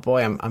up? Oh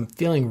boy, I'm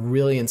feeling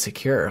really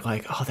insecure.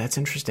 Like, oh, that's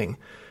interesting.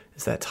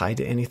 Is that tied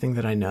to anything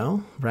that I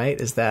know?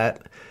 Right? Is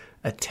that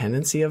a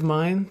tendency of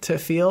mine to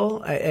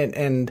feel?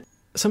 And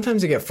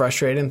sometimes I get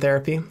frustrated in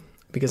therapy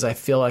because I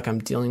feel like I'm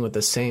dealing with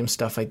the same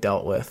stuff I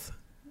dealt with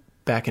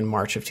back in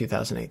March of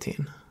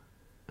 2018.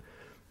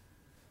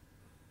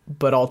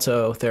 But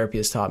also therapy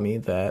has taught me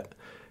that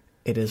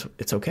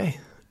it's okay.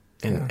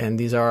 And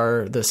these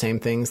are the same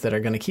things that are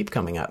going to keep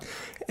coming up.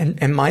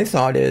 And my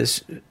thought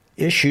is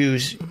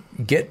issues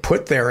get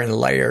put there in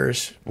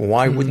layers.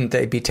 Why wouldn't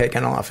they be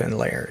taken off in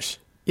layers?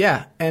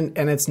 Yeah. And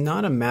it's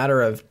not a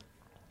matter of,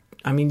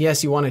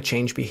 yes, you want to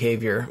change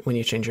behavior when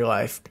you change your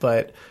life,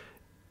 but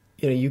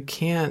you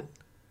can't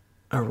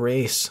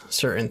erase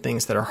certain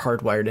things that are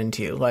hardwired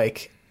into you.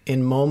 Like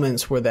in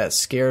moments where that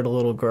scared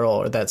little girl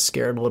or that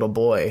scared little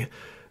boy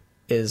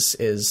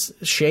is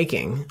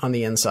shaking on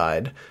the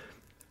inside,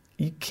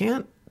 you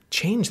can't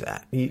change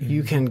that.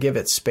 You can give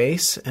it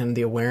space and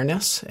the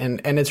awareness. And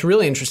it's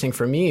really interesting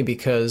for me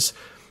because,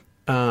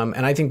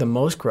 and I think the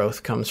most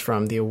growth comes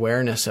from the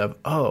awareness of,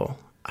 oh,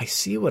 I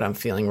see what I'm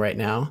feeling right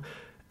now.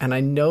 And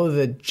I know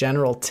the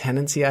general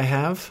tendency I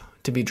have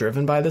to be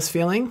driven by this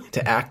feeling,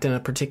 to act in a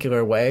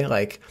particular way,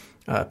 like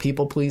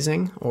people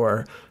pleasing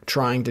or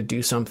trying to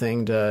do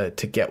something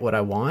to get what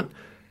I want.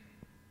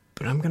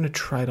 But I'm going to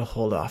try to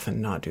hold off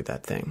and not do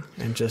that thing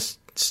and just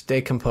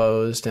stay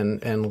composed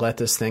and let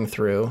this thing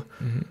through.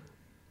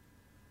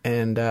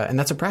 And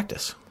that's a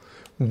practice.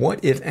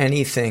 What, if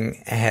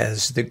anything,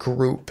 has the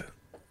group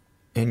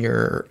in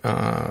your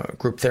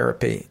group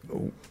therapy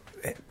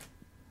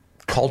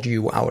called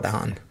you out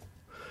on?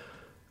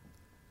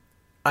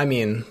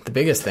 The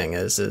biggest thing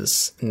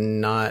is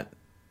not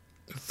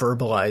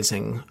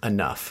verbalizing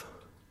enough.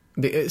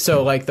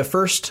 So like the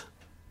first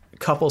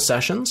couple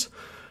sessions,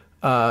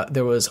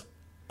 there was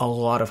a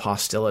lot of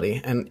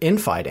hostility and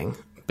infighting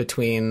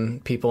between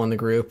people in the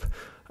group,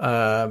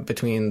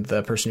 between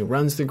the person who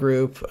runs the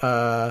group,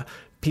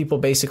 people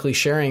basically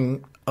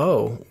sharing,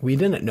 oh, we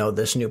didn't know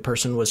this new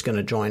person was going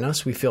to join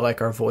us. We feel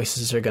like our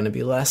voices are going to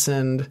be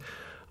lessened.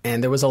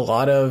 And there was a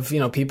lot of,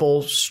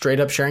 people straight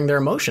up sharing their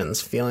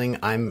emotions, feeling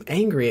I'm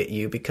angry at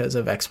you because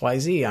of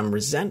XYZ. I'm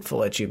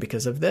resentful at you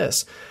because of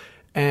this.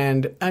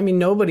 And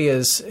nobody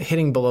is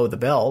hitting below the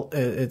belt.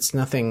 It's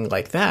nothing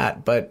like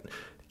that. But,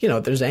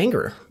 there's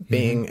anger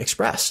being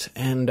expressed.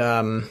 And,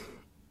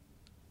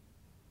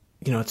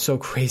 it's so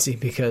crazy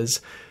because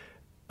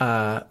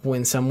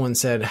when someone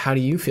said, how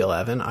do you feel,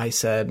 Evan? I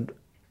said,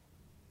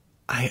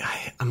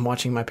 I'm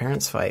watching my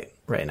parents fight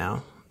right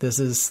now. This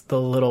is the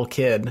little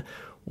kid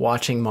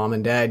watching mom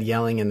and dad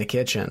yelling in the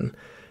kitchen.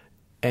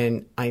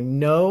 And I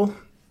know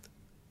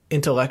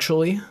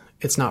intellectually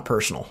it's not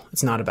personal.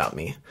 It's not about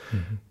me.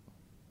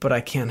 but I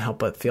can't help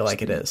but feel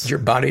like it is. Your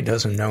body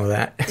doesn't know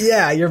that.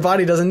 Yeah, your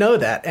body doesn't know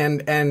that.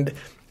 And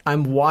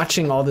I'm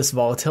watching all this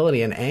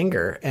volatility and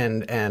anger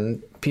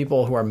and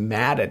people who are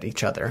mad at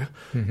each other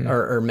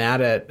or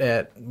mad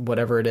at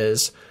whatever it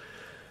is.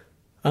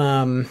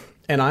 And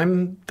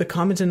I'm the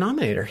common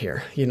denominator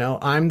here. You know,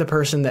 I'm the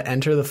person that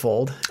entered the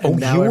fold. And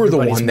now you were the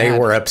everybody's one mad. they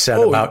were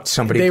upset about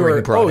somebody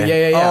brought in.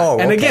 Yeah. Oh,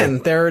 and okay. again,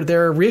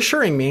 they're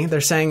reassuring me.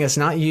 They're saying it's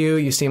not you.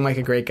 You seem like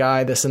a great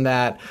guy, this and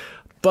that.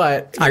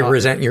 But I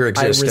resent your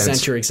existence. I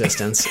resent your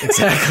existence.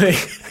 Exactly.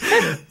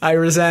 I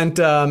resent,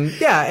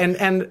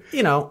 and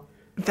you know,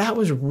 that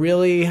was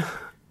really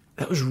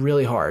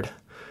hard.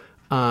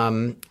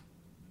 But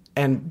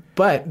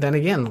then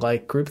again,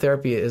 like group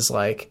therapy is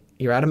like,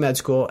 you're out of med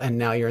school and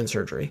now you're in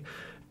surgery.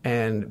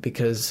 And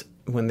because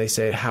when they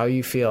say, how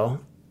you feel,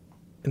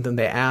 and then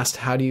they asked,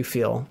 how do you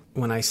feel?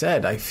 When I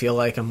said, I feel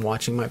like I'm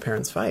watching my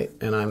parents fight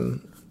and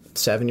I'm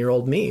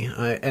 7-year-old me.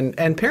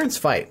 And parents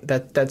fight.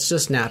 That's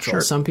just natural.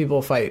 Sure. Some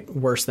people fight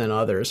worse than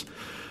others.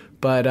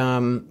 But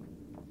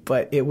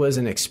it was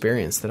an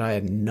experience that I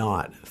had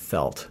not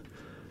felt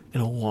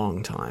in a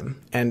long time.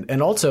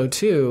 And also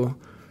too,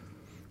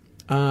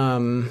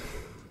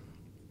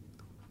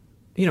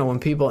 you know, when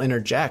people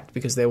interject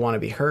because they want to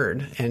be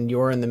heard and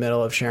you're in the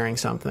middle of sharing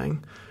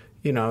something,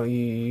 you know,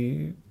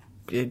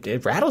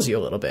 it rattles you a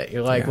little bit.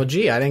 You're like, well,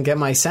 gee, I didn't get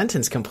my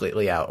sentence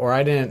completely out, or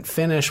I didn't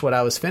finish what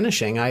I was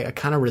finishing. I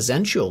kind of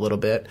resent you a little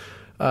bit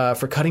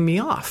for cutting me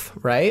off,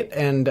 right?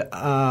 And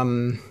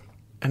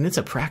it's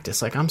a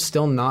practice. Like I'm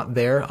still not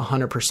there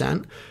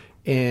 100%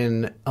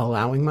 in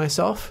allowing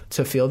myself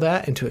to feel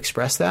that and to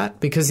express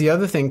that. Because the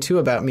other thing too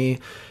about me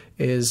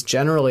is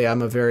generally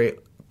I'm a very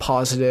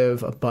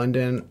positive,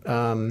 abundant,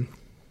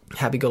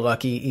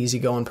 happy-go-lucky,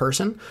 easygoing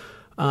person.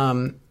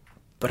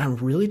 But I'm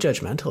really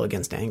judgmental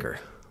against anger.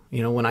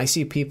 You know, when I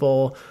see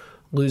people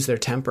lose their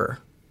temper,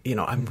 you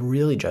know, I'm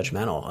really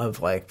judgmental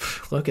of like,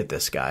 look at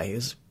this guy.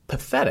 He's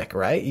pathetic,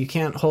 right? You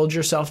can't hold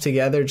yourself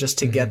together just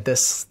to get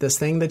this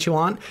thing that you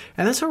want.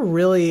 And that's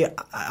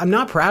I'm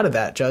not proud of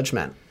that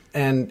judgment.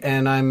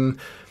 And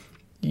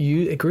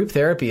group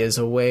therapy is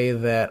a way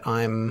that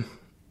I'm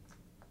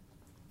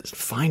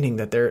finding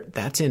that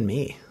that's in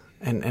me.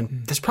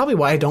 And that's probably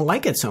why I don't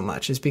like it so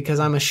much, is because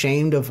I'm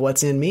ashamed of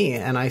what's in me.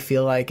 And I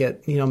feel like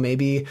it, you know,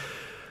 maybe,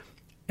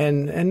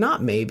 and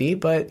not maybe,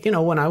 but, you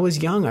know, when I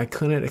was young, I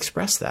couldn't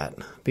express that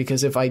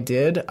because if I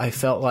did, I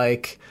felt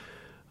like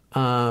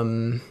I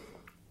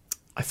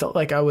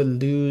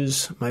would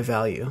lose my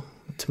value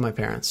to my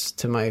parents,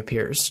 to my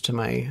peers, to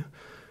my,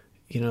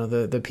 you know,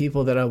 the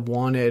people that I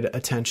wanted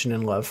attention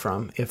and love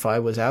from. If I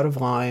was out of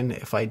line,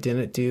 if I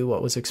didn't do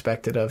what was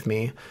expected of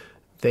me,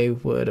 they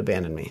would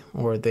abandon me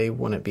or they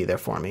wouldn't be there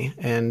for me.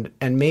 And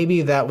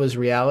maybe that was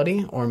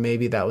reality or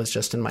maybe that was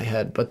just in my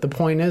head. But the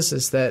point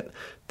is that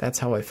that's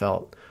how I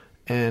felt.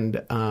 And,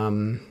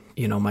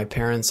 you know, my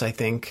parents, I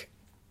think,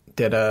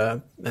 did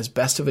as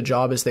best of a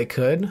job as they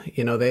could.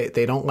 You know,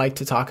 they don't like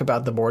to talk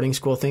about the boarding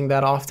school thing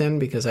that often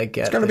because I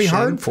get it's going to be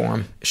hard for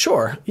them.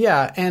 Sure.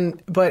 Yeah.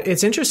 But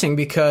it's interesting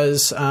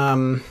because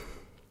last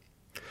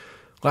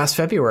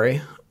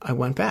February, I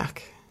went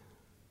back.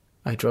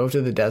 I drove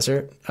to the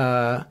desert.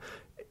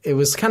 It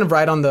was kind of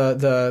right on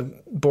the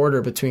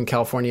border between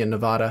California and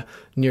Nevada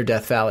near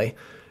Death Valley.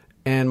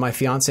 And my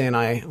fiance and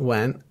I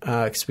went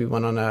because we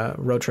went on a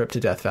road trip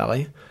to Death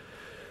Valley.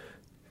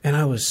 And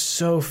I was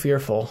so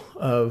fearful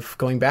of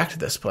going back to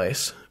this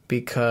place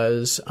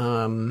because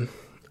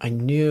I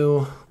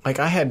knew, like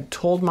I had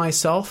told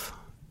myself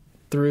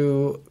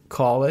through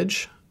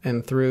college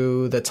and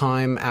through the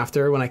time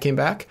after when I came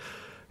back,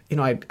 you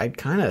know, I'd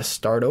kind of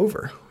start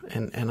over.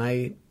 And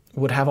I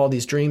would have all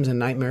these dreams and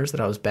nightmares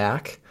that I was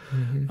back.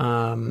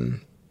 Mm-hmm.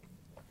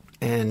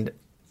 And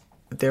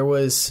there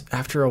was,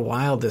 after a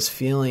while, this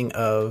feeling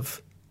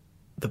of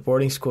the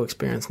boarding school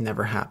experience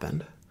never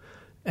happened.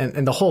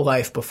 And the whole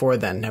life before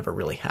then never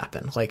really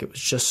happened. Like, it was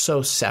just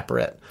so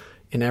separate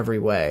in every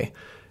way.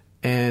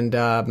 And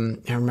I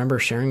remember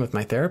sharing with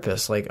my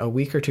therapist, like, a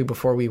week or two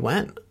before we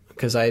went,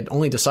 because I had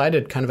only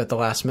decided kind of at the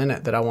last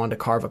minute that I wanted to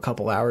carve a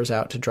couple hours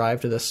out to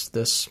drive to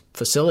this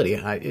facility.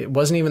 It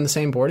wasn't even the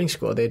same boarding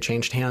school. They had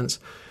changed hands.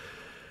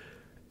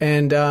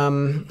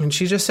 And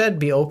she just said,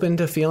 be open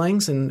to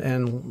feelings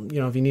and, you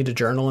know, if you need to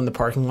journal in the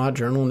parking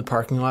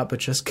lot, but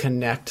just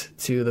connect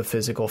to the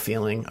physical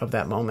feeling of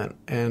that moment.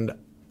 And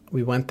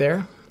we went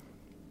there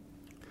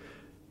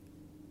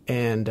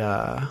and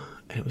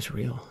it was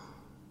real.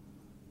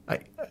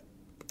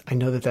 I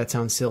know that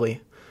sounds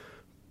silly,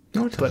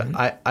 no, it doesn't.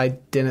 But I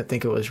didn't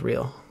think it was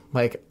real.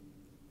 Like,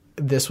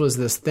 this was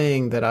this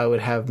thing that I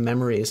would have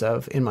memories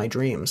of in my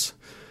dreams.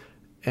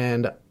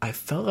 And I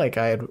felt like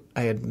I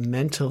had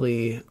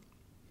mentally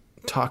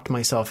talked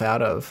myself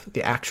out of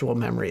the actual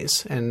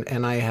memories.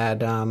 And I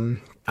had,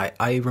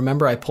 I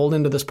remember I pulled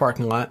into this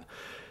parking lot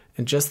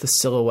and just the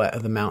silhouette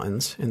of the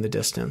mountains in the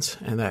distance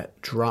and that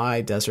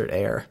dry desert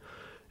air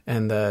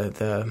and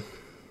the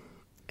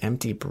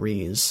empty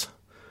breeze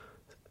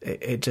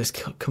it just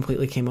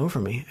completely came over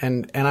me.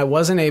 And I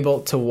wasn't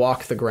able to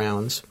walk the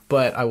grounds,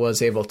 but I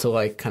was able to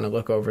like kind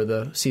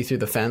of see through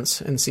the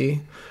fence and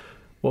see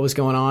what was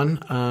going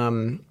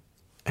on.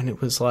 And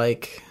it was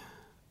like,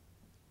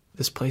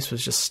 this place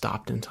was just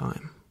stopped in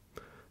time.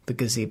 The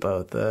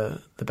gazebo,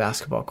 the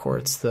basketball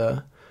courts,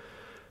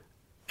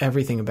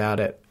 everything about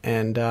it.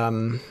 And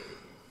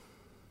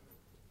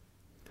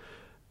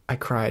I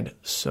cried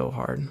so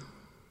hard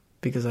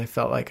because I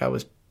felt like I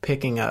was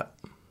picking up.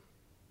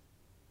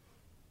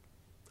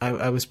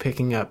 I was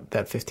picking up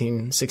that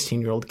 15,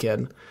 16-year-old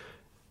kid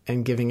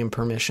and giving him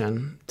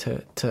permission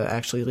to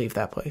actually leave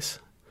that place.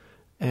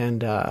 And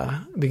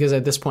because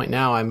at this point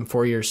now I'm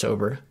 4 years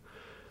sober.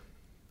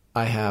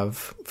 I have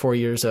 4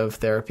 years of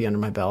therapy under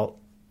my belt.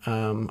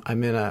 I'm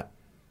in a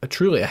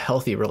truly a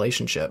healthy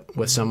relationship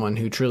with someone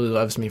who truly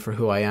loves me for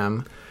who I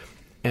am.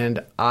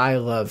 And I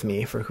love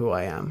me for who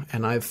I am.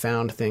 And I've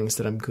found things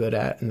that I'm good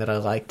at and that I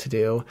like to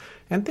do,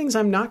 and things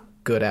I'm not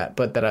good at,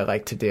 but that I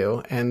like to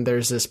do. And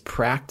there's this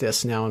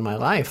practice now in my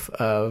life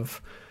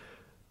of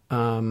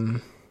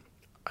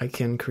I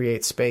can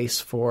create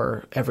space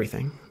for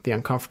everything, the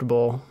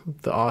uncomfortable,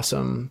 the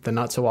awesome, the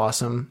not so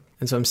awesome.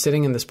 And so I'm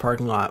sitting in this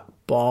parking lot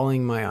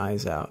bawling my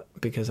eyes out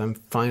because I'm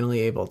finally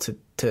able to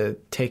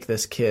take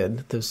this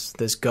kid,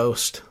 this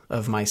ghost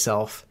of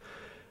myself,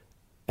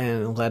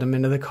 and let him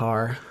into the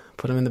car,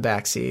 put him in the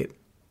back seat,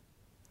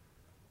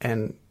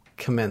 and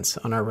commence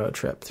on our road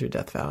trip through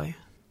Death Valley.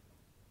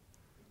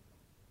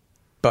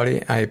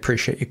 Buddy, I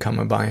appreciate you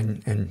coming by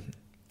and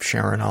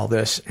sharing all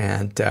this.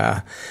 And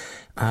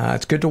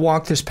it's good to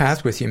walk this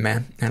path with you,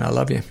 man. And I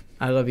love you.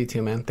 I love you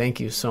too, man. Thank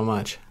you so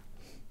much.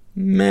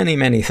 Many,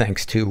 many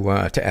thanks to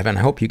Evan.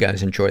 I hope you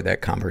guys enjoyed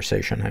that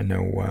conversation. I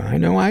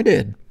know I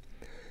did.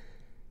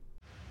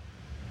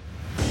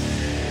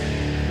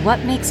 What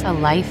makes a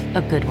life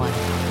a good one?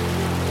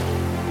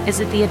 Is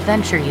it the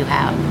adventure you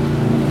have?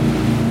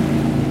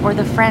 Or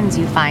the friends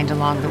you find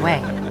along the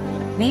way?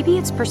 Maybe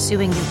it's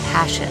pursuing your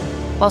passion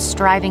while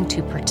striving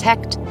to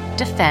protect,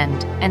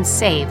 defend, and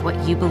save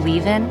what you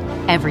believe in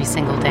every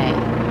single day.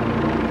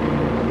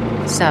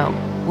 So,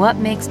 what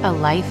makes a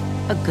life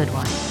a good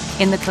one?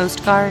 In the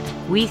Coast Guard,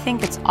 we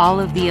think it's all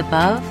of the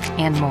above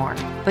and more,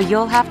 but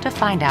you'll have to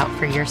find out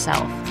for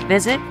yourself.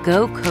 Visit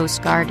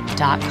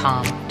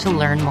gocoastguard.com to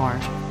learn more.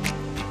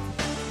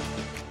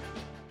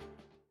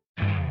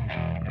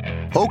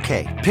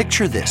 Okay,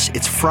 picture this.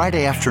 It's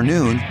Friday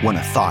afternoon when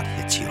a thought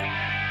hits you.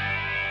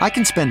 I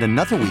can spend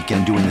another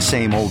weekend doing the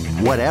same old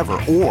whatever,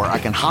 or I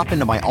can hop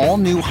into my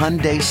all-new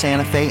Hyundai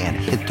Santa Fe and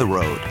hit the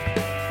road.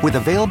 With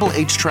available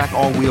H-Track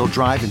all-wheel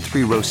drive and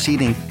 3-row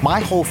seating, my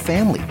whole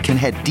family can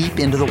head deep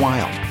into the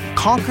wild.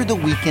 Conquer the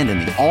weekend in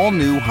the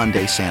all-new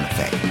Hyundai Santa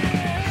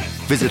Fe.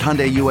 Visit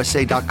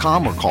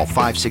HyundaiUSA.com or call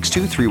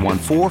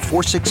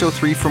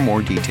 562-314-4603 for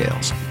more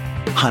details.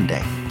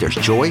 Hyundai, there's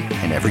joy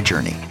in every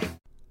journey.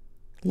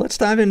 Let's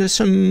dive into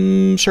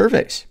some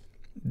surveys.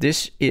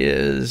 This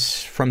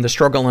is from the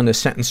Struggle in a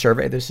Sentence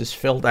survey. This is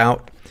filled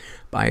out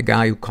by a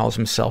guy who calls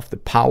himself the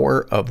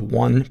Power of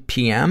 1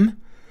 p.m.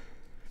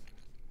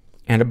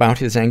 And about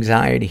his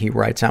anxiety, he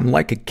writes, I'm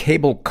like a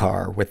cable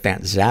car with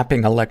that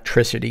zapping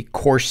electricity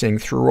coursing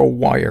through a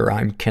wire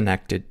I'm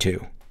connected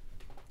to.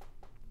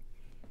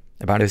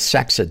 About his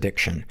sex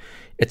addiction,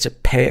 it's a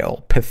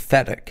pale,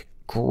 pathetic,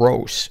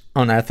 gross,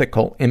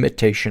 unethical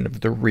imitation of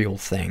the real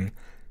thing,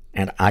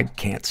 and I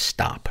can't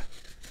stop.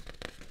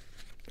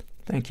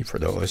 Thank you for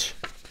those.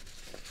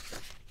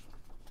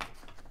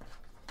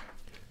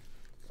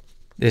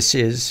 This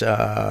is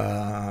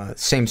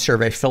same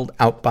survey filled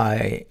out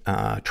by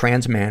a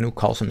trans man who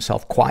calls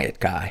himself Quiet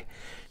Guy.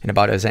 And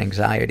about his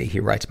anxiety, he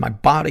writes, my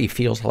body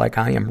feels like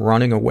I am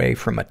running away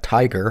from a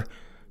tiger,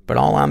 but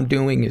all I'm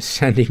doing is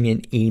sending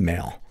an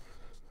email.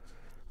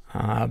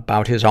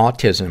 About his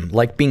autism,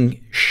 like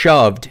being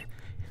shoved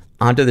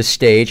onto the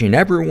stage and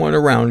everyone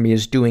around me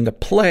is doing a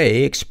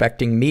play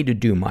expecting me to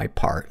do my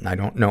part. And I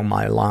don't know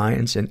my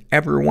lines and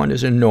everyone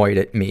is annoyed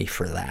at me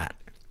for that.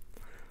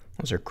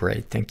 Those are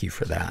great. Thank you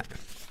for that.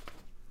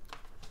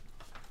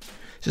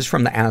 This is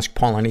from the Ask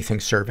Paul Anything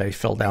survey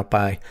filled out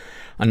by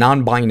a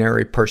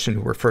non-binary person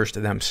who refers to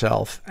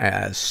themselves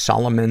as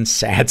Solomon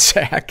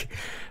Sadsack.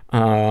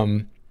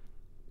 And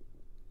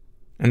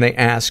they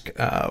ask,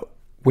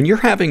 when you're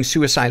having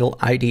suicidal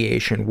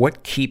ideation,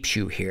 what keeps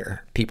you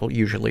here? People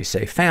usually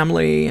say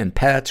family and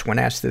pets when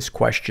asked this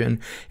question,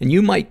 and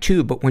you might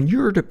too, but when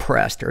you're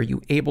depressed, are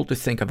you able to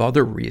think of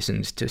other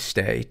reasons to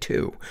stay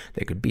too?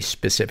 They could be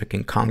specific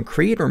and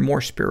concrete or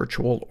more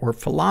spiritual or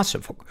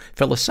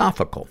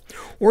philosophical.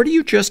 Or do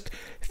you just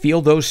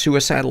feel those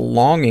suicidal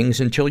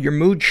longings until your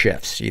mood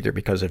shifts, either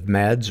because of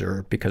meds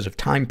or because of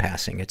time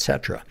passing,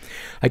 etc.?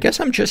 I guess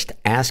I'm just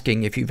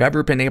asking if you've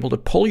ever been able to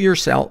pull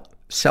yourself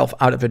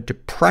out of a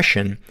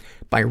depression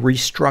by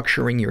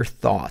restructuring your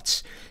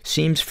thoughts.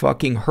 Seems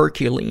fucking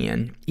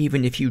Herculean,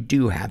 even if you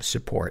do have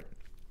support.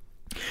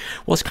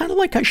 Well, it's kind of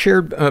like I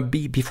shared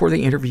before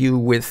the interview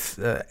with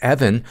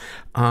Evan.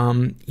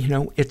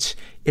 It's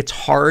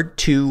hard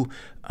to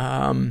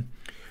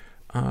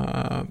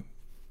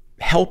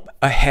help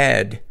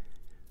ahead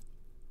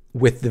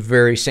with the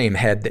very same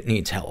head that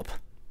needs help.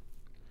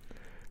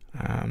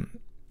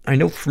 I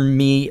know for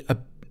me,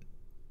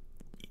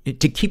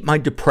 to keep my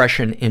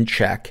depression in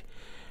check,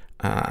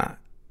 I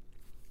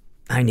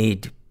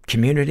need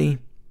community.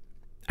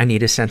 I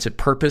need a sense of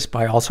purpose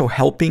by also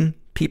helping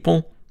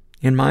people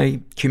in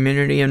my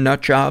community and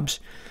nut jobs.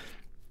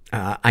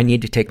 I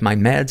need to take my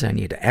meds. I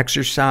need to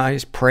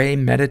exercise, pray,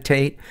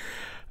 meditate.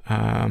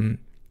 I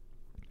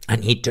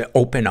need to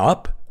open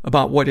up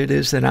about what it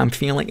is that I'm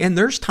feeling. And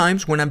there's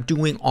times when I'm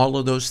doing all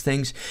of those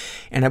things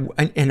and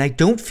I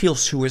don't feel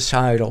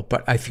suicidal,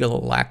 but I feel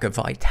a lack of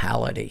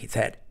vitality,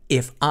 that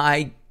if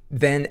I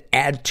then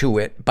add to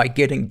it by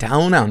getting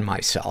down on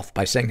myself,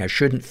 by saying I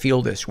shouldn't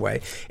feel this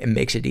way, it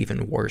makes it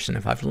even worse. And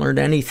if I've learned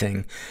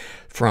anything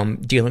from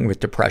dealing with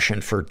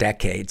depression for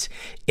decades,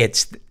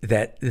 it's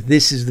that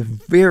this is the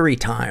very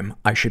time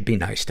I should be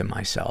nice to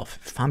myself.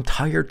 If I'm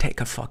tired,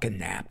 take a fucking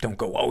nap. Don't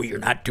go, oh, you're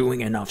not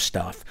doing enough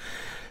stuff.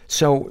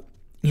 So,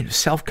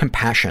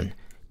 self-compassion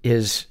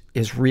is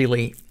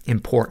really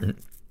important.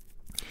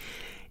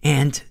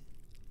 And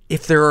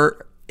if there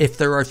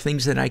are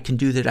things that I can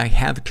do that I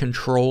have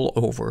control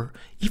over,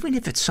 even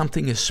if it's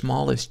something as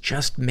small as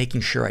just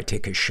making sure I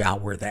take a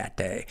shower that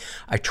day,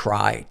 I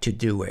try to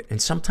do it.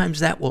 And sometimes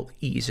that will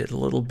ease it a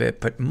little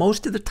bit, but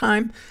most of the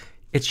time,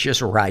 it's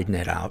just riding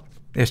it out.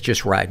 It's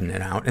just riding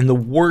it out. And the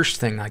worst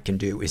thing I can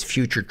do is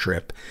future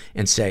trip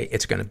and say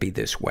it's going to be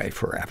this way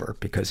forever,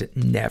 because it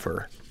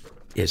never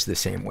is the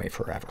same way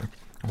forever.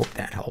 I hope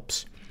that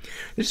helps.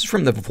 This is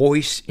from the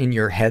Voice in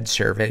Your Head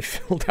survey,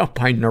 filled out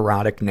by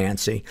Neurotic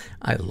Nancy.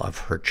 I love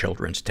her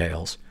children's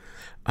tales.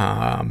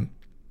 What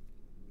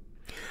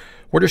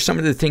are some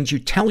of the things you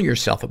tell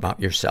yourself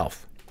about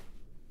yourself?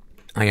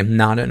 I am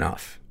not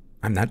enough.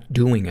 I'm not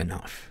doing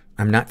enough.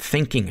 I'm not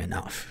thinking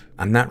enough.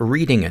 I'm not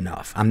reading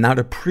enough. I'm not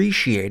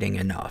appreciating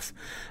enough.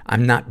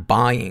 I'm not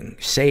buying,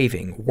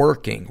 saving,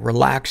 working,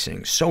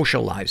 relaxing,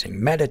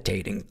 socializing,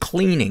 meditating,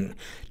 cleaning,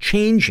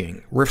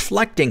 changing,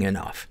 reflecting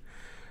enough.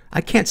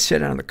 I can't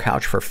sit on the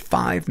couch for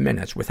 5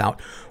 minutes without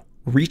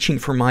reaching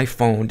for my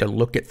phone to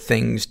look at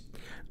things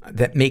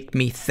that make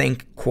me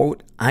think,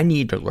 quote, I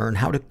need to learn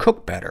how to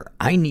cook better.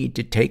 I need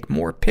to take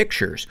more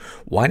pictures.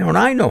 Why don't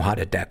I know how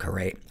to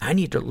decorate? I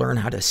need to learn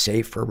how to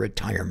save for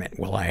retirement.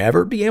 Will I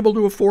ever be able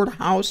to afford a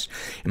house?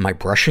 Am I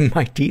brushing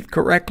my teeth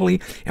correctly?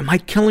 Am I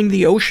killing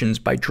the oceans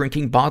by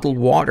drinking bottled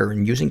water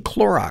and using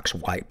Clorox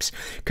wipes?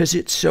 'Cause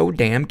it's so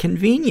damn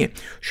convenient.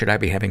 Should I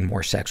be having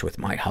more sex with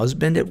my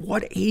husband? At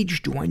what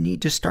age do I need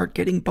to start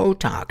getting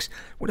Botox?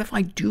 What if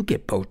I do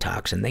get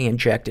Botox and they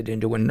inject it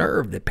into a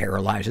nerve that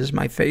paralyzes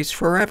my face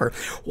forever?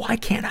 Why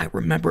can't I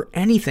remember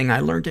anything I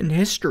learned in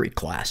history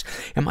class?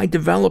 Am I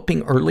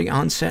developing early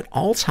onset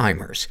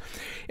Alzheimer's?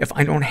 If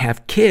I don't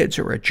have kids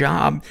or a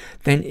job,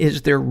 then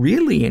is there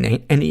really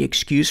any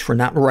excuse for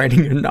not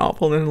writing a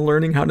novel and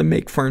learning how to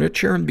make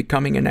furniture and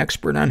becoming an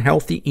expert on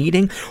healthy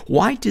eating?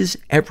 Why does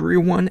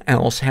everyone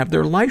else have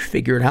their life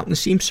figured out and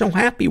seem so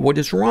happy? What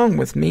is wrong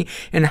with me,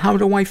 and how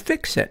do I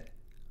fix it?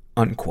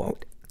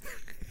 Unquote.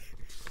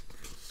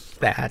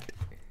 That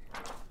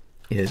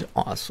is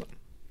awesome.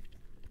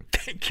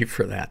 Thank you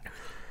for that.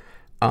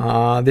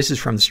 This is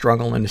from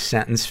Struggle in a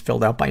Sentence,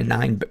 filled out by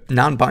a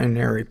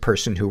non-binary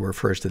person who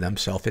refers to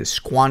themselves as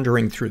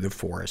squandering through the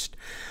forest,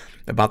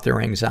 about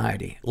their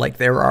anxiety. Like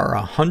there are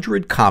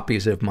 100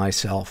 copies of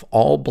myself,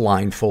 all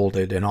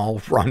blindfolded and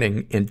all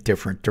running in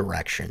different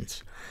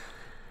directions.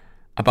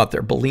 About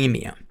their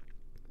bulimia.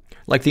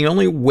 Like the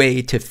only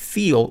way to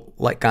feel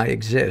like I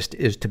exist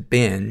is to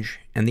binge,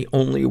 and the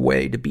only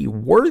way to be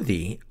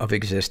worthy of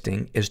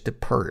existing is to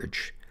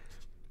purge.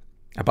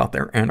 About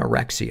their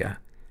anorexia.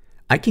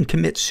 I can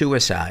commit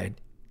suicide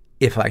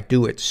if I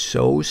do it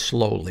so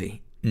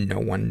slowly no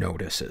one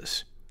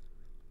notices.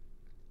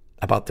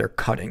 About their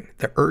cutting.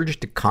 The urge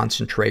to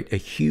concentrate a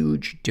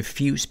huge,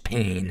 diffuse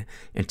pain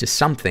into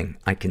something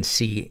I can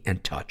see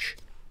and touch.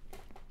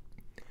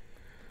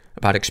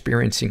 About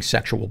experiencing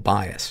sexual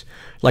bias.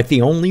 Like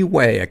the only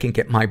way I can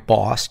get my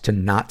boss to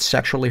not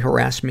sexually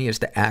harass me is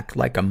to act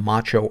like a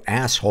macho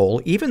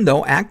asshole, even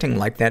though acting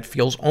like that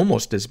feels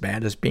almost as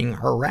bad as being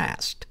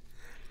harassed.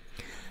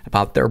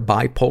 About their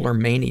bipolar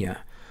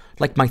mania.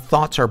 Like my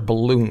thoughts are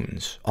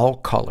balloons, all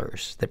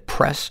colors, that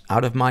press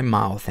out of my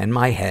mouth and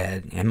my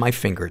head and my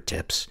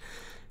fingertips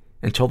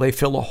until they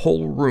fill a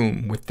whole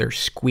room with their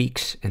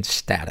squeaks and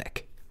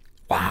static.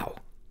 Wow.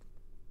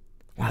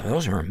 Wow,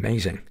 those are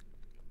amazing.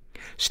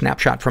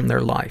 Snapshot from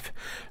their life.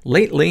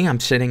 Lately, I'm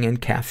sitting in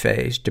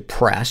cafes,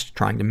 depressed,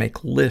 trying to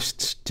make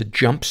lists to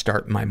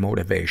jumpstart my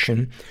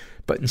motivation,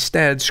 but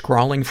instead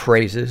scrawling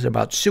phrases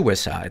about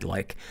suicide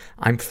like,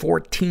 I'm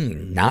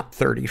 14, not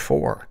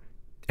 34.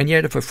 And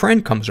yet if a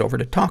friend comes over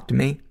to talk to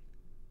me,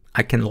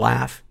 I can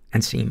laugh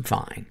and seem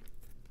fine.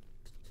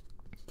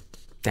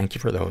 Thank you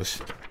for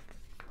those.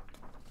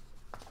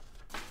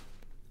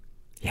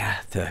 Yeah,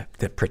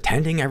 the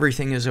pretending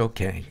everything is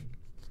okay.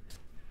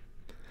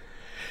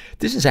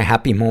 This is a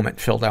happy moment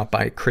filled out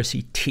by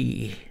Chrissy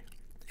T.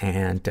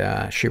 And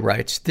she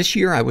writes, "This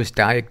year I was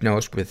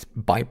diagnosed with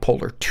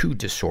bipolar 2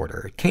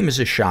 disorder. It came as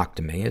a shock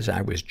to me as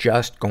I was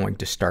just going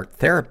to start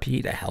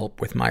therapy to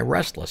help with my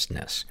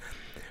restlessness.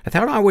 I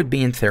thought I would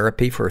be in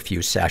therapy for a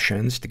few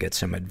sessions to get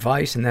some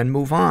advice and then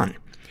move on.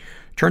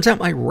 Turns out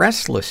my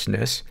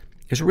restlessness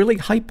is really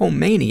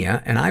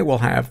hypomania, and I will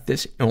have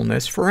this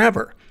illness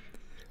forever.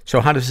 So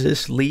how does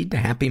this lead to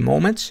happy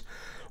moments?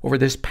 Over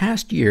this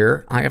past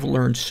year, I have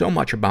learned so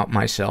much about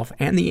myself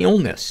and the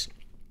illness.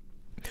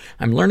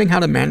 I'm learning how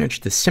to manage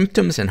the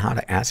symptoms and how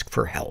to ask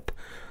for help.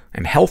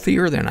 I'm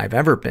healthier than I've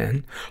ever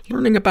been.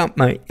 Learning about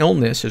my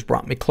illness has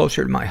brought me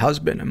closer to my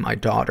husband and my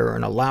daughter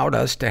and allowed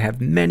us to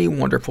have many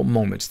wonderful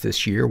moments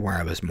this year where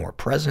I was more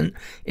present,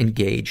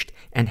 engaged,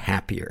 and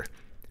happier.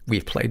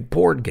 We've played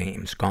board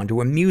games, gone to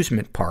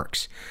amusement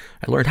parks.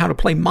 I learned how to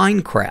play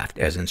Minecraft,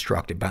 as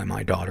instructed by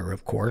my daughter,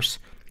 of course.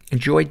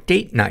 Enjoyed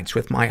date nights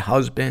with my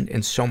husband,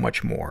 and so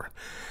much more.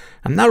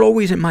 I'm not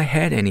always in my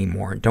head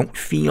anymore and don't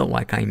feel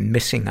like I'm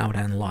missing out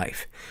on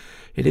life.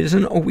 It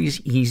isn't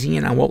always easy,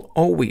 and I will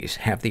always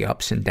have the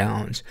ups and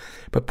downs.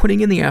 But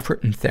putting in the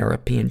effort in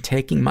therapy and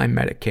taking my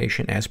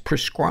medication as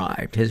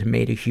prescribed has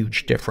made a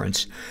huge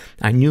difference.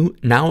 I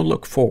now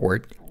look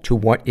forward to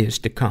what is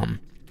to come."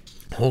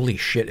 Holy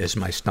shit, is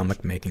my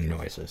stomach making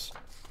noises.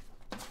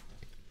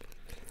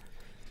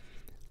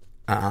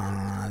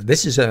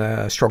 This is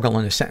a struggle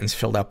in a sentence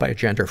filled out by a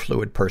gender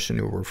fluid person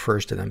who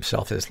refers to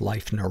themselves as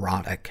life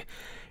neurotic.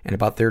 And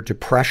about their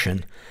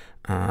depression,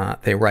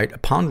 they write,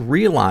 "Upon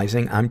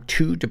realizing I'm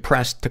too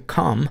depressed to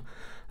come,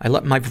 I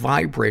let my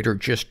vibrator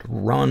just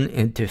run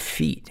into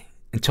feet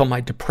until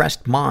my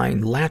depressed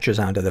mind latches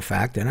onto the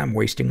fact that I'm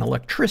wasting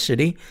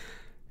electricity,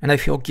 and I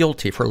feel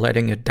guilty for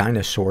letting a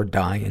dinosaur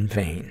die in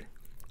vain."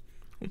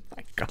 Oh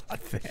my God,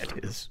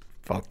 that is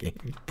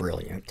fucking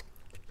brilliant.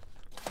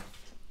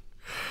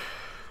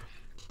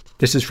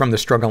 This is from the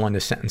Struggle in a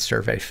Sentence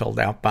survey filled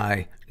out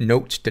by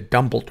Notes to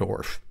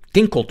Dinkeldorf,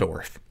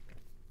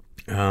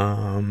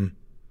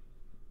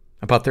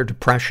 about their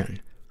depression.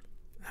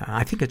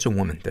 I think it's a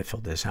woman that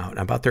filled this out.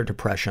 About their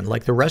depression.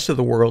 Like the rest of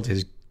the world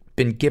has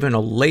been given a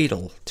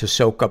ladle to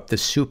soak up the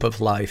soup of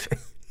life,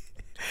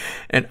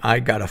 and I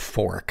got a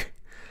fork.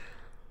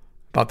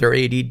 About their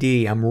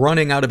ADD. I'm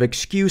running out of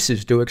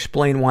excuses to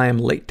explain why I'm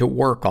late to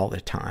work all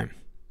the time.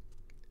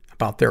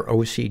 About their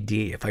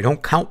OCD. If I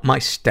don't count my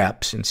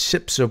steps and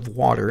sips of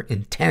water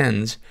in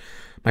tens,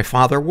 my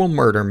father will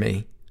murder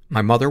me,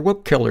 my mother will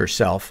kill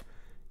herself,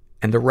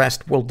 and the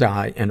rest will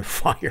die in a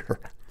fire.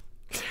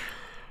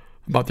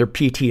 About their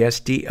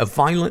PTSD. A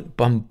violent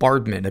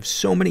bombardment of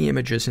so many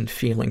images and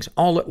feelings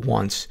all at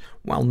once,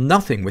 while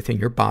nothing within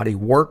your body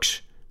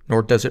works,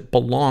 nor does it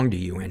belong to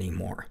you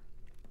anymore.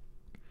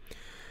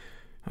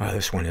 Oh,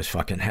 this one is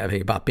fucking heavy.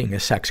 About being a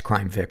sex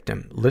crime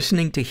victim.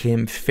 Listening to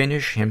him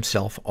finish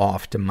himself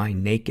off to my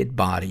naked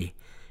body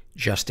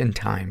just in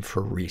time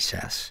for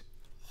recess.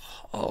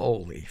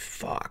 Holy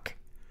fuck.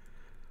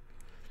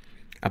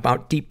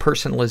 About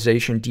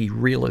depersonalization,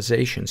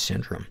 derealization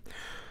syndrome.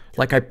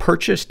 Like I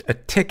purchased a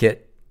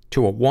ticket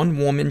to a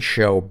one-woman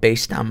show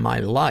based on my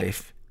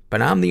life,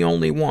 but I'm the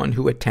only one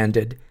who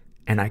attended,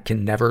 and I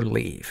can never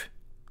leave.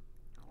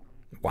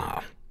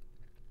 Wow.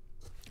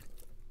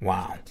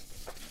 Wow.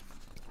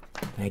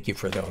 Thank you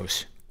for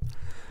those.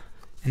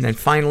 And then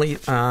finally,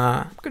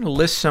 I'm going to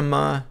list some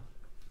of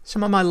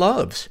my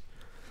loves.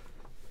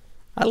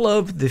 I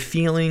love the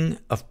feeling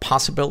of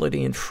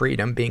possibility and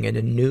freedom being in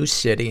a new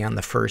city on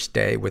the first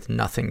day with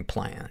nothing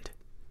planned.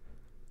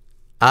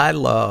 I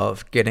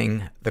love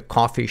getting the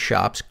coffee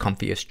shop's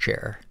comfiest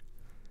chair.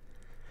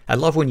 I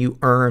love when you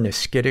earn a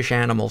skittish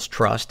animal's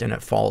trust and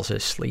it falls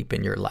asleep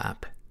in your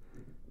lap.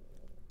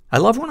 I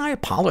love when I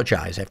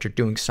apologize after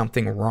doing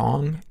something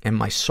wrong and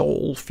my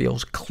soul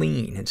feels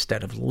clean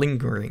instead of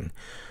lingering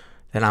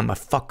that I'm a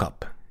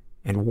fuck-up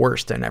and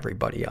worse than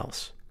everybody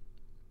else.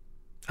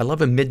 I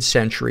love a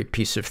mid-century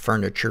piece of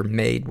furniture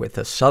made with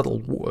a subtle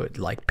wood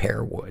like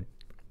pear wood.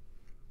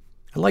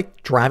 I love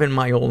driving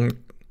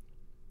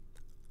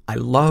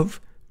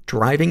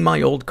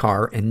my old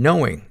car and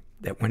knowing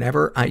that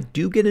whenever I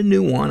do get a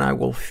new one, I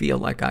will feel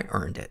like I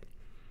earned it.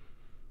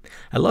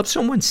 I love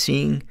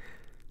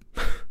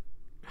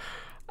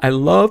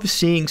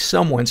seeing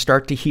someone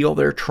start to heal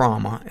their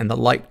trauma and the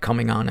light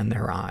coming on in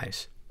their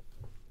eyes.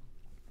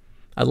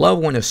 I love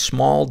when a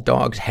small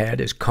dog's head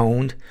is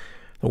coned,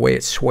 the way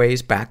it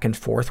sways back and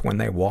forth when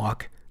they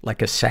walk,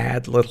 like a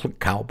sad little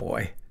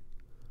cowboy.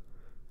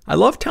 I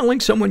love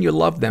telling someone you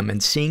love them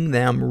and seeing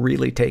them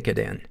really take it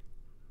in.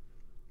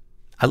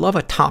 I love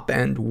a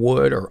top-end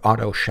wood or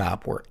auto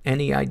shop where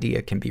any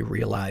idea can be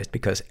realized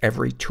because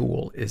every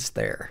tool is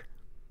there.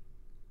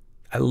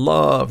 I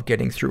love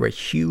getting through a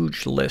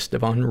huge list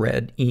of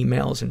unread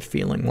emails and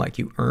feeling like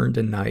you earned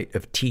a night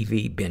of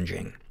TV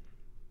binging.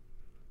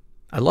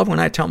 I love when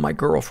I tell my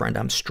girlfriend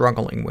I'm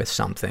struggling with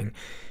something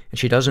and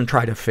she doesn't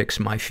try to fix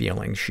my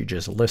feelings, she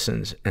just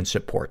listens and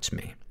supports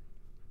me.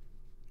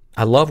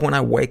 I love when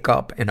I wake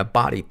up and a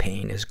body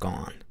pain is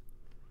gone.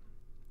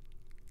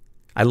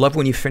 I love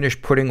when you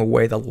finish putting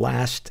away the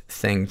last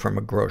thing from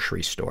a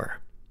grocery store.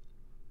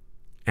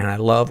 And I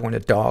love when a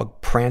dog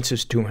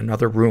prances to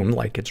another room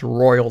like it's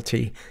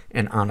royalty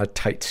and on a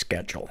tight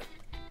schedule.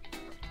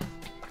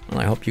 Well,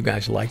 I hope you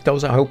guys like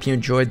those. I hope you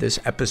enjoyed this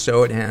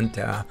episode. And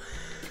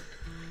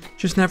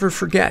just never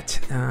forget,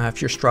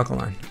 if you're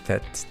struggling,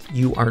 that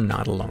you are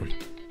not alone.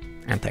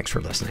 And thanks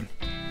for listening.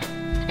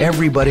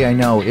 Everybody I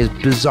know is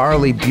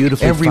bizarrely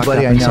beautifully Everybody fucked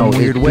up I in some know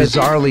weird is way.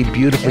 bizarrely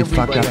beautifully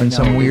Everybody fucked up I in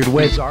some know weird is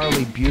way.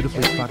 Bizarrely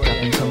beautifully fucked up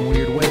in some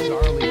weird way.